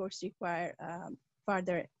will of course require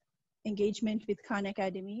further engagement with Khan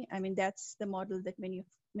Academy. I mean, that's the model that many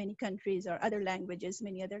countries or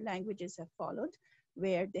many other languages have followed,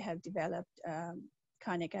 where they have developed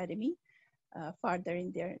Khan Academy further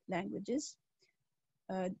in their languages.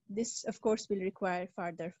 This of course will require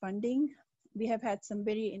further funding. We have had some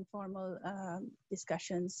very informal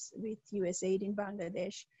discussions with USAID in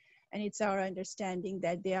Bangladesh, and it's our understanding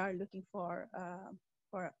that they are looking for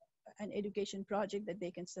an education project that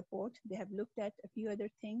they can support. They have looked at a few other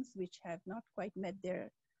things which have not quite met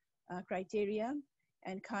their criteria,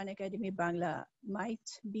 and Khan Academy Bangla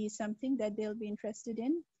might be something that they'll be interested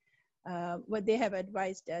in. What they have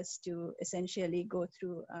advised us to essentially go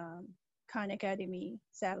through Khan Academy,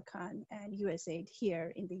 Sal Khan, and USAID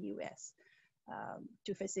here in the US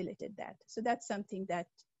to facilitate that. So that's something that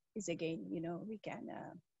is, again, we can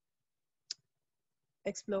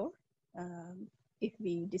explore if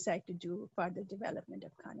we decide to do further development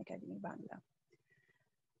of Khan Academy Bangla.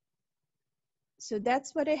 So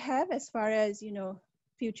that's what I have as far as,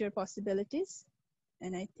 future possibilities.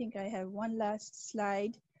 And I think I have one last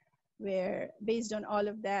slide where, based on all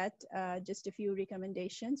of that, just a few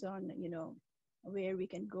recommendations on, where we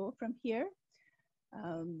can go from here,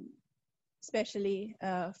 especially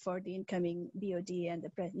for the incoming BOD and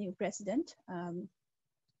the new president.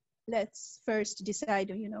 Let's first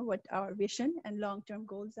decide, what our vision and long-term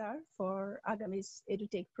goals are for Agami's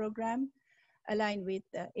EduTech program, align with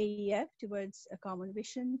AEF towards a common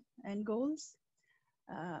vision and goals.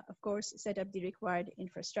 Of course, set up the required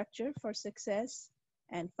infrastructure for success.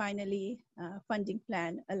 And finally, funding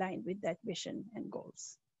plan aligned with that vision and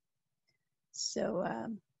goals. So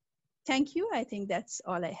thank you. I think that's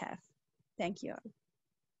all I have. Thank you all.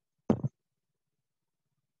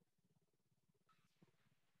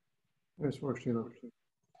 Nice work, Sheila.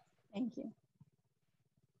 Thank you.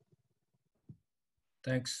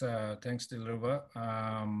 Thanks, Dilruba.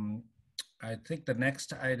 I think the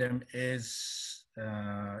next item is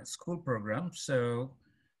school program. So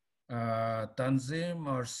Tanzim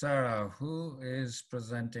or Sarah, who is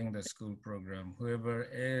presenting the school program? Whoever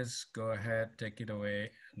is, go ahead, take it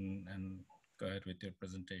away and go ahead with your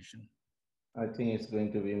presentation. I think it's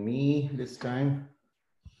going to be me this time.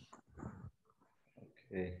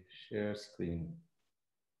 Okay, share screen.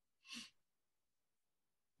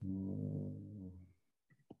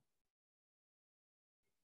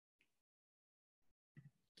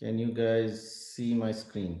 Can you guys see my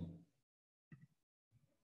screen?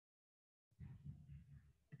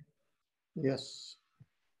 Yes.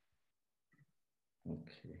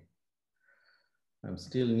 Okay. I'm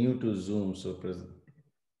still new to Zoom, so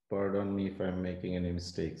pardon me if I'm making any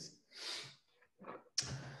mistakes.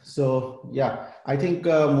 So yeah, I think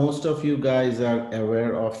most of you guys are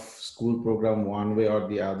aware of school program one way or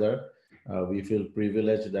the other. We feel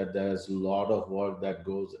privileged that there's a lot of work that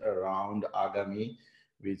goes around Agami,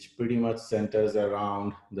 which pretty much centers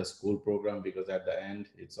around the school program, because at the end,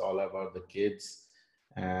 it's all about the kids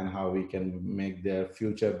and how we can make their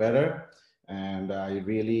future better. And I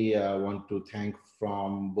really want to thank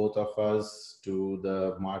from both of us to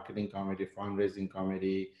the marketing committee, fundraising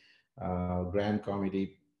committee, grant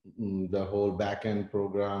committee, the whole backend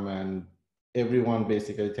program, and everyone.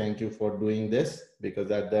 Basically, thank you for doing this,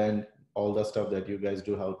 because at the end, all the stuff that you guys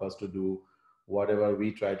do help us to do whatever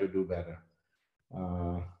we try to do better.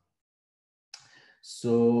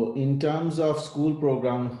 So in terms of school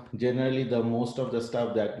program, generally the most of the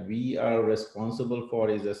stuff that we are responsible for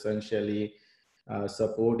is essentially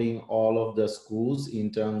supporting all of the schools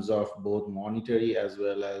in terms of both monetary as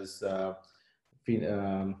well as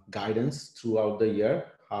guidance throughout the year,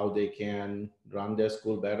 how they can run their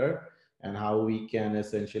school better, and how we can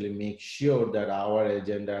essentially make sure that our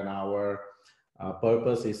agenda and our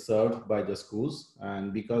purpose is served by the schools.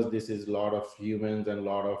 And because this is a lot of humans and a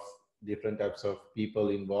lot of different types of people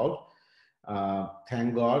involved,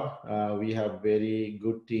 thank God we have very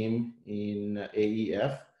good team in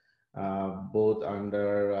AEF, both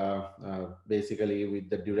under basically with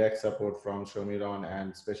the direct support from Shomiron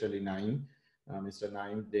and especially Naeem. Mr.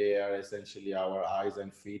 Naim. They are essentially our eyes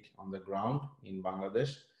and feet on the ground in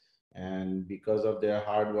Bangladesh. And because of their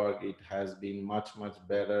hard work, it has been much, much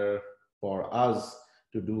better for us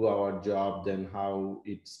to do our job than how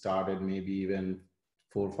it started maybe even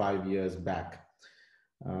 4 or 5 years back.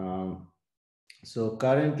 So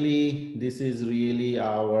currently, this is really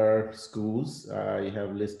our schools. I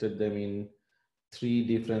have listed them in 3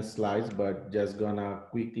 different slides, but just gonna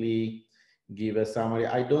quickly give a summary.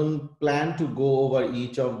 I don't plan to go over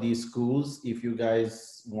each of these schools. If you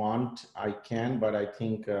guys want, I can, but I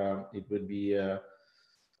think it would be a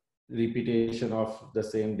repetition of the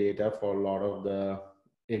same data for a lot of the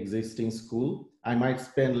existing school. I might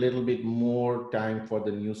spend a little bit more time for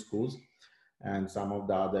the new schools and some of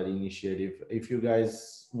the other initiative. If you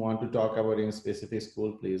guys want to talk about any specific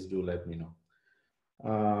school, please do let me know.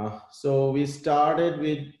 So we started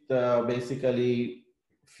with basically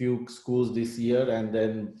few schools this year, and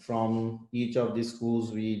then from each of these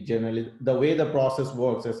schools, we generally, the way the process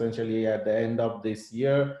works, essentially at the end of this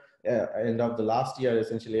year, end of the last year,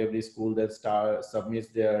 essentially every school that submits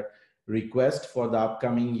their request for the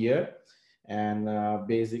upcoming year. And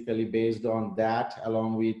basically based on that,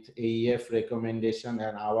 along with AEF recommendation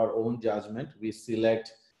and our own judgment, we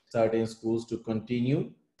select certain schools to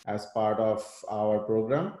continue as part of our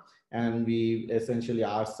program. And we essentially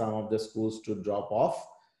ask some of the schools to drop off,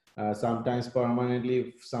 sometimes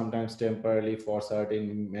permanently, sometimes temporarily for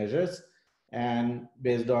certain measures. And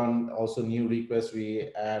based on also new requests, we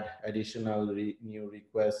add additional new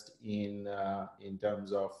requests in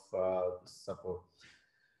terms of support.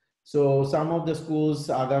 So some of the schools,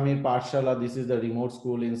 Agami Pathshala, this is the remote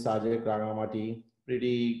school in Sajek, Rangamati,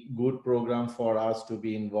 pretty good program for us to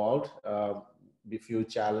be involved. A few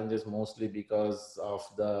challenges, mostly because of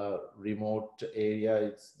the remote area.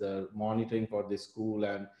 It's the monitoring for the school,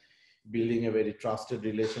 and building a very trusted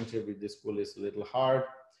relationship with the school is a little hard.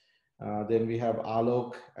 Then we have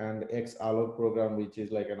Alok and ex-Alok program, which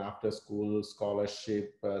is like an after-school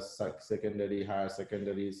scholarship, secondary, higher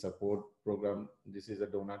secondary support program. This is a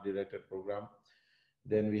donor-directed program.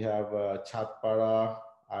 Then we have Chatpara.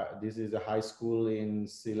 This is a high school in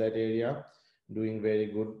Sylhet area, doing very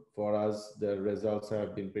good for us. The results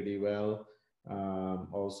have been pretty well.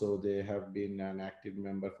 Also, they have been an active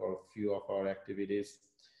member for a few of our activities.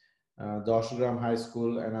 Doshgram High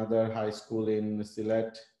School, another high school in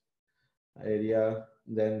Sylhet area.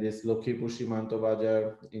 Then this Lokhipur Simanto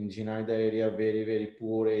Bajar in Jhinaida area, very, very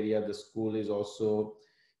poor area. The school is also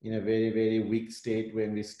in a very, very weak state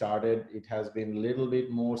when we started. It has been a little bit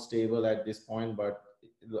more stable at this point, but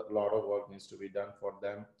a lot of work needs to be done for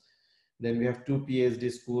them. Then we have 2 PhD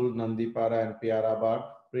school, Nandipara and Pyarabad,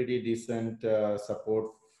 pretty decent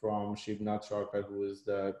support from Shivnath Sarkar, who is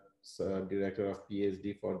the director of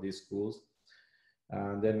PhD for these schools.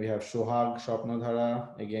 And then we have Shohag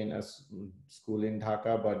Shapnadhara, again a school in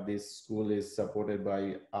Dhaka, but this school is supported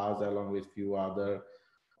by us along with few other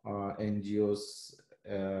NGOs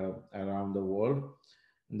around the world.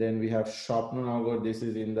 And then we have Shapnanagar. This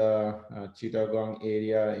is in the Chittagong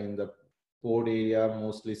area, in the port area,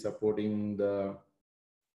 mostly supporting the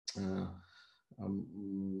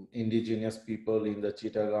indigenous people in the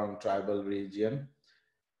Chittagong tribal region.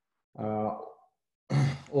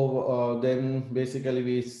 Then basically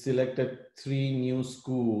we selected 3 new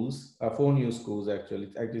schools, 4 new schools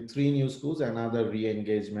actually 3 new schools, another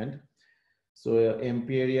re-engagement. So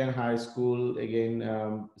Empyrean High School,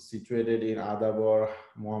 again situated in Adabor,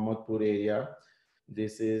 Mohammadpur area.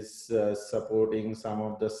 This is supporting some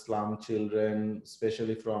of the slum children,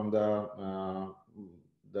 especially from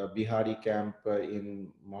the Bihari camp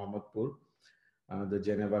in Mohammadpur, the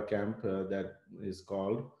Geneva camp that is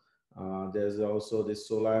called. There's also the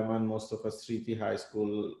Solaiman Mustafa Sriti High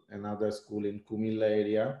School, another school in Kumilla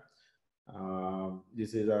area.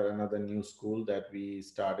 This is another new school that we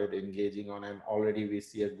started engaging on, and already we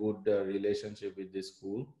see a good relationship with this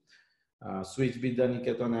school. Switch Vidya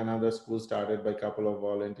Niketan, another school started by a couple of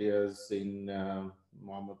volunteers in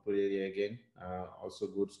Mohammadpur area again. Also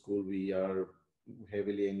good school. We are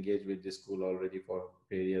heavily engaged with this school already for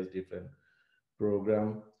various different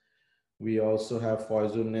programs. We also have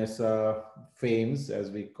Foizunnesa FAMES,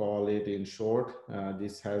 as we call it in short.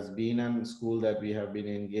 This has been a school that we have been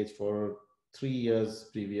engaged for 3 years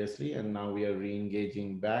previously, and now we are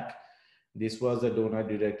re-engaging back. This was a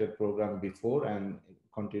donor-directed program before, and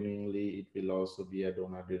continuingly it will also be a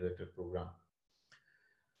donor-directed program.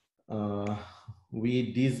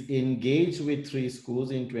 We disengaged with 3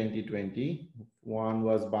 schools in 2020. One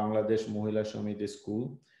was Bangladesh Mohila Samiti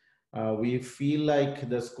School. We feel like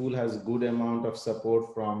the school has good amount of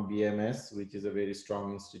support from BMS, which is a very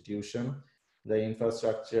strong institution. The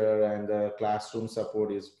infrastructure and the classroom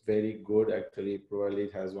support is very good. Actually, probably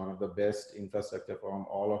it has one of the best infrastructure from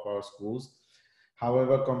all of our schools.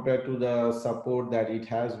 However, compared to the support that it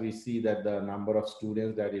has, we see that the number of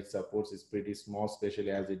students that it supports is pretty small,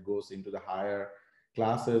 especially as it goes into the higher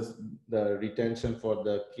classes. The retention for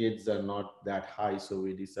the kids are not that high, so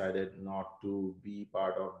we decided not to be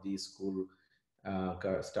part of the school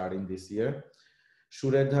starting this year.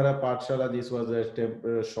 Shuredhara Pathshala, this was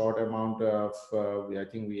a short amount of, I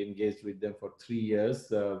think we engaged with them for 3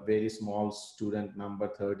 years, very small student number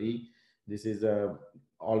 30. This is a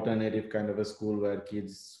alternative kind of a school where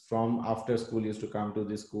kids from after school used to come to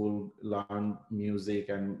this school, learn music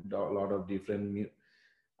and a lot of different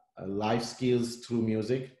life skills through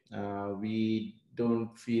music. We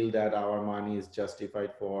don't feel that our money is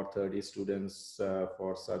justified for 30 students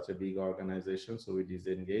for such a big organization, so we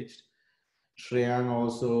disengaged. Shreyang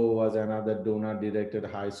also was another donor-directed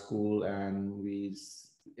high school, and we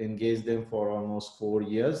engaged them for almost 4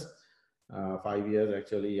 years, 5 years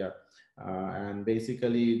actually, yeah. And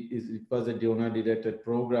basically, it was a donor-directed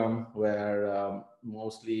program where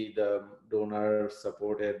mostly the donor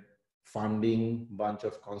supported funding bunch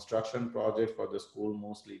of construction projects for the school,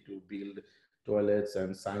 mostly to build toilets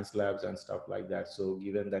and science labs and stuff like that. So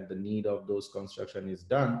given that the need of those construction is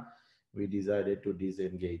done, we decided to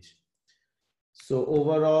disengage. So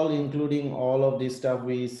overall, including all of this stuff,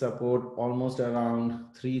 we support almost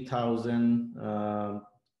around 3,000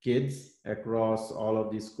 kids across all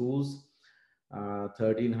of these schools,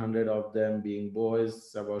 1,300 of them being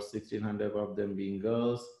boys, about 1,600 of them being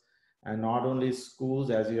girls. And not only schools,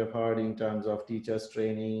 as you have heard in terms of teachers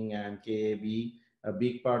training and KAB, a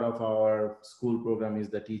big part of our school program is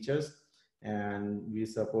the teachers. And we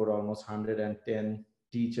support almost 110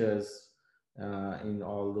 teachers in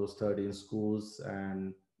all those 13 schools.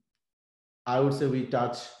 And I would say we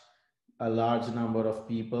touch a large number of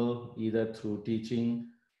people, either through teaching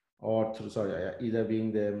or through, either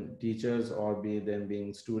being them teachers or be them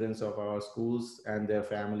being students of our schools and their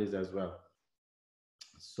families as well.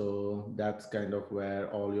 So that's kind of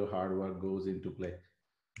where all your hard work goes into play.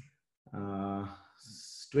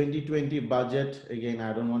 2020 budget, again,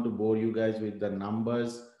 I don't want to bore you guys with the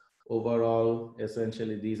numbers. Overall,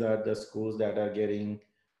 essentially, these are the schools that are getting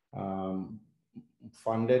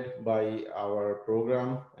funded by our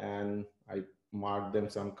program, and I marked them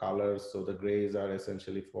some colors. So the grays are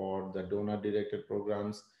essentially for the donor directed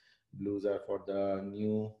programs, blues are for the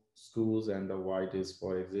new schools, and the white is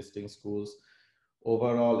for existing schools.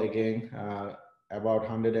 Overall, again, about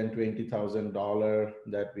 $120,000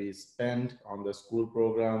 that we spent on the school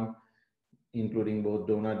program, including both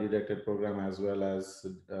donor directed program as well as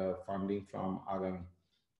funding from Agami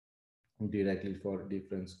directly for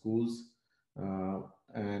different schools.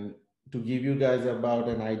 And to give you guys about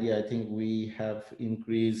an idea, I think we have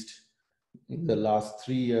increased in the last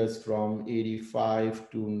 3 years from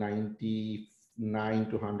 85 to 99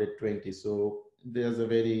 to 120. So there's a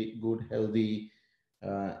very good, healthy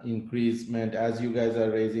increasement. As you guys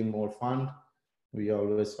are raising more fund, we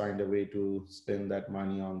always find a way to spend that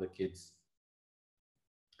money on the kids.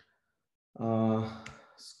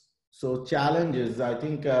 So challenges, I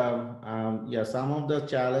think, yeah, some of the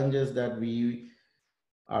challenges that we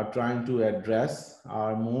are trying to address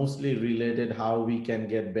are mostly related how we can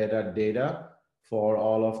get better data for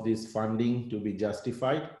all of this funding to be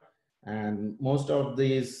justified. And most of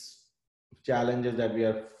these challenges that we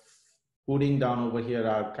are putting down over here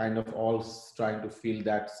are kind of all trying to fill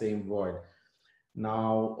that same void.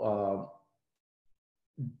 Now,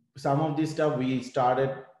 some of this stuff we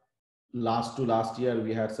started last year,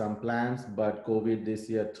 we had some plans, but COVID this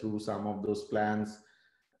year threw some of those plans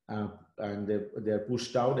and they're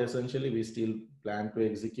pushed out. Essentially, we still plan to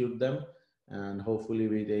execute them, and hopefully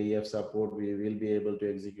with AEF support, we will be able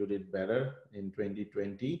to execute it better in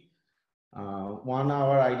 2020.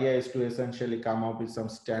 Our idea is to essentially come up with some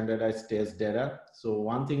standardized test data. So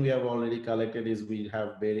one thing we have already collected is we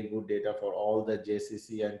have very good data for all the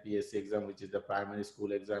JCC and PSC exam, which is the primary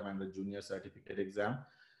school exam and the junior certificate exam.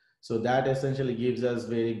 So that essentially gives us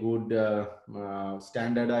very good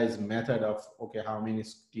standardized method of, okay, how many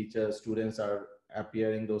teachers, students are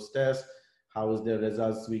appearing those tests, how is their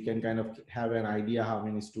results. We can kind of have an idea how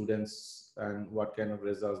many students and what kind of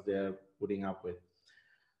results they're putting up with.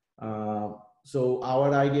 So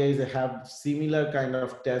our idea is to have similar kind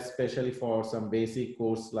of tests, especially for some basic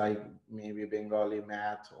course like maybe Bengali,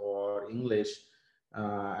 math, or English,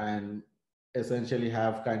 and essentially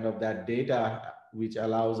have kind of that data which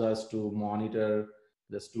allows us to monitor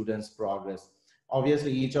the students' progress.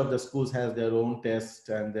 Obviously, each of the schools has their own test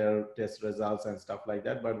and their test results and stuff like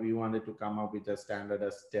that, but we wanted to come up with a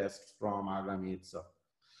standardized test from Agami itself.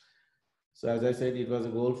 So as I said, it was a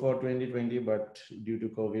goal for 2020, but due to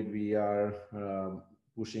COVID, we are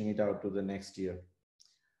pushing it out to the next year.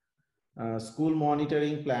 School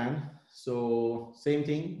monitoring plan. So same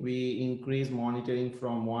thing, we increased monitoring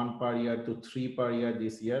from 1 per year to 3 per year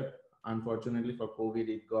this year. Unfortunately for COVID,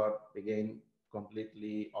 it got again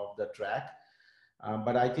completely off the track.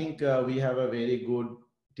 But I think we have a very good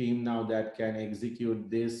team now that can execute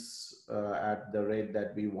this at the rate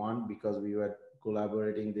that we want, because we were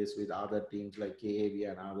collaborating this with other teams like KAB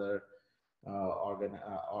and other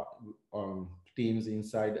teams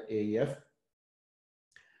inside AEF.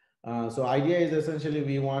 So idea is essentially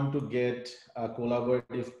we want to get a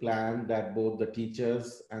collaborative plan that both the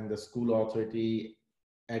teachers and the school authority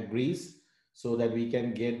agrees, so that we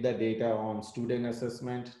can get the data on student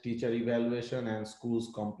assessment, teacher evaluation, and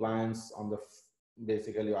schools compliance on the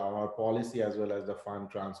basically our policy as well as the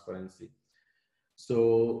fund transparency.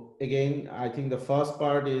 So again, I think the first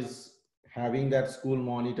part is having that school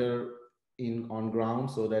monitor on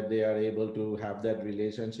ground so that they are able to have that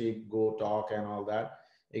relationship, go talk and all that.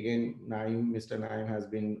 Again, Mr. Naim has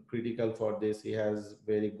been critical for this. He has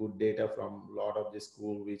very good data from a lot of the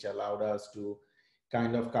school, which allowed us to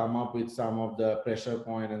kind of come up with some of the pressure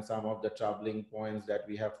point and some of the troubling points that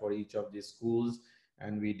we have for each of these schools.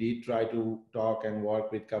 And we did try to talk and work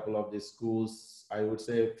with a couple of these schools. I would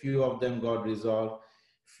say a few of them got resolved.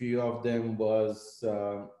 Few of them was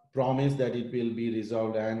promised that it will be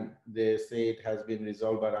resolved, and they say it has been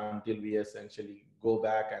resolved, but until we essentially go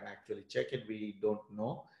back and actually check it, we don't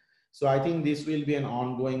know. So I think this will be an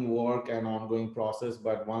ongoing work and ongoing process,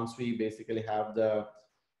 but once we basically have the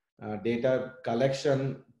data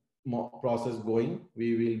collection process going,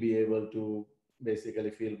 we will be able to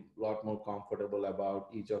basically feel a lot more comfortable about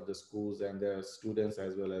each of the schools and their students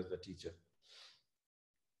as well as the teacher.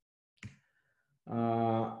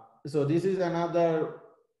 So this is another,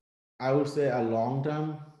 I would say, a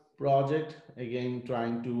long-term project, again,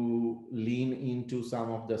 trying to lean into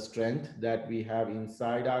some of the strength that we have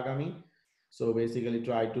inside Agami. So basically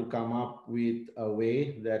try to come up with a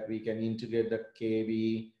way that we can integrate the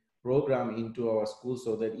KAB program into our schools,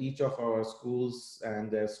 so that each of our schools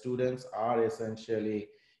and their students are essentially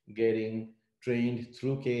getting trained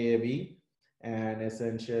through KAB and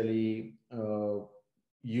essentially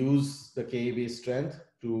use the KAB strength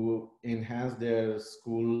to enhance their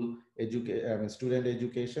school student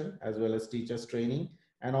education as well as teachers training,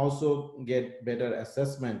 and also get better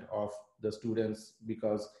assessment of the students,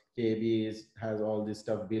 because KAB has all this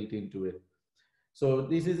stuff built into it. So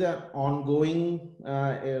this is an ongoing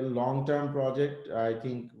a long-term project. I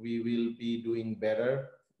think we will be doing better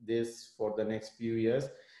this for the next few years.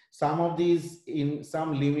 Some of these in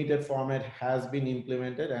some limited format has been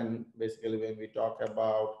implemented, and basically when we talk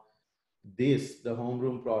about this, the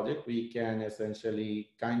homeroom project, we can essentially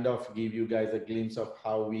kind of give you guys a glimpse of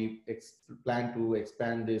how we plan to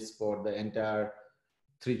expand this for the entire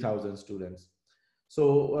 3,000 students.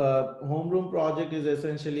 So homeroom project is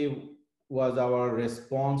essentially was our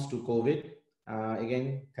response to COVID.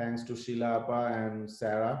 Again, thanks to Sheila Appa and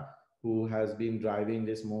Sarah, who has been driving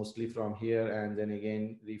this mostly from here, and then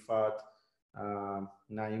again, Rifat,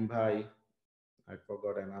 Naim Bhai, I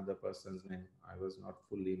forgot another person's name. I was not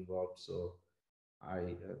fully involved, so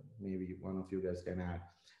I maybe one of you guys can add.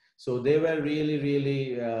 So they were really,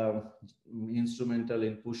 really instrumental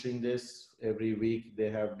in pushing this. Every week they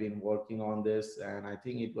have been working on this, and I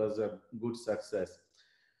think it was a good success.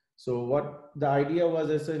 So what the idea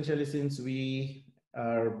was essentially, since we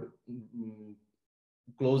are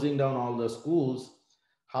closing down all the schools,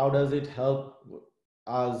 how does it help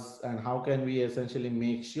us, and how can we essentially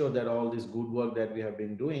make sure that all this good work that we have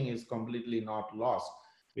been doing is completely not lost?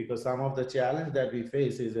 Because some of the challenge that we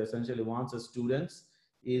face is essentially once a student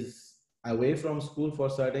is away from school for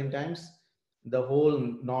certain times, the whole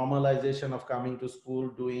normalization of coming to school,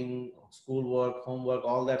 doing schoolwork, homework,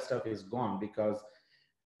 all that stuff is gone, because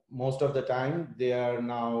most of the time they are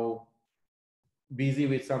now busy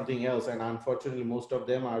with something else. And unfortunately, most of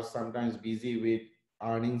them are sometimes busy with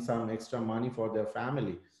earning some extra money for their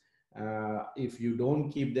family. If you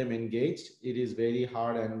don't keep them engaged, it is very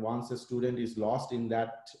hard. And once a student is lost in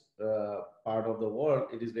that part of the world,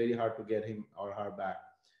 it is very hard to get him or her back.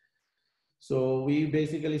 So we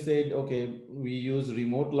basically said, okay, we use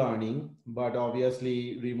remote learning, but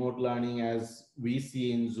obviously remote learning as we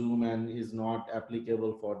see in Zoom and is not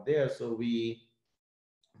applicable for there. So we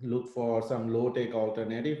look for some low-tech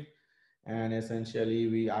alternative, and essentially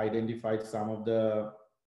we identified some of the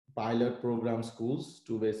pilot program schools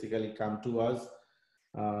to basically come to us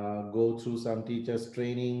go through some teachers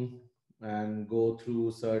training, and go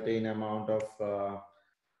through certain amount of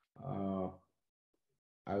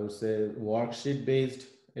I would say worksheet based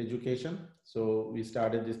education. So we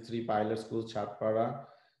started these 3 pilot schools: Chatpara,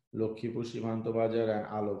 Lokhipur, Simanto Bajar, and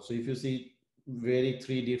Alok. So if you see, very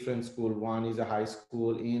 3 different schools. One is a high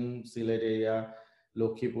school in Sylhet area,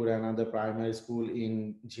 Lokhipur, another primary school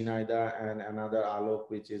in Jhinaida, and another Alok,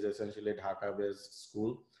 which is essentially Dhaka based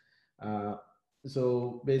school. Uh,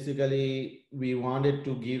 so basically, we wanted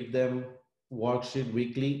to give them worksheet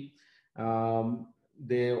weekly.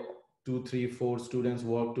 They 2, 3, 4 students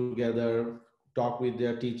work together, talk with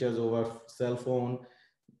their teachers over cell phone.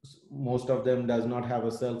 Most of them does not have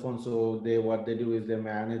a cell phone, so what they do is they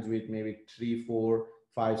manage with maybe 3, 4,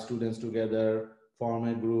 5 students together, form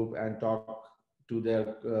a group, and talk to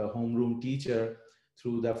their homeroom teacher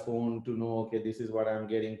through the phone to know, okay, this is what I'm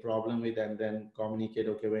getting problem with, and then communicate,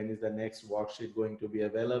 okay, when is the next worksheet going to be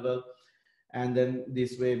available. And then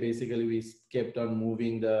this way, basically, we kept on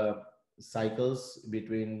moving the cycles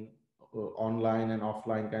between online and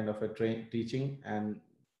offline kind of a teaching and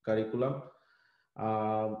curriculum.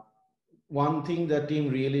 One thing the team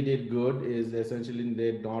really did good is essentially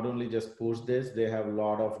they not only just push this, they have a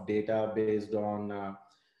lot of data based on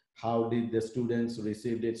how did the students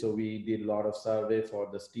received it. So we did a lot of survey for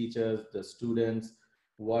the teachers, the students,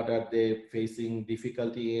 what are they facing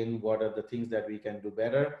difficulty in, what are the things that we can do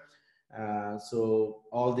better. So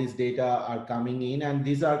all these data are coming in, and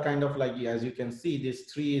these are kind of like, as you can see, this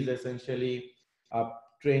 3 is essentially a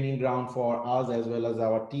training ground for us as well as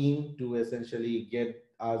our team to essentially get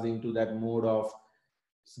us into that mode of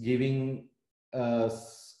giving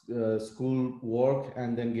school work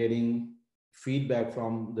and then getting feedback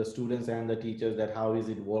from the students and the teachers that how is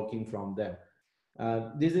it working from them.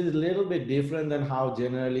 This is a little bit different than how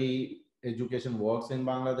generally education works in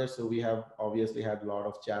Bangladesh. So we have obviously had a lot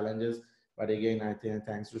of challenges, but again, I think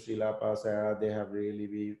thanks to Shilapa, Sarah, they have really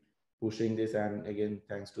been pushing this. And again,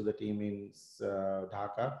 thanks to the team in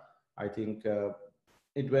Dhaka, I think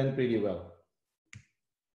it went pretty well.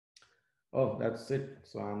 Oh, that's it.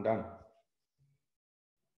 So I'm done.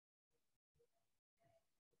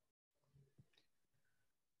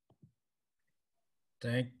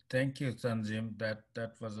 Thank you, Tanzim.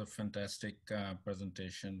 That was a fantastic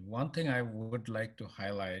presentation. One thing I would like to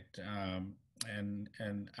highlight,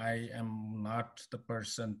 and I am not the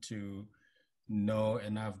person to know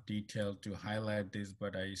enough detail to highlight this,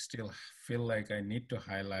 but I still feel like I need to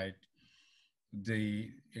highlight the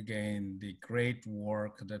great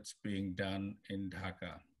work that's being done in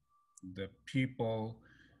Dhaka. The people,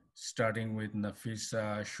 starting with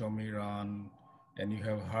Nafisa, Shomiran, and you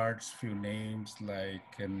have heard few names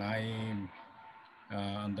like Naim,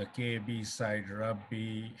 on the KB side,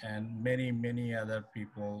 Rabbi, and many other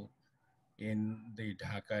people in the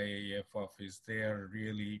Dhaka AEF office. They are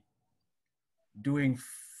really doing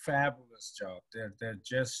fabulous job. They're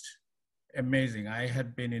just amazing. I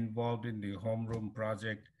had been involved in the homeroom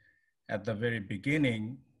project at the very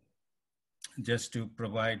beginning just to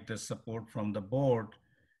provide the support from the board.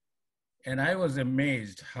 And I was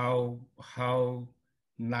amazed how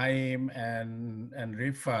Naim and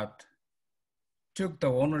Rifat took the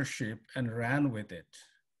ownership and ran with it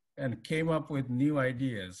and came up with new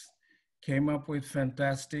ideas, came up with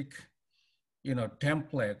fantastic,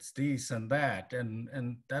 templates, this and that.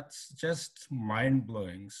 And that's just mind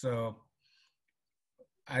blowing. So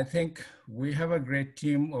I think we have a great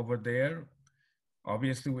team over there.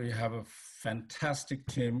 Obviously we have a fantastic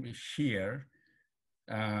team here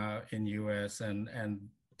in US, and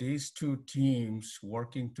these 2 teams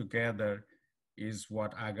working together is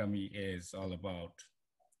what Agami is all about.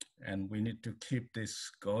 And we need to keep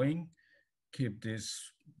this going, keep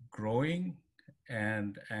this growing,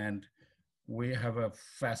 and we have a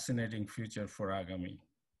fascinating future for Agami.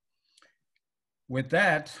 With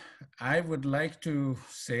that, I would like to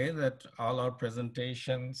say that all our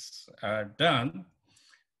presentations are done.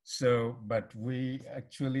 So, but we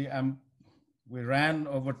actually, we ran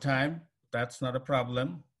over time. That's not a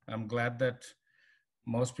problem. I'm glad that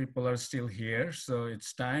most people are still here. So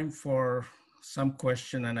it's time for some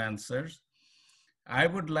question and answers. I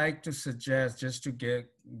would like to suggest, just to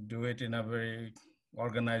do it in a very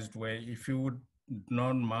organized way, if you would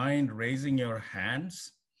not mind raising your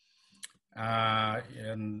hands.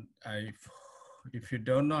 And if you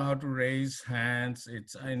don't know how to raise hands,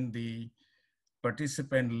 it's in the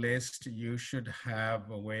participant list. You should have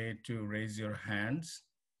a way to raise your hands.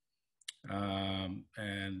 Or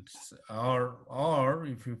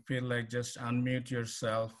if you feel like, just unmute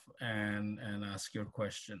yourself and ask your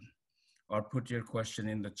question, or put your question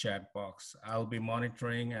in the chat box. I'll be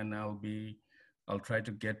monitoring and I'll be I'll try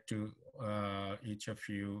to get to each of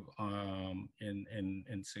you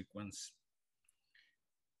in sequence.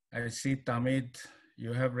 I see Tamid,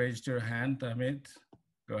 you have raised your hand, Tamid.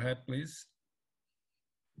 Go ahead, please.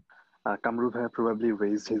 Kamrul Bhai probably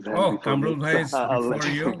raised his hand Oh, before me. Kamrul Bhai So is I'll before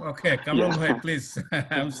let you. Okay, Kamrul Bhai, please.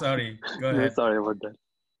 I'm sorry. Go No, ahead. sorry about that.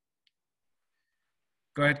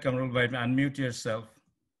 Go ahead, Kamrul Bhai. Unmute yourself.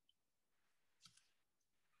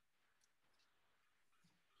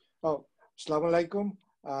 Oh, Assalamu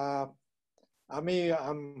alaikum.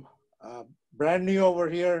 I'm brand new over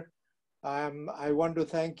here. I want to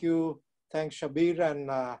thank you. Thanks Shabir and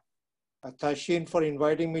Tashin for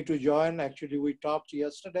inviting me to join. Actually, we talked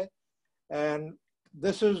yesterday. And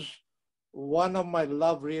this is one of my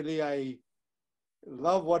love, really. I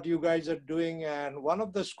love what you guys are doing. And one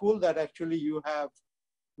of the school that actually you have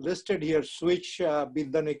listed here, Switch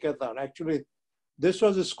Bidyaniketan. Actually, this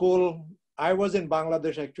was a school, I was in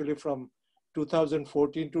Bangladesh actually from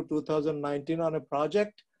 2014 to 2019 on a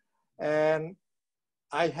project. And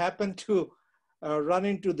I happened to run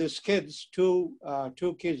into these kids, two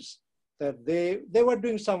kids, that they were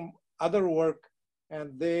doing some other work,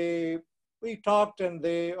 and we talked, and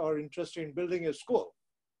they are interested in building a school.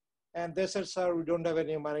 And they said, sir, we don't have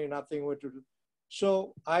any money, nothing what to do.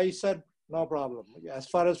 So I said, no problem. As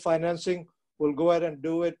far as financing, we'll go ahead and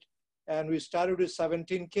do it. And we started with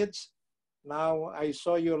 17 kids. Now I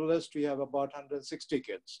saw your list, we have about 160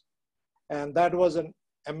 kids. And that was an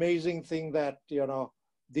amazing thing that, you know,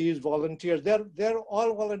 these volunteers, they're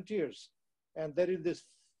all volunteers. And there is this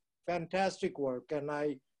fantastic work. And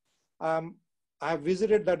I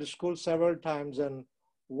visited that school several times. And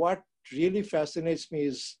what really fascinates me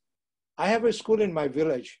is I have a school in my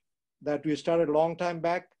village that we started a long time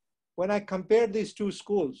back. When I compared these two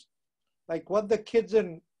schools, like what the kids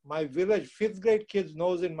in my village, fifth grade kids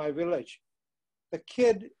knows in my village, the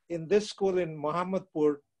kid in this school in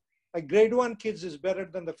Muhammadpur, like grade 1 kids is better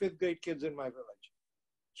than the fifth grade kids in my village.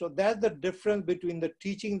 So that's the difference between the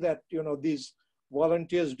teaching that, you know, these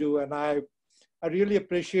volunteers do. And I really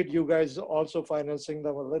appreciate you guys also financing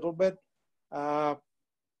them a little bit.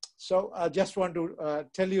 So I just want to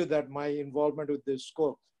tell you that my involvement with this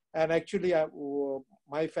school, and actually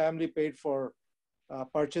my family paid for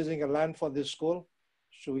purchasing a land for this school.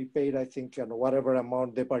 So we paid, I think, you know, whatever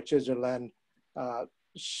amount they purchased the land.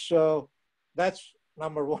 So that's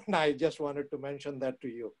number one. I just wanted to mention that to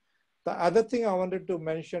you. The other thing I wanted to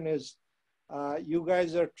mention is you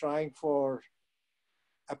guys are trying for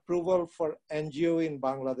approval for NGO in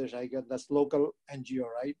Bangladesh. I guess that's local NGO,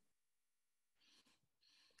 right?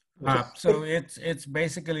 So it's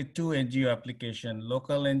basically two NGO application,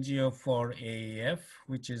 local NGO for AAF,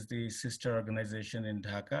 which is the sister organization in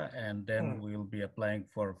Dhaka, and then we'll be applying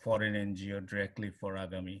for foreign NGO directly for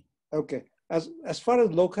Agami. Okay. As far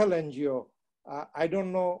as local NGO, I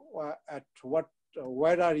don't know at what,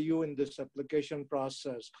 where are you in this application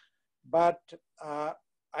process, but I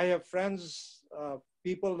have friends,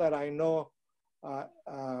 people that I know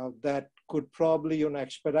that could probably, you know,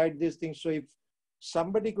 expedite these things. So if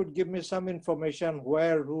somebody could give me some information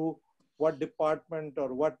where, who, what department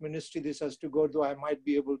or what ministry this has to go to, I might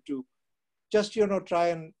be able to just, you know, try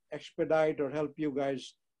and expedite or help you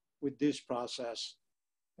guys with this process.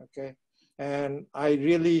 Okay. And I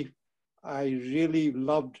really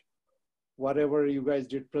loved whatever you guys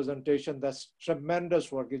did presentation. That's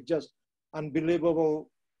tremendous work. It's just unbelievable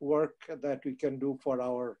work that we can do for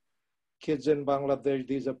our kids in Bangladesh.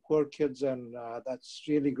 These are poor kids, and that's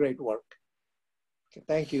really great work. Okay,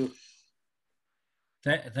 thank you.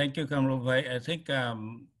 Thank you, Kamrul Bhai. I think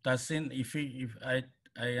Tasin, if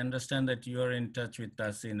I understand that you are in touch with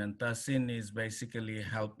Tasin, and Tasin is basically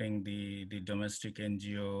helping the domestic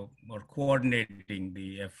NGO or coordinating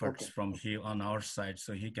the efforts from here on our side,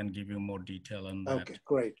 so he can give you more detail on that. Okay,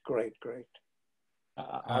 great.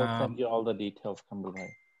 I'll send you all the details, Kamrul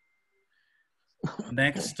Bhai.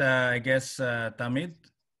 Next, I guess, Tamid.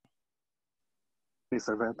 Yes,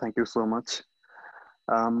 sir. Thank you so much.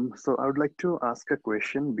 So I would like to ask a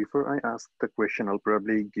question. Before I ask the question, I'll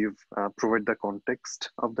probably provide the context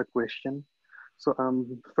of the question. So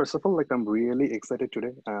first of all, like, I'm really excited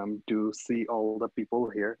today to see all the people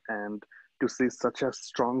here and to see such a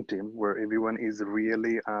strong team where everyone is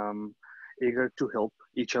really eager to help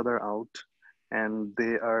each other out, and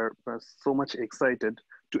they are so much excited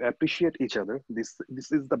to appreciate each other. This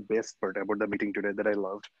is the best part about the meeting today that I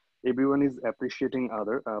loved. Everyone is appreciating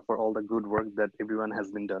other for all the good work that everyone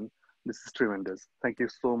has been done. This is tremendous. Thank you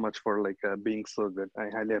so much for like being so good. I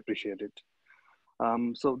highly appreciate it.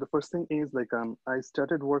 So the first thing is like I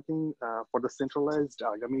started working for the centralized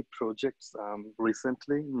Agami projects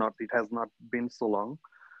recently. It has not been so long,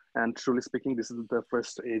 And truly speaking, this is the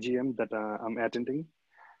first AGM that I'm attending.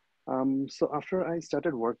 So after I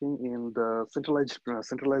started working in the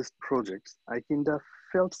centralized projects, I kind of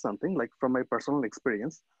felt something like from my personal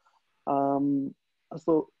experience.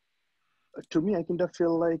 So to me, I kind of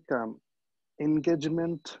feel like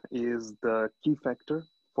engagement is the key factor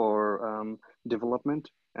for development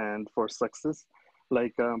and for success.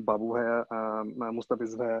 Like Babu Bhaiya,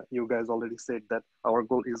 Mustafiz Bhaiya, you guys already said that our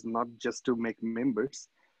goal is not just to make members,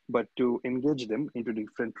 but to engage them into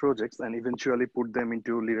different projects and eventually put them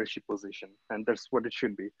into leadership position. And that's what it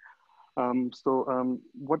should be.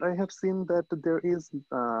 What I have seen that there is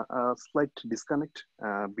a slight disconnect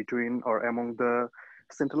between or among the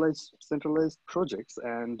centralized projects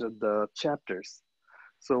and the chapters.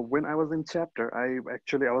 So when I was in chapter, I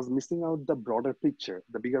was missing out the broader picture,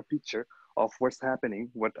 the bigger picture of what's happening,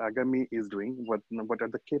 what Agami is doing, what are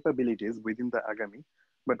the capabilities within the Agami.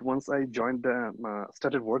 But once I joined,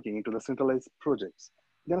 started working into the centralized projects,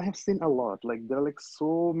 then I have seen a lot. Like there are like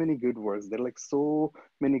so many good works. There are like so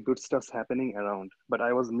many good stuffs happening around. But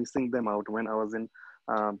I was missing them out when I was in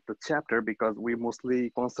the chapter because we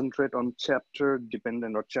mostly concentrate on chapter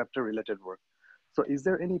dependent or chapter related work. So is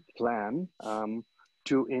there any plan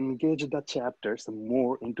to engage the chapters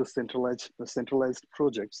more into centralized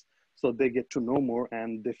projects so they get to know more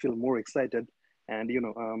and they feel more excited and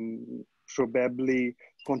probably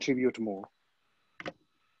contribute more?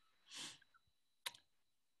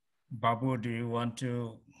 Babu, do you want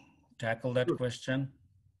to tackle that question?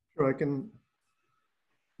 Sure, I can.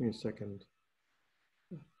 Give me a second.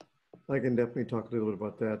 I can definitely talk a little bit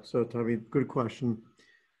about that. So, Tommy, good question.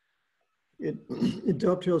 It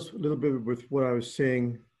dovetails a little bit with what I was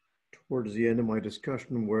saying towards the end of my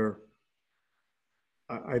discussion, where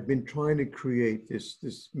I've been trying to create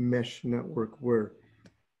this mesh network where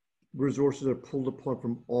resources are pulled upon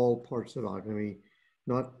from all parts of Agami,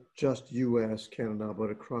 not just US, Canada, but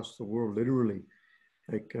across the world, literally.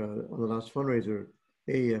 Like on the last fundraiser,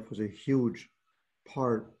 AEF was a huge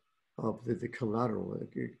part of the collateral,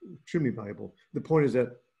 like, extremely valuable. The point is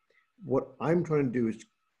that what I'm trying to do is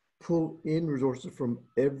pull in resources from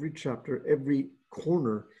every chapter, every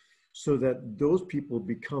corner, so that those people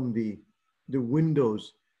become the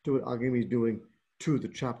windows to what Agami is doing to the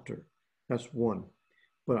chapter. That's one.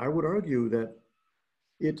 But I would argue that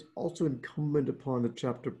it's also incumbent upon the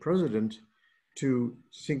chapter president to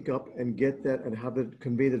sync up and get that and have it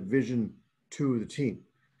convey that vision to the team.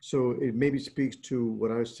 So it maybe speaks to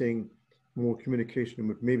what I was saying, more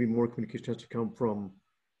communication, maybe more communication has to come from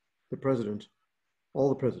the president, all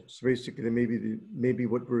the presidents. So basically, maybe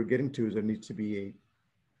what we're getting to is there needs to be a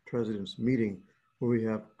president's meeting where we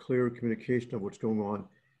have clear communication of what's going on.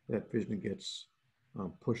 That vision gets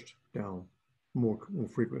pushed down more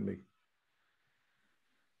frequently.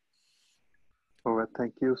 All right,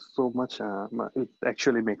 thank you so much. It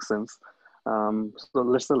actually makes sense. So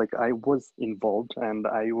let's say like I was involved and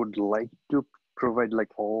I would like to provide like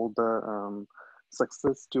all the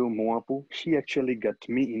success to Moapu. She actually got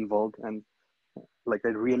me involved and like I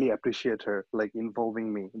really appreciate her like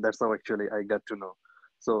involving me. That's how actually I got to know.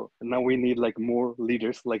 So now we need like more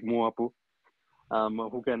leaders like Moapu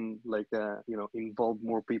who can like involve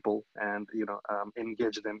more people and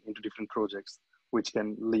engage them into different projects which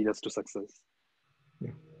can lead us to success.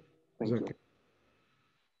 Yeah, thank you.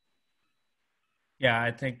 Yeah,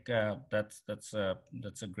 I think that's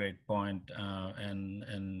a great point,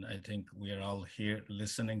 and I think we are all here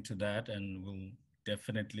listening to that, and we'll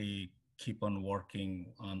definitely keep on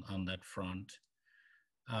working on that front.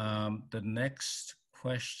 The next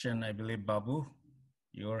question, I believe, Babu,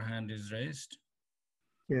 your hand is raised.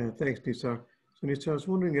 Yeah, thanks, Nisar. So Nisar, I was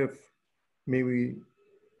wondering if maybe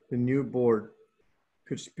the new board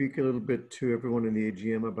could speak a little bit to everyone in the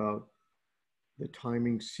AGM about the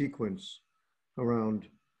timing sequence around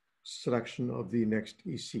selection of the next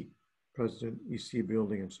EC, president, EC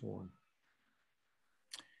building, and so on.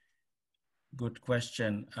 Good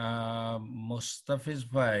question. Mustafiz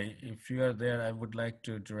Bhai, if you are there, I would like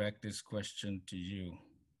to direct this question to you.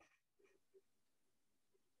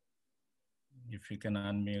 If you can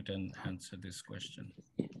unmute and answer this question.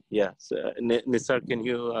 Yes, Nisar, can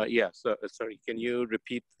you, sorry, can you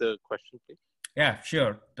repeat the question, please? Yeah,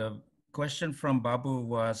 sure. The question from Babu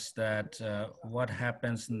was that what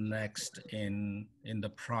happens next in the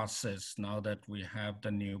process now that we have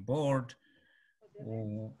the new board?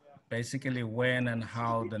 Basically, when and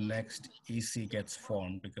how the next EC gets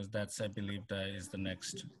formed, because that's, I believe, that is the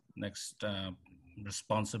next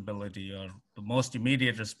responsibility or the most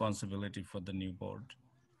immediate responsibility for the new board.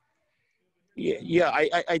 Yeah,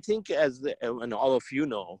 I think and all of you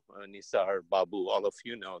know, Nisar, Babu, all of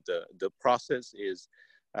you know, the process is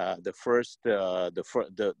The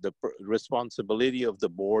responsibility of the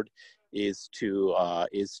board is to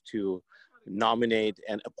nominate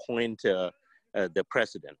and appoint the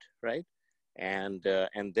president, right? And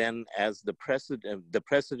then as the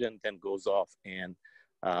president then goes off and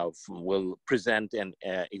will present an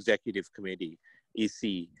executive committee,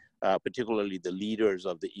 EC, particularly the leaders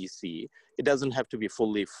of the EC. It doesn't have to be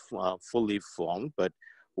fully formed, but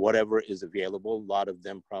whatever is available. A lot of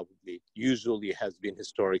them probably usually has been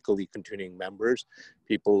historically continuing members,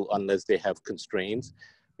 people unless they have constraints,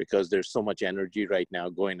 because there's so much energy right now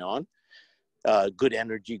going on. Good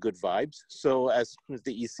energy, good vibes. So as soon as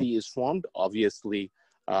the EC is formed, obviously,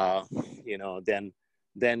 then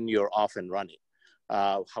you're off and running.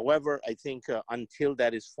 However, I think until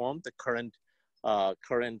that is formed, the current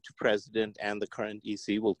president and the current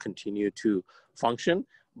EC will continue to function.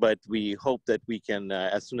 But we hope that we can,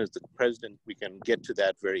 as soon as the president, we can get to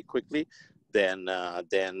that very quickly. Then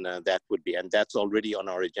that would be, and that's already on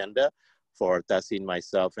our agenda for Tahsin,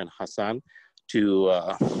 myself, and Hassan to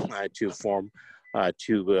form,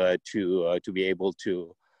 to be able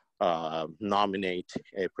to nominate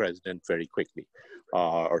a president very quickly,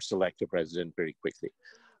 or select a president very quickly.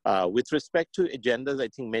 With respect to agendas, I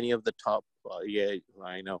think many of the top,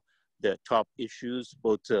 the top issues,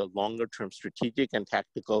 both longer term strategic and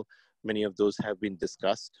tactical, many of those have been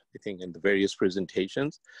discussed, I think, in the various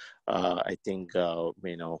presentations. I think,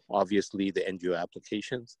 obviously the NGO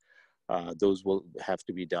applications, those will have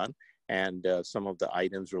to be done. And some of the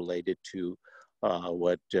items related to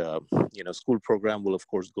school program will of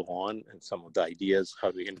course go on, and some of the ideas, how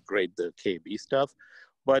to integrate the KB stuff,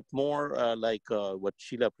 but more like what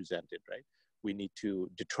Sheila presented, right? We need to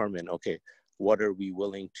determine, okay, what are we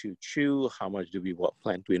willing to chew? How much do we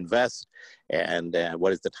plan to invest? And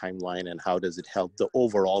what is the timeline, and how does it help the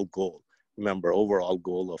overall goal? Remember, overall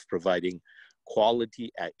goal of providing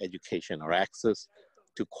quality education or access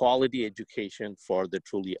to quality education for the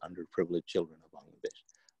truly underprivileged children of Bangladesh,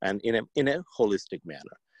 and in a holistic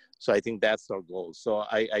manner. So I think that's our goal. So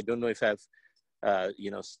I don't know if I've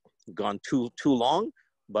gone too long,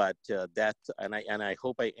 but and I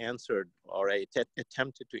hope I answered, or I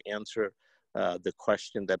attempted to answer the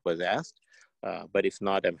question that was asked, but if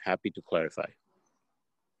not, I'm happy to clarify.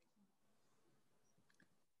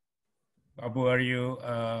 Babu, are you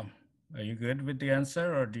good with the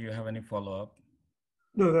answer, or do you have any follow-up?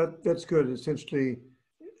 No, that's good. Essentially,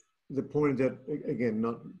 the point that, again,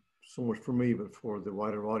 not so much for me, but for the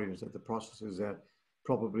wider audience, that the process is that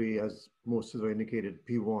probably, as most of you indicated,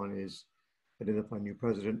 P1 is identify new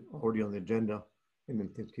president, already on the agenda, and then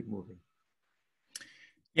things keep moving.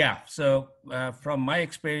 Yeah, so from my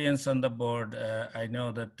experience on the board, I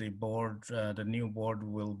know that the board, the new board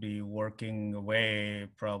will be working away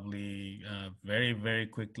probably very, very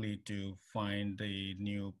quickly to find the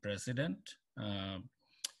new president.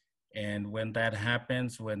 And when that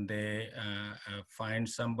happens, when they find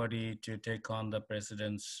somebody to take on the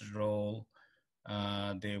president's role,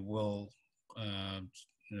 they will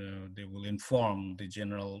inform the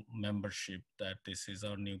general membership that this is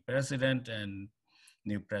our new president, and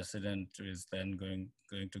new president is then going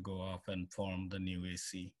to go off and form the new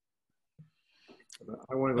AC.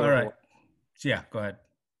 I want to go. All right. Yeah, go ahead.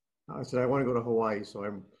 I said I want to go to Hawaii, so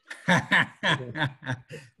I'm.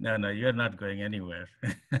 No, you're not going anywhere.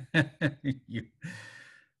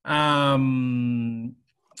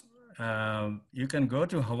 You can go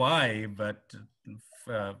to Hawaii, but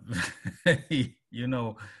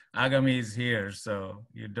Agami is here, so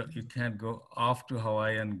you can't go off to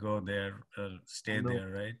Hawaii and go there, stay there,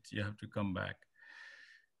 right? You have to come back.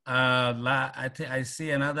 I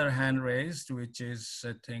see another hand raised, which is,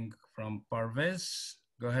 I think, from Parvez.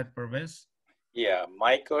 Go ahead, Parvez. Yeah,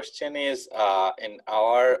 my question is, in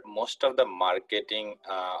most of the marketing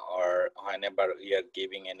or whenever we are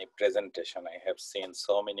giving any presentation, I have seen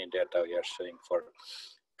so many data we are showing for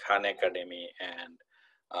Khan Academy and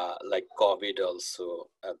like COVID also.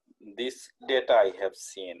 This data I have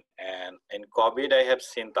seen, and in COVID I have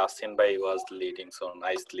seen Tahsin Bhai was leading so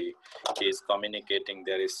nicely. He is communicating.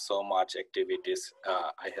 There is so much activities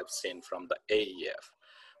I have seen from the AEF.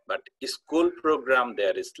 But school program,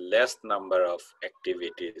 there is less number of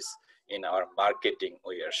activities in our marketing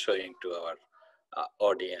we are showing to our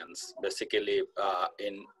audience. Basically,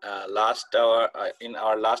 in our last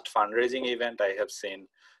fundraising event, I have seen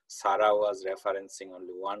Sarah was referencing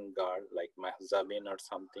only one girl, like Mahzabin or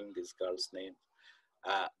something, this girl's name.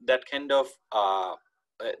 That kind of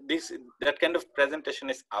presentation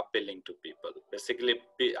is appealing to people. Basically,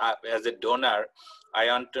 as a donor, I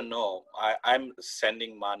want to know, I'm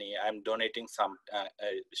sending money, I'm donating some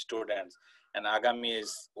students. and Agami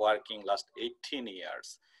is working last 18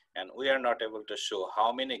 years. And we are not able to show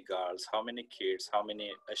how many girls, how many kids, how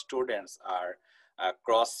many students are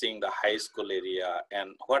crossing the high school area,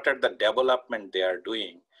 and what are the development they are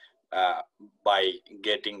doing by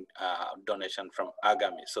getting donation from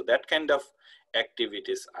Agami. So that kind of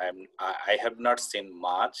activities I have not seen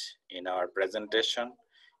much in our presentation,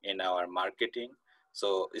 in our marketing.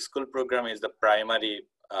 So school program is the primary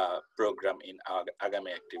program in our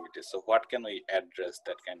Agami activities. So what can we address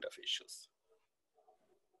that kind of issues?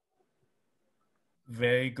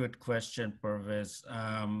 Very good question, Pervez.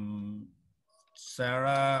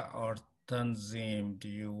 Sarah or Tanzim, do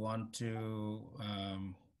you want to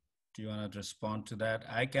respond to that?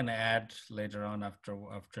 I can add later on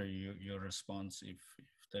after your response if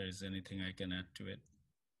there is anything I can add to it.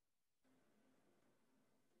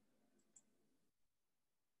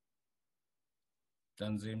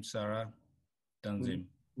 Tanzim, Sarah, Tanzim.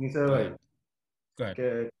 Nisar, go ahead.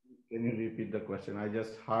 Can you repeat the question? I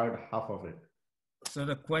just heard half of it. So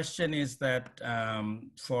the question is that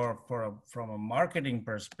from a marketing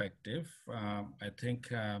perspective, I think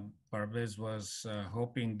Parvez was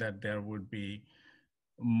hoping that there would be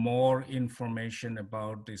more information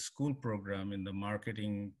about the school program in the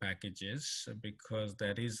marketing packages, because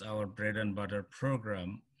that is our bread and butter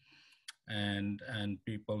program, and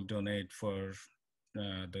people donate for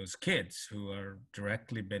those kids who are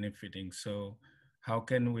directly benefiting. So how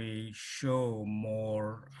can we show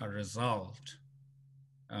more a result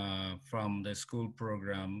from the school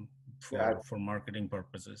program for marketing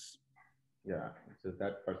purposes? Yeah, so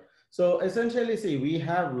that part. So essentially, see, we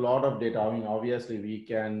have a lot of data. I mean, obviously, we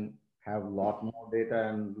can have a lot more data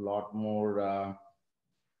and a lot more.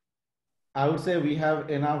 I would say we have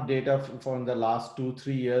enough data from the last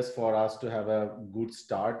 2-3 years for us to have a good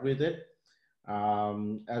start with it.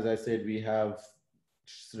 As I said, we have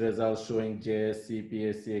results showing JSC,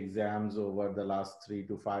 PSC exams over the last 3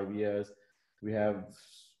 to 5 years. We have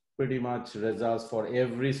pretty much results for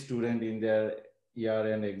every student in their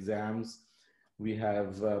year-end exams. We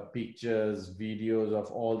have pictures, videos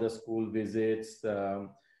of all the school visits.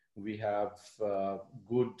 We have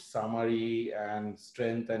good summary and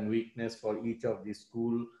strength and weakness for each of the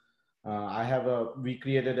school. We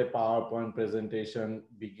created a PowerPoint presentation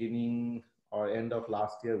beginning or end of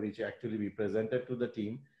last year, which actually we presented to the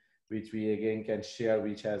team, which we again can share,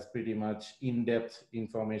 which has pretty much in-depth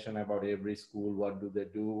information about every school. What do they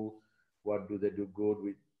do? What do they do good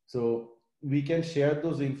with? So we can share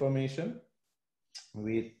those information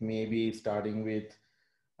with maybe starting with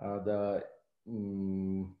the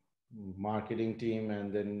marketing team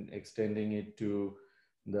and then extending it to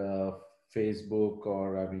the Facebook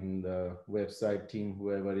or the website team,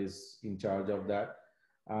 whoever is in charge of that.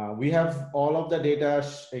 We have all of the data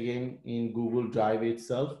again in Google Drive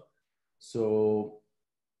itself. So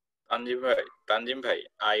Tanjim bhai,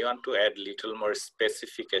 I want to add little more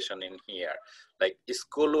specification in here. Like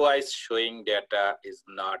school-wise showing data is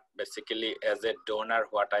not basically as a donor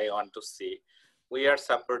what I want to see. We are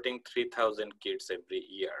supporting 3,000 kids every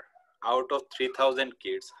year. Out of 3,000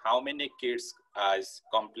 kids, how many kids has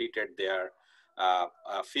completed their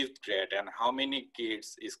 5th grade and how many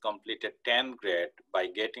kids is completed 10th grade by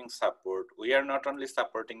getting support? We are not only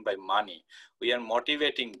supporting by money, we are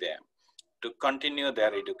motivating them to continue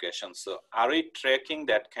their education. So are we tracking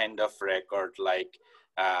that kind of record? Like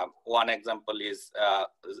one example is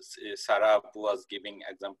Sarah was giving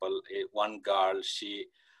example, one girl, she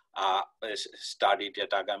studied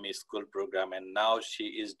at Agami school program and now she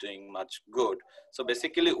is doing much good. So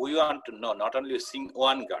basically we want to know, not only seeing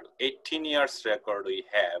one girl, 18 years record we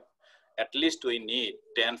have, at least we need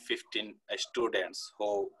 10, 15 students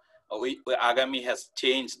who Agami has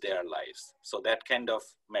changed their lives. So that kind of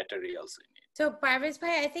materials we need. So Parvez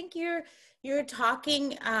Bhai, I think you're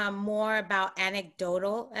talking more about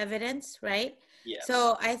anecdotal evidence, right? Yes.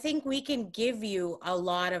 So I think we can give you a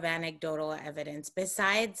lot of anecdotal evidence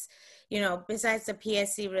besides the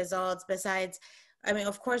PSC results,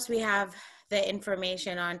 of course we have the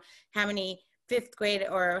information on how many 5th grade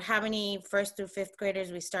or how many 1st through 5th graders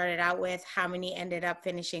we started out with, how many ended up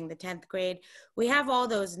finishing the 10th grade. We have all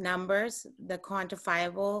those numbers, the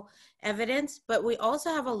quantifiable evidence, but we also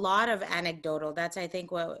have a lot of anecdotal. That's, I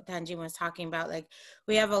think, what Tanjim was talking about. Like,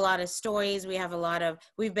 we have a lot of stories.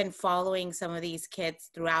 We've been following some of these kids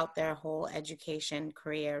throughout their whole education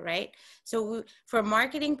career, right? So for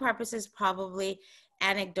marketing purposes, probably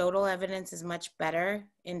anecdotal evidence is much better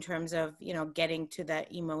in terms of, getting to the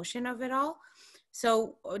emotion of it all.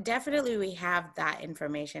 So definitely we have that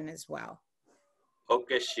information as well.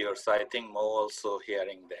 Okay, sure. So I think Mo also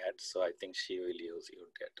hearing that. So I think she will use your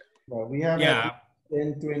data. Well, we have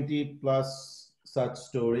 10, 20 plus such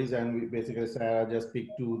stories, and we basically Sarah just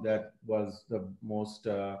picked two that was the most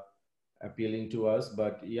appealing to us.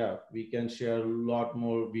 But yeah, we can share a lot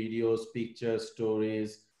more videos, pictures,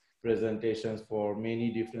 stories, presentations for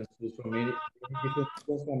many different schools,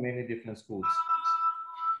 from many different schools.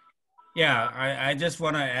 Yeah, I just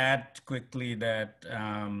want to add quickly that,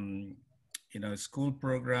 you know, school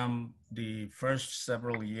program, the first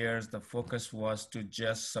several years, the focus was to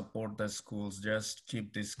just support the schools, just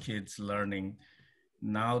keep these kids learning.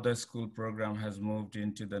 Now the school program has moved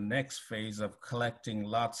into the next phase of collecting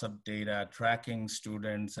lots of data, tracking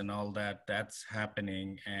students and all that. That's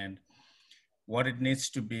happening. And what it needs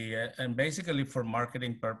to be, and basically for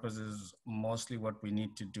marketing purposes, mostly what we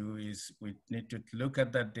need to do is we need to look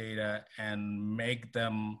at that data and make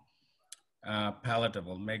them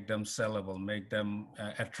palatable, make them sellable, make them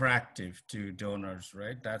attractive to donors,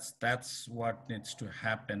 right? That's what needs to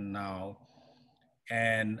happen now.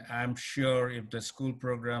 And I'm sure if the school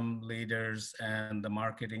program leaders and the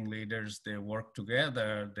marketing leaders, they work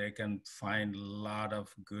together, they can find a lot of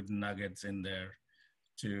good nuggets in there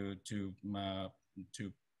to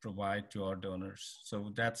provide to our donors.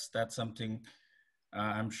 So that's something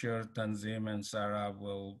I'm sure Tanzim and Sarah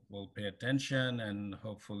will pay attention, and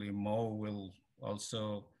hopefully Mo will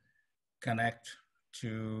also connect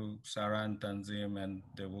to Sarah and Tanzim, and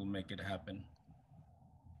they will make it happen.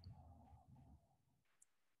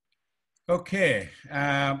 Okay,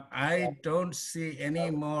 I don't see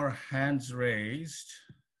any more hands raised.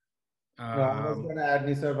 I was going to add,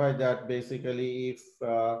 Nisar bhai, that basically if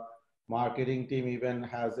marketing team even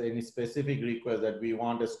has any specific request that we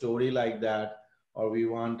want a story like that, or we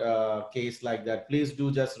want a case like that, please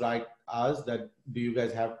do just write us that do you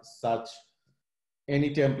guys have such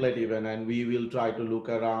any template even, and we will try to look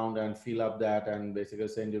around and fill up that and basically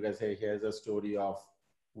send you guys, hey, here's a story of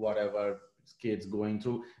whatever kids going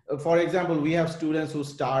through. For example, we have students who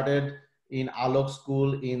started in Alok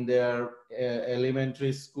school in their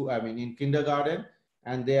elementary school, in kindergarten,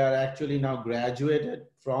 and they are actually now graduated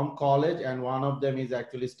from college, and one of them is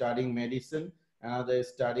actually studying medicine, another is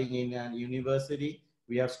studying in a university.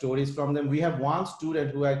 We have stories from them. We have one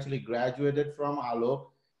student who actually graduated from Alok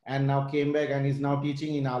and now came back and is now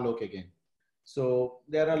teaching in Alok again. So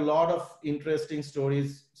there are a lot of interesting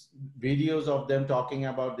stories, videos of them talking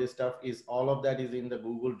about this stuff. All of that is in the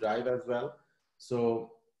Google Drive as well.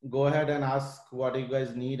 So go ahead and ask what you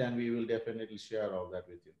guys need, and we will definitely share all that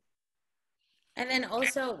with you. And then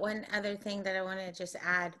also one other thing that I want to just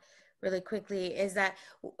add really quickly is that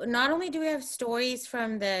not only do we have stories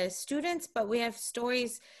from the students, but we have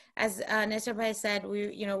stories, as Nisar bhai said,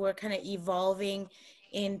 we're kind of evolving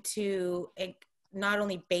into not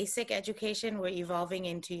only basic education, we're evolving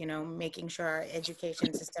into, making sure our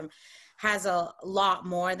education system has a lot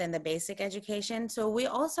more than the basic education. So we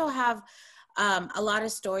also have a lot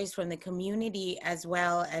of stories from the community as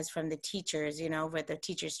well as from the teachers, whether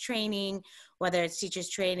teachers training, whether it's teachers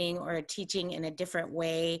training or teaching in a different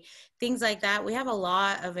way, things like that. We have a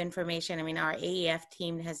lot of information. I mean, our AEF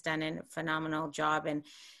team has done a phenomenal job in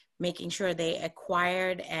making sure they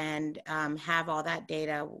acquired and have all that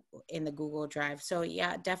data in the Google Drive. So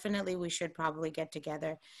yeah, definitely we should probably get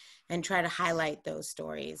together and try to highlight those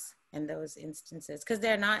stories and those instances, because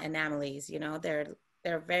they're not anomalies,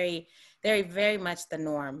 they're very, very, very much the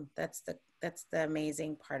norm. That's the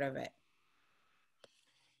amazing part of it.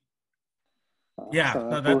 Yeah,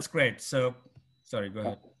 no, that's great. So, sorry, go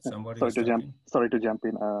ahead. Somebody sorry to jump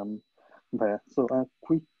in there. So a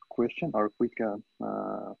quick question or quick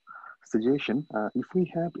suggestion. If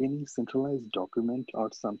we have any centralized document or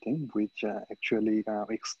something which actually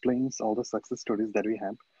explains all the success stories that we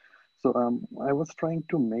have. So I was trying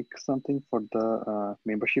to make something for the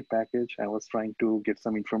membership package. I was trying to get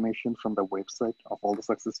some information from the website of all the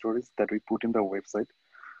success stories that we put in the website,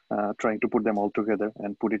 trying to put them all together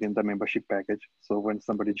and put it in the membership package. So when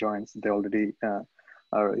somebody joins, they already,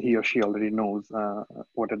 or he or she already knows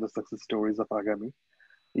what are the success stories of Agami.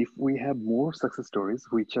 If we have more success stories,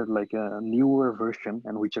 which are like a newer version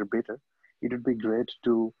and which are better, it would be great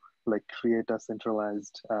to create a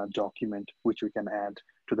centralized document which we can add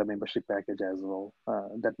to the membership package as well.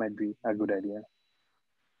 That might be a good idea.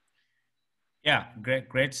 Yeah,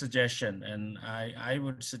 great suggestion. And I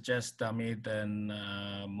would suggest, Amit and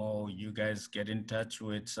Mo, you guys get in touch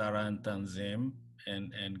with Sarah and Tanzim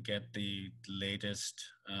and get the latest,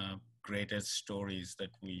 greatest stories that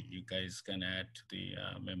you guys can add to the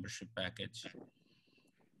membership package.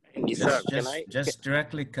 Just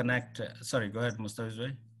directly connect. Sorry, go ahead,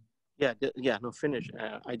 Mustafa. Yeah, no, finish.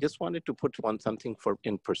 I just wanted to put something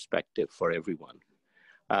in perspective for everyone.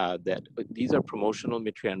 that these are promotional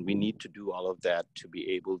material, and we need to do all of that to be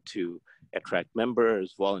able to attract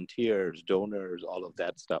members, volunteers, donors, all of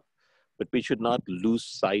that stuff. But we should not lose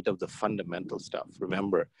sight of the fundamental stuff.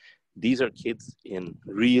 Remember, these are kids in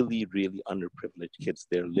really, really underprivileged kids.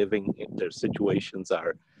 They're living, their situations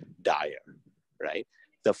are dire, right?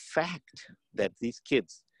 The fact that these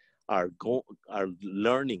kids are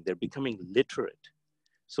learning, they're becoming literate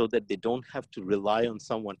so that they don't have to rely on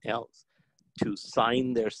someone else to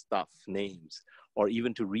sign their stuff, names, or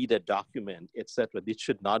even to read a document, etc. This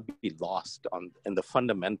should not be lost on in the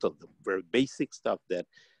fundamental, the very basic stuff that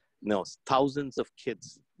thousands of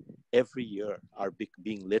kids every year are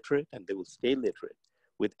being literate, and they will stay literate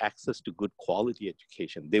with access to good quality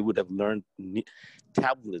education. They would have learned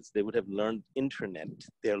tablets, they would have learned internet,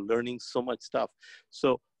 they're learning so much stuff.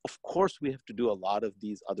 So of course we have to do a lot of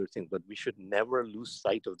these other things, but we should never lose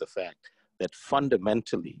sight of the fact that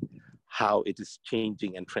fundamentally how it is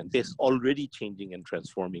changing and it's already changing and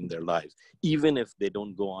transforming their lives, even if they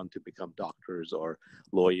don't go on to become doctors or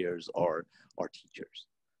lawyers or teachers.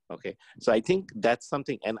 Okay, so I think that's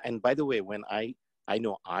something, and by the way, when I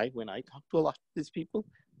talk to a lot of these people,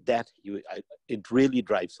 it really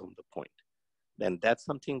drives home the point. And that's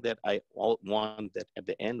something that I want, that at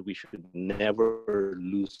the end, we should never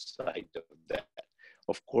lose sight of that.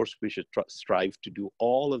 Of course, we should strive to do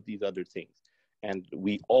all of these other things, and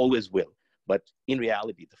we always will. But in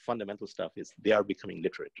reality, the fundamental stuff is they are becoming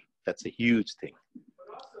literate. That's a huge thing.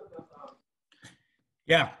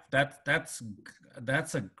 Yeah, that's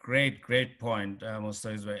a great point,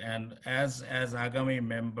 Mustafizbhai. And as Agami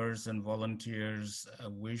members and volunteers,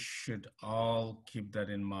 we should all keep that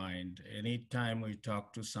in mind. Anytime we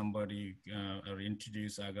talk to somebody or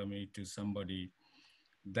introduce Agami to somebody,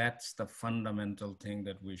 that's the fundamental thing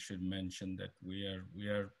that we should mention, that we're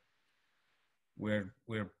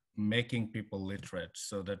making people literate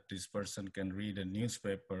so that this person can read a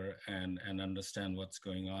newspaper and understand what's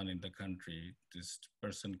going on in the country. This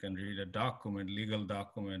person can read a document, legal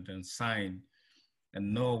document, and sign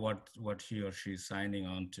and know what he or she is signing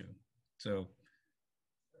on to. So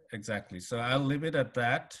exactly. So I'll leave it at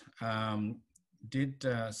that. Sabir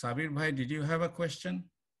Bhai, did you have a question?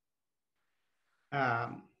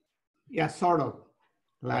 Yeah, sort of.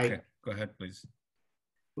 Like, okay, go ahead, please.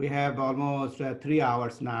 We have almost 3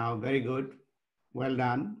 hours now. Very good. Well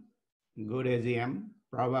done. Good AGM.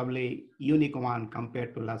 Probably unique one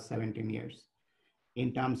compared to last 17 years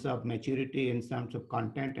in terms of maturity, in terms of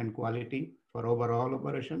content and quality for overall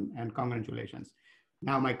operation, and congratulations.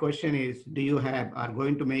 Now my question is, do you are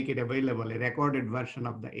going to make it available, a recorded version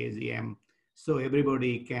of the AGM, so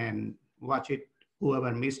everybody can watch it,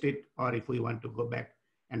 whoever missed it, or if we want to go back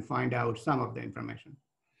and find out some of the information?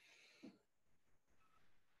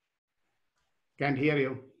 Can't hear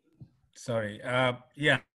you. Sorry.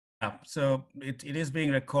 Yeah. So it is being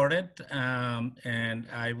recorded, and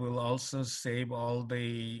I will also save all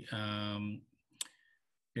the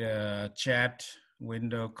chat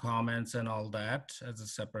window comments and all that as a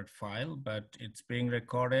separate file, but it's being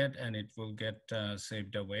recorded and it will get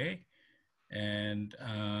saved away. And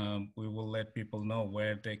we will let people know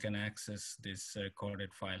where they can access this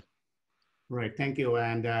recorded file. Right, thank you.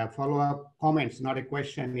 And follow-up comments, not a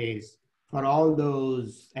question, is for all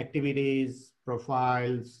those activities,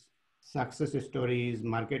 profiles, success stories,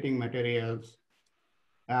 marketing materials,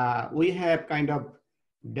 we have kind of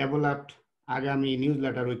developed Agami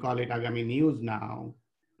newsletter. We call it Agami News now,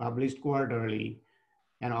 published quarterly.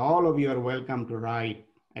 And all of you are welcome to write,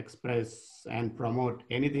 express, and promote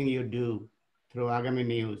anything you do through Agami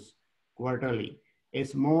News quarterly.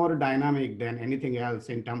 It's more dynamic than anything else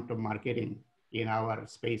in terms of marketing in our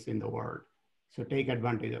space in the world. So take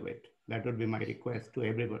advantage of it. That would be my request to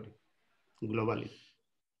everybody globally.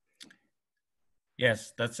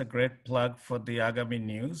 Yes, that's a great plug for the Agami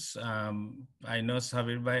News. I know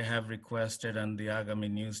Sabir Bhai have requested, and the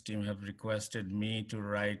Agami News team have requested me to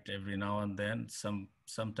write every now and then.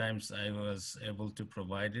 Sometimes I was able to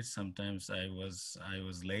provide it. Sometimes I was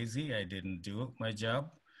lazy. I didn't do my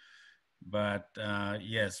job. But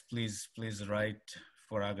yes, please write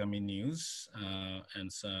for Agami News,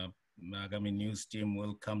 and so Agami News team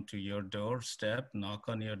will come to your doorstep, knock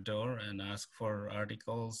on your door, and ask for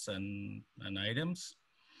articles and items.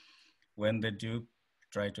 When they do,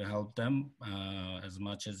 try to help them as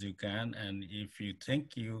much as you can. And if you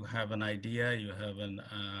think you have an idea, you have an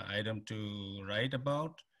item to write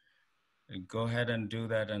about, go ahead and do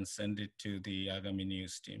that and send it to the Agami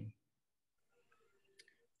News team.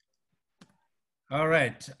 All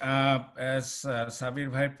right, as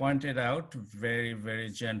Sabir Bhai pointed out very, very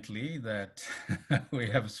gently that we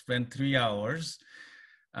have spent 3 hours.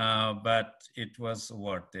 but it was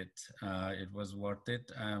worth it. It was worth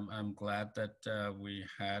it. I'm glad that we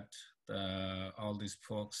had all these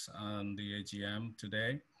folks on the AGM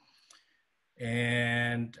today.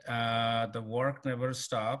 And the work never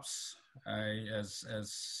stops. As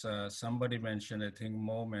somebody mentioned, I think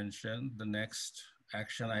Mo mentioned, the next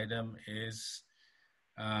action item is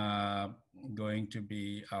going to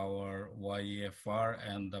be our YEFR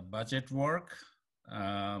and the budget work.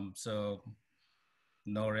 So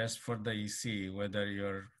no rest for the EC, whether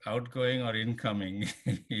you're outgoing or incoming,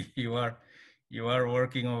 you are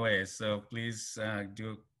working away. So please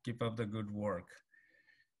do keep up the good work.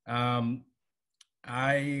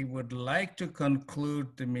 I would like to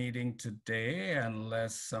conclude the meeting today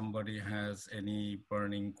unless somebody has any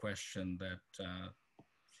burning question that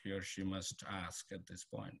he or she must ask at this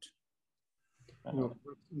point. No,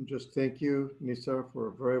 just thank you, Nisar, for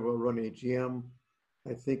a very well run AGM.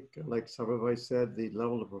 I think, like Sarabhai said, the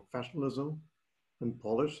level of professionalism and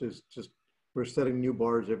polish is just, we're setting new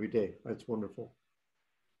bars every day. That's wonderful.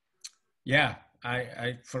 Yeah,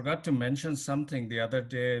 I forgot to mention something the other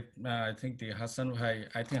day. I think Hassan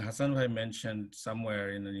Bhai mentioned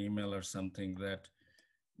somewhere in an email or something that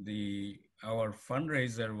our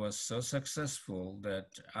fundraiser was so successful that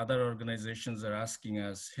other organizations are asking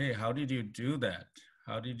us, hey, how did you do that?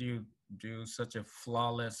 How did you do such a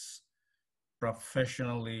flawless,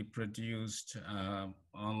 professionally produced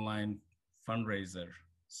online fundraiser?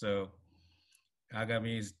 So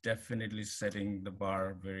Agami is definitely setting the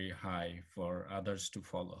bar very high for others to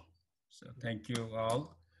follow. So thank you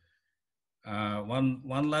all.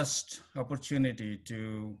 One last opportunity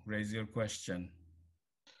to raise your question.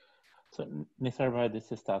 So Nisar Bhai,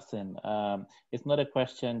 this is Tasin. It's not a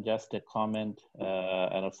question, just a comment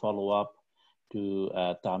and a follow-up to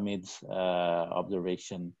Tamid's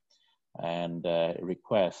observation and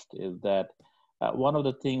request is that one of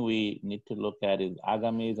the things we need to look at is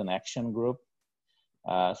Agami is an action group.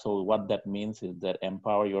 So what that means is that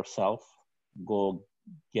empower yourself, go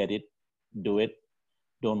get it, do it.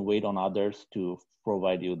 Don't wait on others to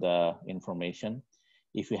provide you the information.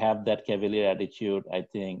 If you have that cavalier attitude, I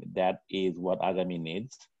think that is what Agami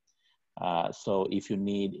needs. So if you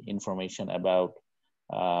need information about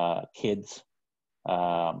kids,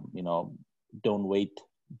 don't wait,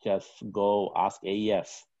 just go ask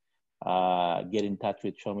AES, get in touch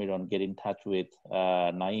with Shomiron, get in touch with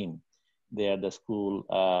Naeem. They're the school,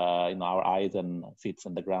 our eyes and feet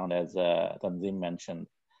on the ground, as Tanzim mentioned.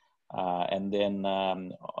 And then a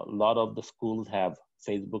lot of the schools have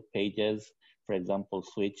Facebook pages, for example,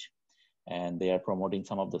 Switch, and they are promoting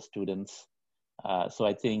some of the students. So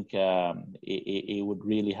I think it would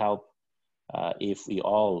really help if we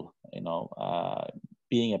all,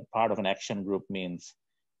 being a part of an action group means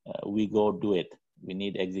we go do it. We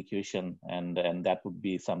need execution, and that would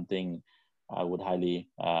be something I would highly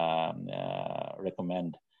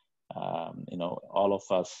recommend. All of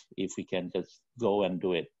us, if we can just go and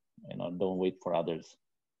do it, don't wait for others.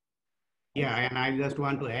 Yeah, and I just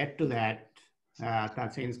want to add to that,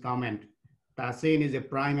 Tasin's comment. Tasin is a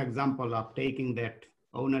prime example of taking that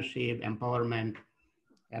ownership, empowerment,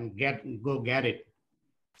 and go get it.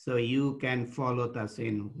 So you can follow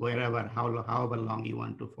Tasin wherever, however long you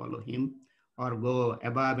want to follow him, or go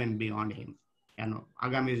above and beyond him. And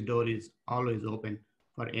Agami's door is always open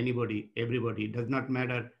for anybody, everybody. It does not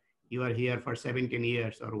matter you are here for 17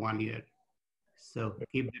 years or 1 year. So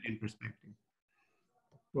keep that in perspective.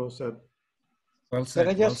 Well said. Well said.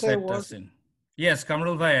 Can I just say well said, Tasin. Yes,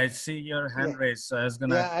 Kamrul Bhai, I see your hand raised, so I was going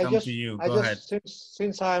to come to you. Go ahead.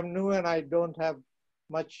 Since I'm new and I don't have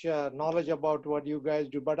much knowledge about what you guys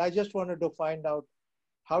do, but I just wanted to find out,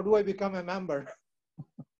 how do I become a member?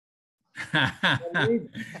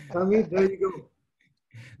 Tamid, there you go.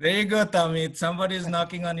 There you go, Tamid. Somebody is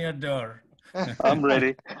knocking on your door. I'm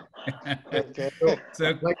ready. Okay.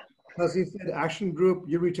 So, like as he said, action group,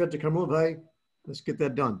 you reach out to Kamrul Bhai. Let's get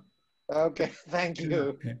that done. Okay, thank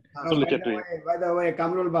you. By the way,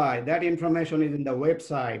 Kamrul Bhai, that information is in the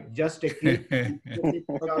website. Just a click. Okay.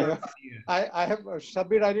 I have,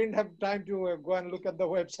 Shabir, I didn't have time to go and look at the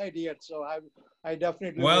website yet, so I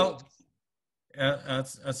definitely will.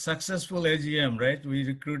 A successful AGM, right? We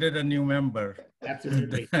recruited a new member.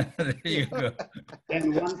 Absolutely. There you go.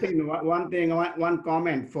 And one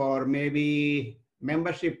comment for maybe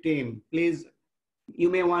membership team, please. You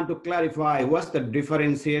may want to clarify what's the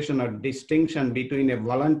differentiation or distinction between a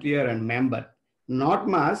volunteer and member. Not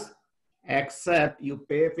much, except you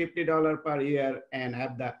pay $50 per year and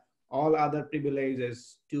have all other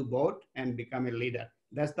privileges to vote and become a leader.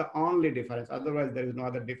 That's the only difference. Otherwise, there is no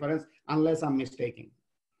other difference unless I'm mistaken.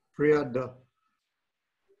 Priyada.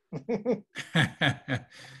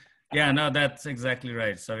 Yeah, no, that's exactly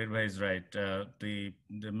right. Sabir bhai is right. The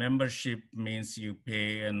membership means you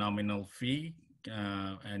pay a nominal fee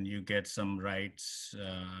and you get some rights.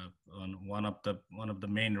 On one of the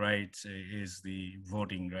main rights is the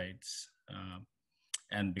voting rights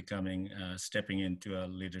and stepping into a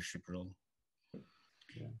leadership role.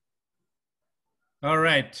 Yeah. All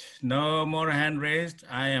right, no more hand raised.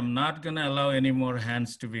 I am not going to allow any more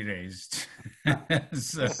hands to be raised.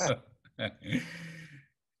 So,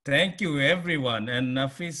 thank you, everyone. And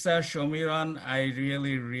Nafisa, Shomiran, I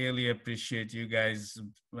really, really appreciate you guys,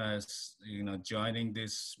 joining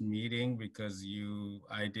this meeting because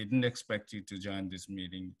I didn't expect you to join this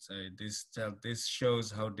meeting. So this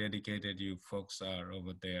shows how dedicated you folks are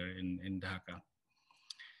over there in Dhaka.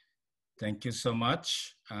 Thank you so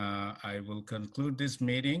much. I will conclude this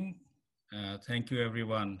meeting. Thank you,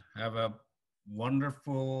 everyone. Have a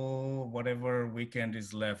wonderful, whatever weekend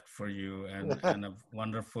is left for you and a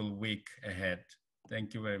wonderful week ahead.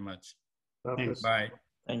 Thank you very much. Thanks. Bye.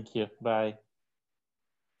 Thank you. Bye.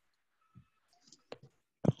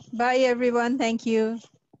 Bye, everyone. Thank you.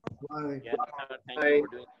 Bye. Yeah, thank you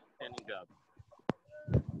for doing an outstanding job.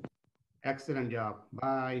 Excellent job.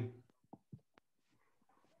 Bye.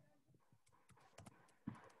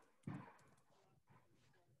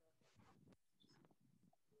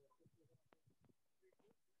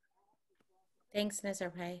 Thanks,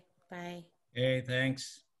 Nisar Bhai. Bye. Hey,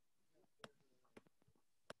 thanks.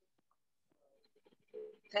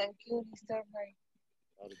 Thank you, Mr. Bhai.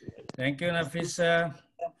 Thank you, Nafisa.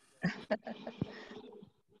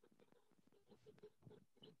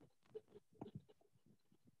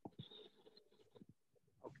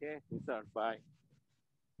 Okay, Nisar, bye.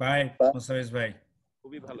 Bye, Musawiz bhai.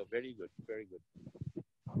 Khubhi bhalo, very good, very good.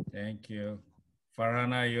 Thank you.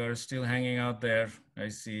 Farhana, you're still hanging out there. I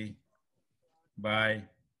see. Bye.